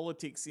joined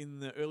politics in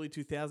the early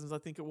 2000s, I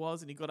think it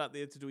was, and he got up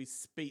there to do his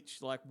speech,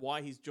 like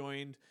why he's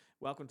joined,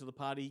 welcome to the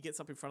party. He gets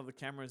up in front of the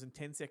cameras, and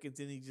 10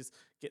 seconds in, he just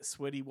gets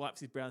sweaty, wipes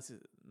his brow and says,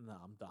 no,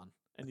 I'm done.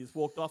 And he just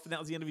walked off, and that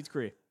was the end of his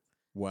career.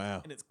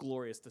 Wow. And it's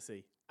glorious to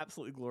see.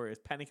 Absolutely glorious.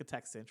 Panic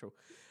attack central.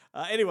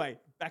 Anyway,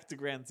 back to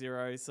Ground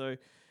Zero. So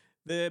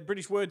the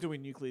British were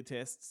doing nuclear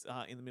tests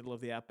in the middle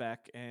of the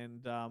outback,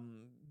 and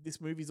this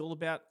movie is all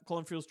about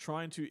Colin Firth's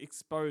trying to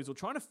expose or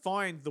trying to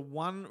find the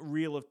one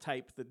reel of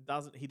tape that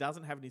he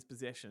doesn't have in his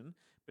possession,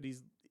 but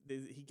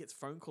he gets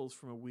phone calls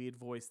from a weird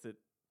voice that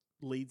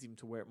leads him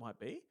to where it might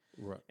be.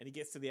 Right. And he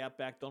gets to the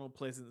outback. Donald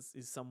Pleasance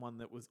is someone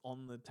that was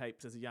on the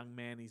tapes as a young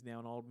man. He's now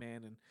an old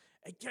man, and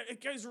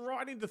it goes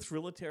right into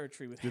thriller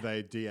territory. Do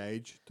they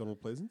de-age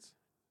Donald Pleasance?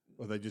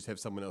 Or they just have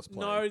someone else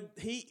play? No,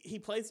 he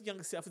plays the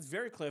younger self. It's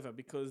very clever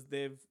because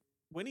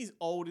when he's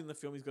old in the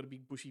film, he's got a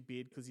big bushy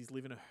beard because he's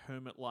living a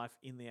hermit life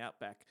in the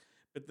outback.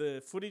 But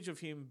the footage of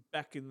him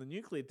back in the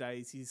nuclear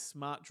days, he's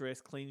smart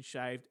dressed, clean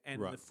shaved,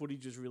 and the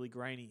footage is really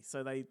grainy.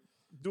 So they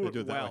do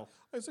it well.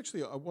 It's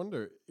actually, I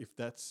wonder if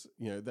that's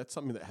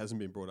something that hasn't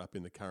been brought up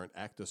in the current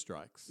actor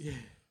strikes. Yeah.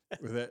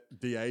 With that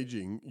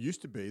de-aging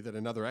used to be that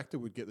another actor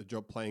would get the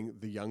job playing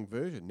the young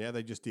version. Now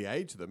they just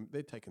de-age them.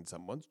 They're taking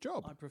someone's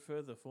job. I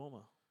prefer the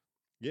former.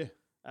 Yeah.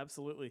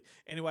 Absolutely.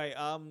 Anyway,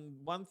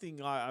 one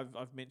thing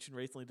I've mentioned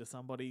recently to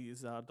somebody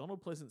is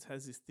Donald Pleasance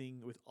has this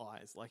thing with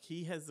eyes. Like,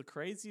 he has the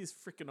craziest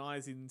freaking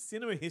eyes in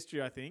cinema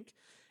history, I think.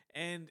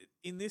 And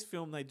in this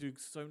film, they do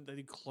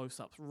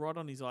close-ups right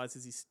on his eyes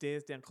as he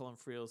stares down Colin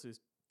Firth, who's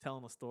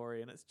telling a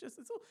story, and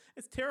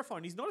it's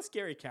terrifying. He's not a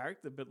scary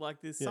character, but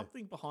like there's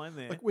something behind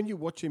there. Like when you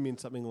watch him in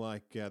something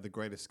like The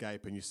Great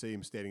Escape, and you see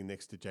him standing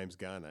next to James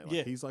Garner,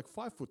 he's like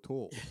 5 foot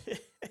tall.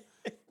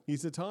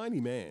 He's a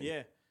tiny man.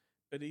 Yeah.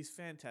 But he's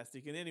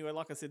fantastic. And anyway,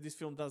 like I said, this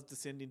film does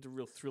descend into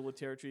real thriller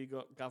territory. You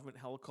got government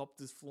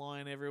helicopters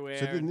flying everywhere.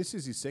 So then this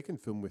is his second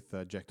film with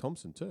Jack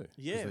Thompson too.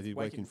 Yeah. They did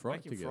Waking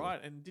Fright together.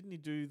 Fright. And didn't he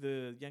do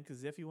the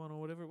Yankees one or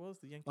whatever it was?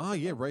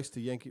 Race for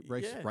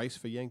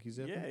Yankees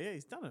Zephyr. Yeah,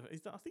 he's done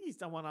it. I think he's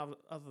done one other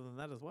than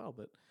that as well.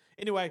 But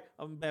anyway,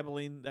 I'm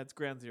babbling. That's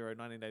Ground Zero,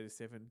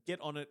 1987. Get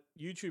on it.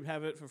 YouTube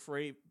have it for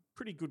free.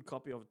 Pretty good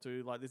copy of it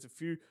too. Like, there's a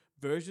few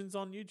versions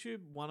on YouTube.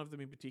 One of them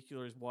in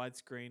particular is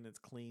widescreen. It's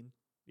clean.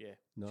 Yeah,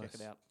 nice. Check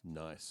it out.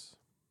 Nice.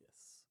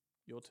 Yes,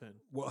 your turn.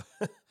 Well,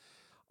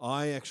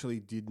 I actually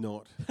did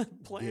not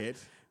get.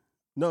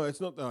 No, it's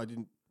not that I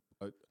didn't.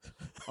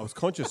 I was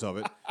conscious of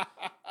it,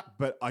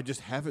 but I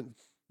just haven't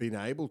been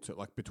able to.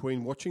 Like,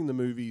 between watching the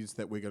movies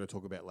that we're going to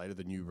talk about later,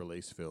 the new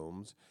release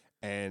films,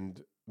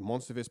 and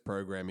Monsterverse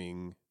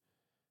programming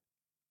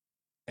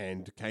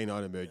and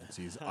Canine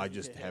Emergencies, I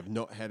just have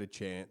not had a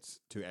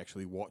chance to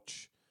actually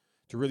watch.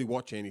 To really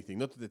watch anything.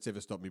 Not that it's ever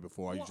stopped me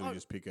before. I usually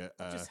just pick a...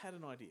 I just had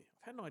an idea.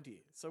 I've had an idea.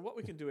 So what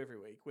we can do every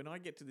week, when I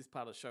get to this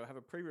part of the show, I have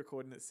a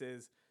pre-recording that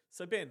says,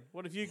 so Ben,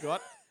 what have you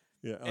got?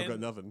 Yeah, I've got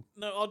nothing.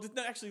 No,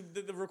 actually,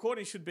 the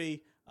recording should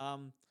be,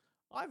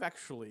 I've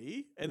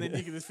actually... And then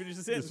you can just finish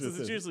the sentence because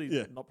it's usually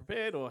not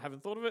prepared or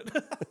haven't thought of it.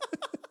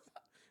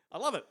 I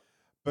love it.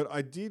 But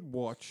I did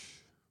watch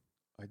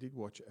a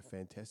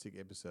fantastic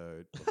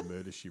episode of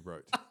Murder, She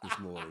Wrote this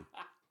morning.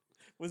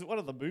 Was it one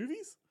of the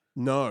movies?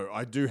 No,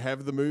 I do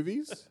have the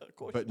movies,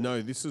 but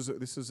no, this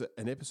is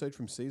an episode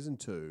from season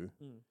 2,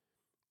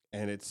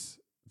 and it's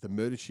the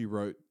Murder She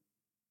Wrote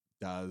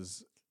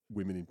does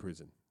women in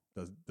prison,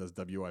 does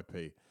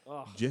WIP.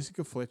 Oh.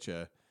 Jessica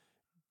Fletcher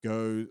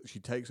she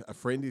takes, a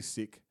friend is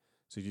sick,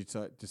 so she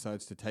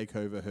decides to take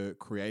over her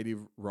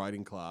creative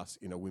writing class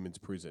in a women's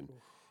prison.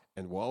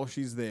 And while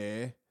she's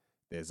there,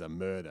 there's a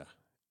murder.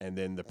 And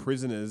then the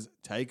prisoners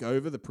take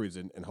over the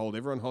prison and hold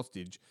everyone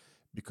hostage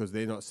because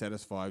they're not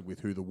satisfied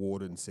with who the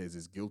warden says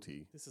is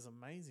guilty. This is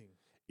amazing.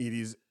 It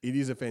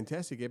is a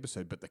fantastic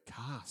episode, but the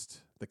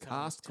cast.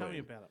 Tell me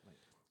about it, mate.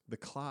 The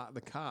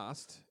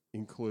cast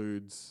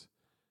includes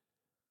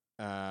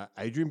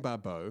Adrian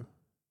Barbeau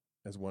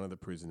as one of the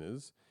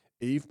prisoners,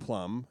 Eve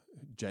Plum,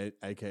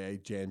 aka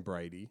Jan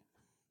Brady,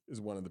 is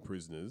one of the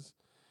prisoners.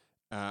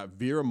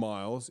 Vera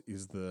Miles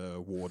is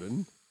the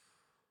warden.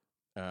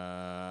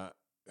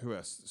 Who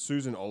else?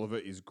 Susan Oliver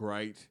is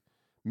great.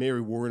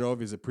 Mary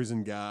Woronov is a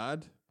prison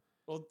guard.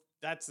 Well,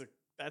 that's a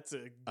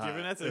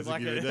given. That's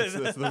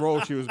the role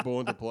she was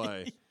born to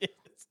play. Yes.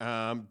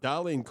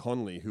 Darlene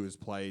Conley, who has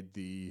played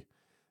the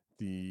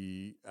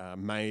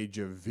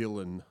major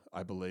villain,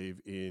 I believe,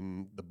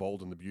 in The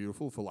Bold and the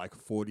Beautiful for like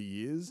 40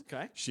 years.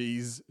 Okay.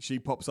 She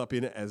pops up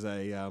in it as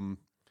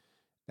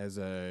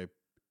a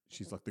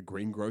she's like the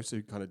greengrocer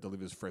who kind of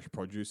delivers fresh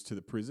produce to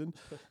the prison.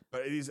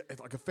 But it's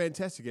like a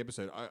fantastic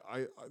episode.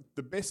 I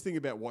the best thing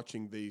about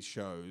watching these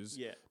shows,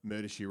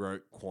 Murder She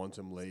Wrote,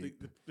 Quantum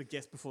Leap, the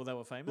guest before they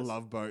were famous,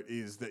 Love Boat,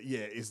 is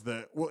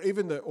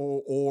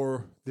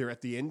or they're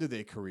at the end of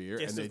their career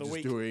guest and they're just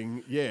week.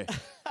 doing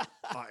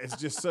it's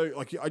just so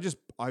like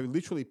I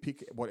literally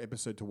pick what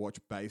episode to watch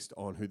based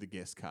on who the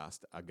guest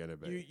cast are going to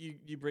be.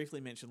 You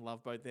briefly mentioned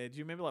Love Boat there. Do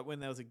you remember like when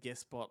there was a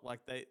guest spot, like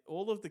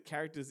all of the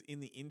characters in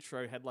the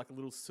intro had like a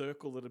little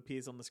circle that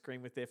appears on the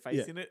screen with their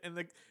face in it, and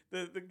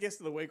the guest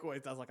of the week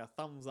always does like a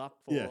thumbs up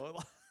or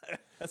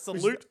a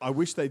salute. I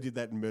wish they did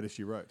that in Murder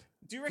She Wrote.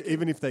 Do you reckon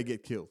even if they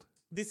get killed?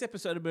 This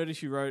episode of Murder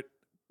She Wrote,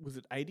 was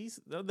it 80s?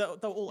 They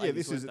were all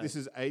 80s. This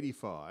is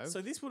 85.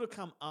 So this would have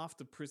come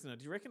after Prisoner.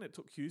 Do you reckon it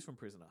took cues from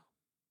Prisoner,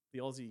 the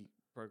Aussie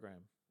program?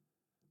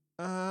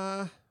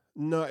 No,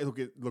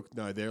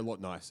 no, they're a lot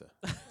nicer.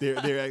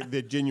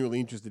 They're genuinely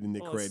interested in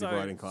their creative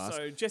writing class.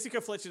 So Jessica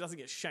Fletcher doesn't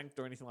get shanked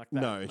or anything like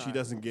that. No, she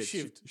doesn't get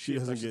shivved, she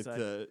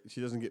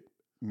doesn't get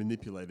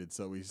manipulated.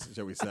 Shall we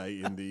say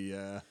in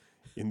the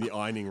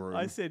ironing room?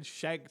 I said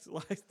shanked.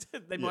 Like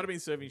they might have been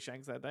serving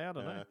shanks that day. I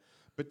don't know.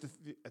 But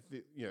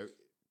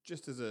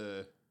just as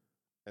a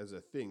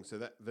thing, so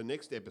that the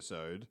next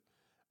episode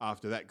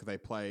after that, they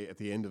play at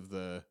the end of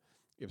the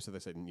episode. They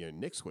said,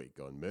 next week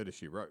on Murder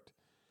She Wrote,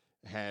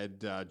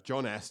 had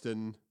John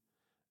Aston,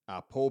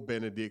 Paul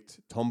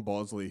Benedict, Tom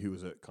Bosley, who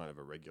was a kind of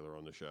a regular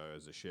on the show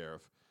as a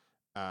sheriff,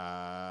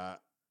 and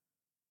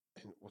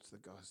what's the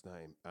guy's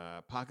name?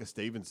 Parker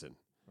Stevenson.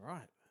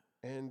 Right.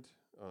 And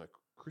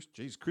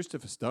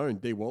Christopher Stone,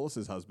 Dee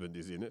Wallace's husband,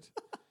 is in it,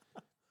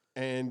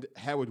 and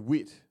Howard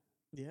Witt.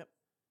 Yep.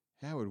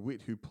 Howard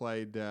Witt, who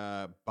played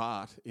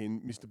Bart in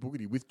Mr.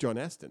 Boogedy with John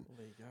Aston. Well,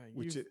 there you go.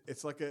 Which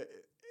it's like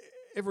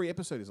every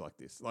episode is like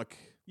this. Like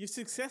you've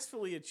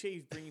successfully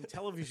achieved bringing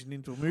television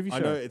into a movie show. I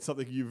know it's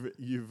something you've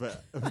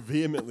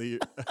vehemently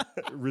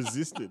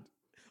resisted.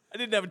 I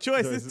didn't have a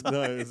choice this time.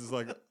 No, this is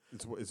like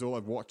it's all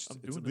I've watched.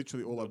 It's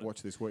literally all I've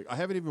watched this week. I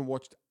haven't even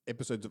watched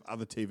episodes of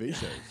other TV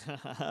shows.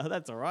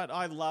 That's all right.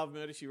 I love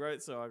Murder She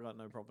Wrote, so I got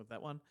no problem with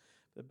that one.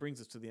 That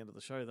brings us to the end of the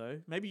show,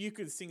 though. Maybe you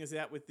could sing us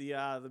out with the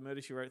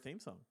Murder She Wrote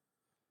theme song.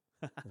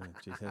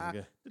 Jeez, how's it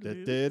go?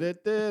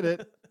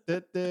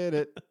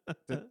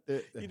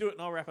 You do it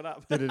and I'll wrap it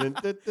up.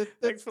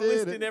 Thanks for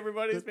listening,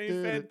 everybody. It's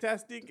been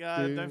fantastic.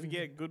 Don't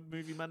forget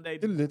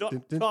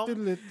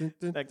goodmoviemonday.com.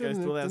 That goes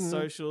to all our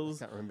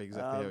socials. I can't remember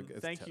exactly how it goes.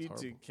 Thank you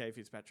to Kay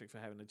Fitzpatrick for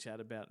having a chat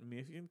about me.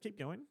 If you can keep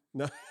going.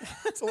 No,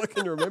 that's all I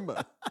can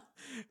remember.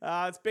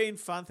 It's been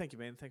fun. Thank you,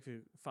 man. Thank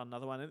you for fun.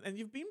 Another one. And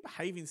you've been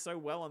behaving so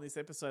well on this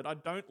episode. I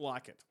don't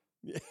like it.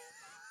 Yeah.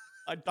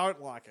 I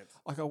don't like it.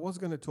 Like I was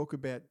going to talk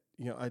about,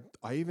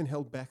 I even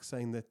held back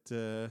saying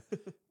that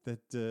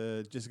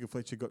Jessica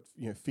Fletcher got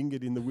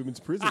fingered in the women's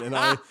prison, and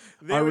I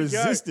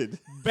resisted.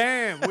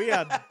 Bam! We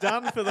are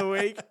done for the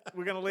week.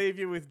 We're going to leave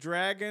you with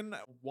Dragon,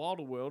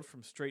 Wilder World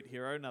from Street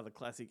Hero, another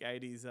classic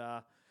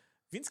 '80s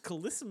Vince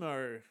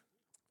Colissimo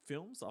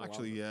films.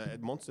 Actually,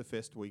 at Monster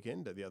Fest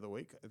weekend the other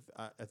week,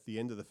 at the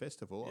end of the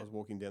festival, I was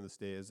walking down the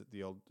stairs at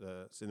the old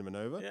Cinema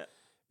Nova,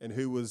 and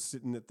who was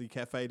sitting at the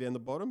cafe down the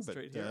bottom?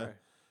 Street Hero.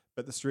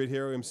 But the street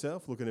hero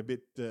himself, looking a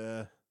bit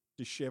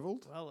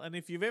disheveled. Well, and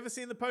if you've ever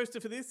seen the poster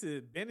for this,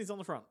 Ben is on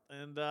the front.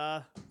 And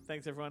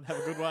thanks, everyone. Have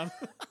a good one.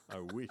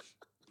 I wish.